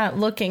feel hot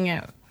looking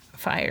at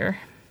fire.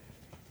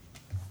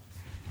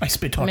 I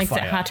spit hot Makes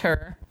fire. it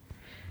hotter.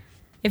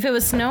 If it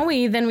was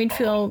snowy, then we'd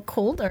feel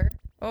colder.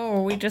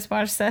 Oh, we just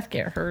watched Seth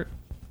get hurt.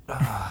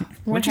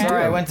 What Sorry, I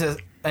happened? went to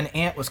an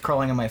ant was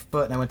crawling on my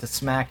foot, and I went to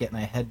smack it, and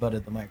I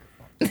headbutted the microphone.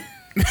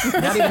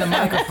 Not even the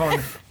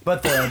microphone,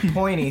 but the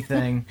pointy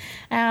thing.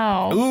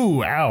 Ow.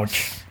 Ooh,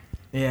 ouch.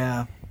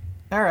 Yeah.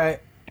 All right.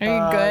 Are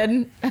you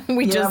good?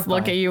 We yeah, just I'm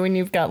look fine. at you and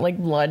you've got like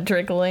blood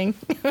trickling.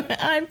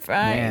 I'm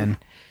fine. Man.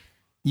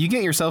 You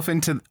get yourself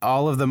into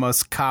all of the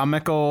most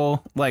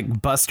comical,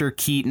 like, Buster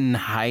Keaton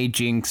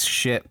hijinks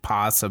shit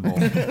possible.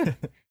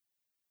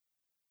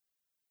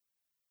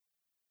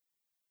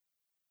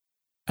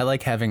 I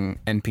like having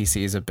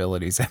NPCs'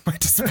 abilities at my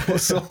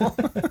disposal.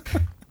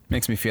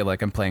 Makes me feel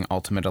like I'm playing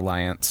Ultimate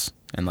Alliance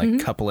and, like,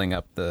 coupling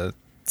up the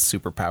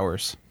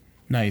superpowers.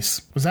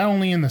 Nice. Was that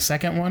only in the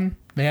second one?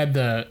 They had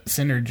the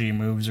synergy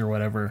moves or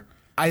whatever.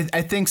 I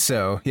think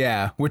so,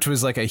 yeah. Which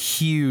was, like, a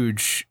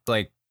huge,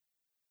 like,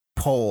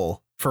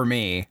 pull for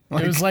me.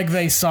 It was like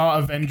they saw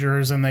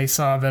Avengers and they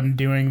saw them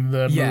doing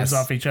the moves Yes.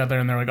 off each other,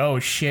 and they're like, "Oh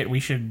shit, we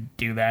should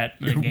do that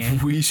in the game."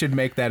 We should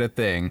make that a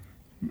thing.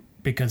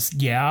 Because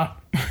yeah,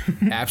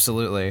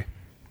 Absolutely.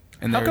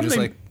 And they how were come just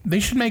they like, they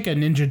should make a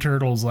Ninja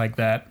Turtles like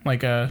that,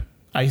 like a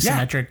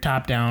isometric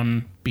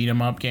top-down beat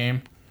 'em up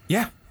game.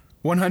 yeah,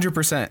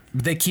 100%.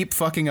 They keep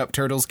fucking up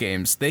Turtles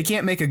games. They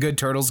can't make a good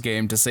Turtles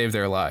game to save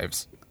their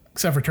lives.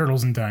 Except for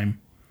Turtles in Time.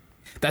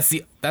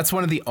 That's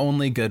one of the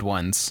only good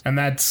ones. And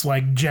that's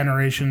like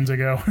generations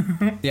ago.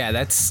 Yeah,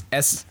 that's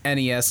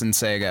SNES and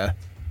Sega.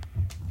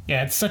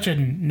 Yeah, it's such a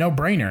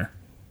no-brainer.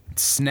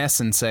 SNES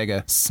and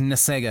Sega.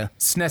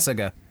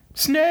 SNESega.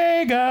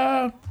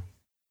 Snega!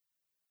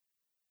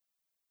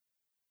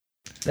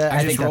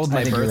 I just rolled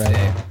my you're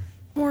birthday. right.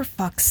 For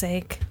fuck's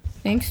sake.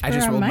 Thanks for I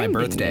just rolled my reminding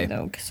birthday. me,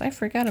 though, because I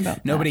forgot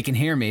about Nobody that. can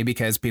hear me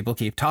because people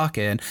keep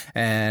talking,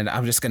 and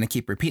I'm just going to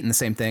keep repeating the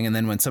same thing. And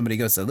then when somebody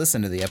goes to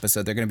listen to the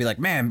episode, they're going to be like,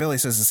 "Man, Billy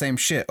says the same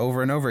shit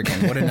over and over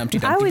again. What an Humpty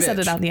Dumpty I always bitch." said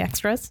it on the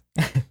extras.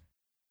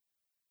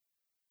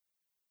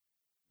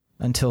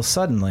 Until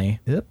suddenly,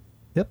 yep,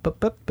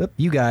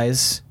 you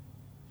guys.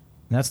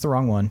 That's the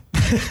wrong one.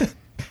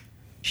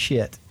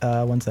 Shit.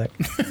 1 sec.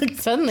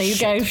 Suddenly, you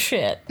guys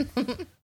shit.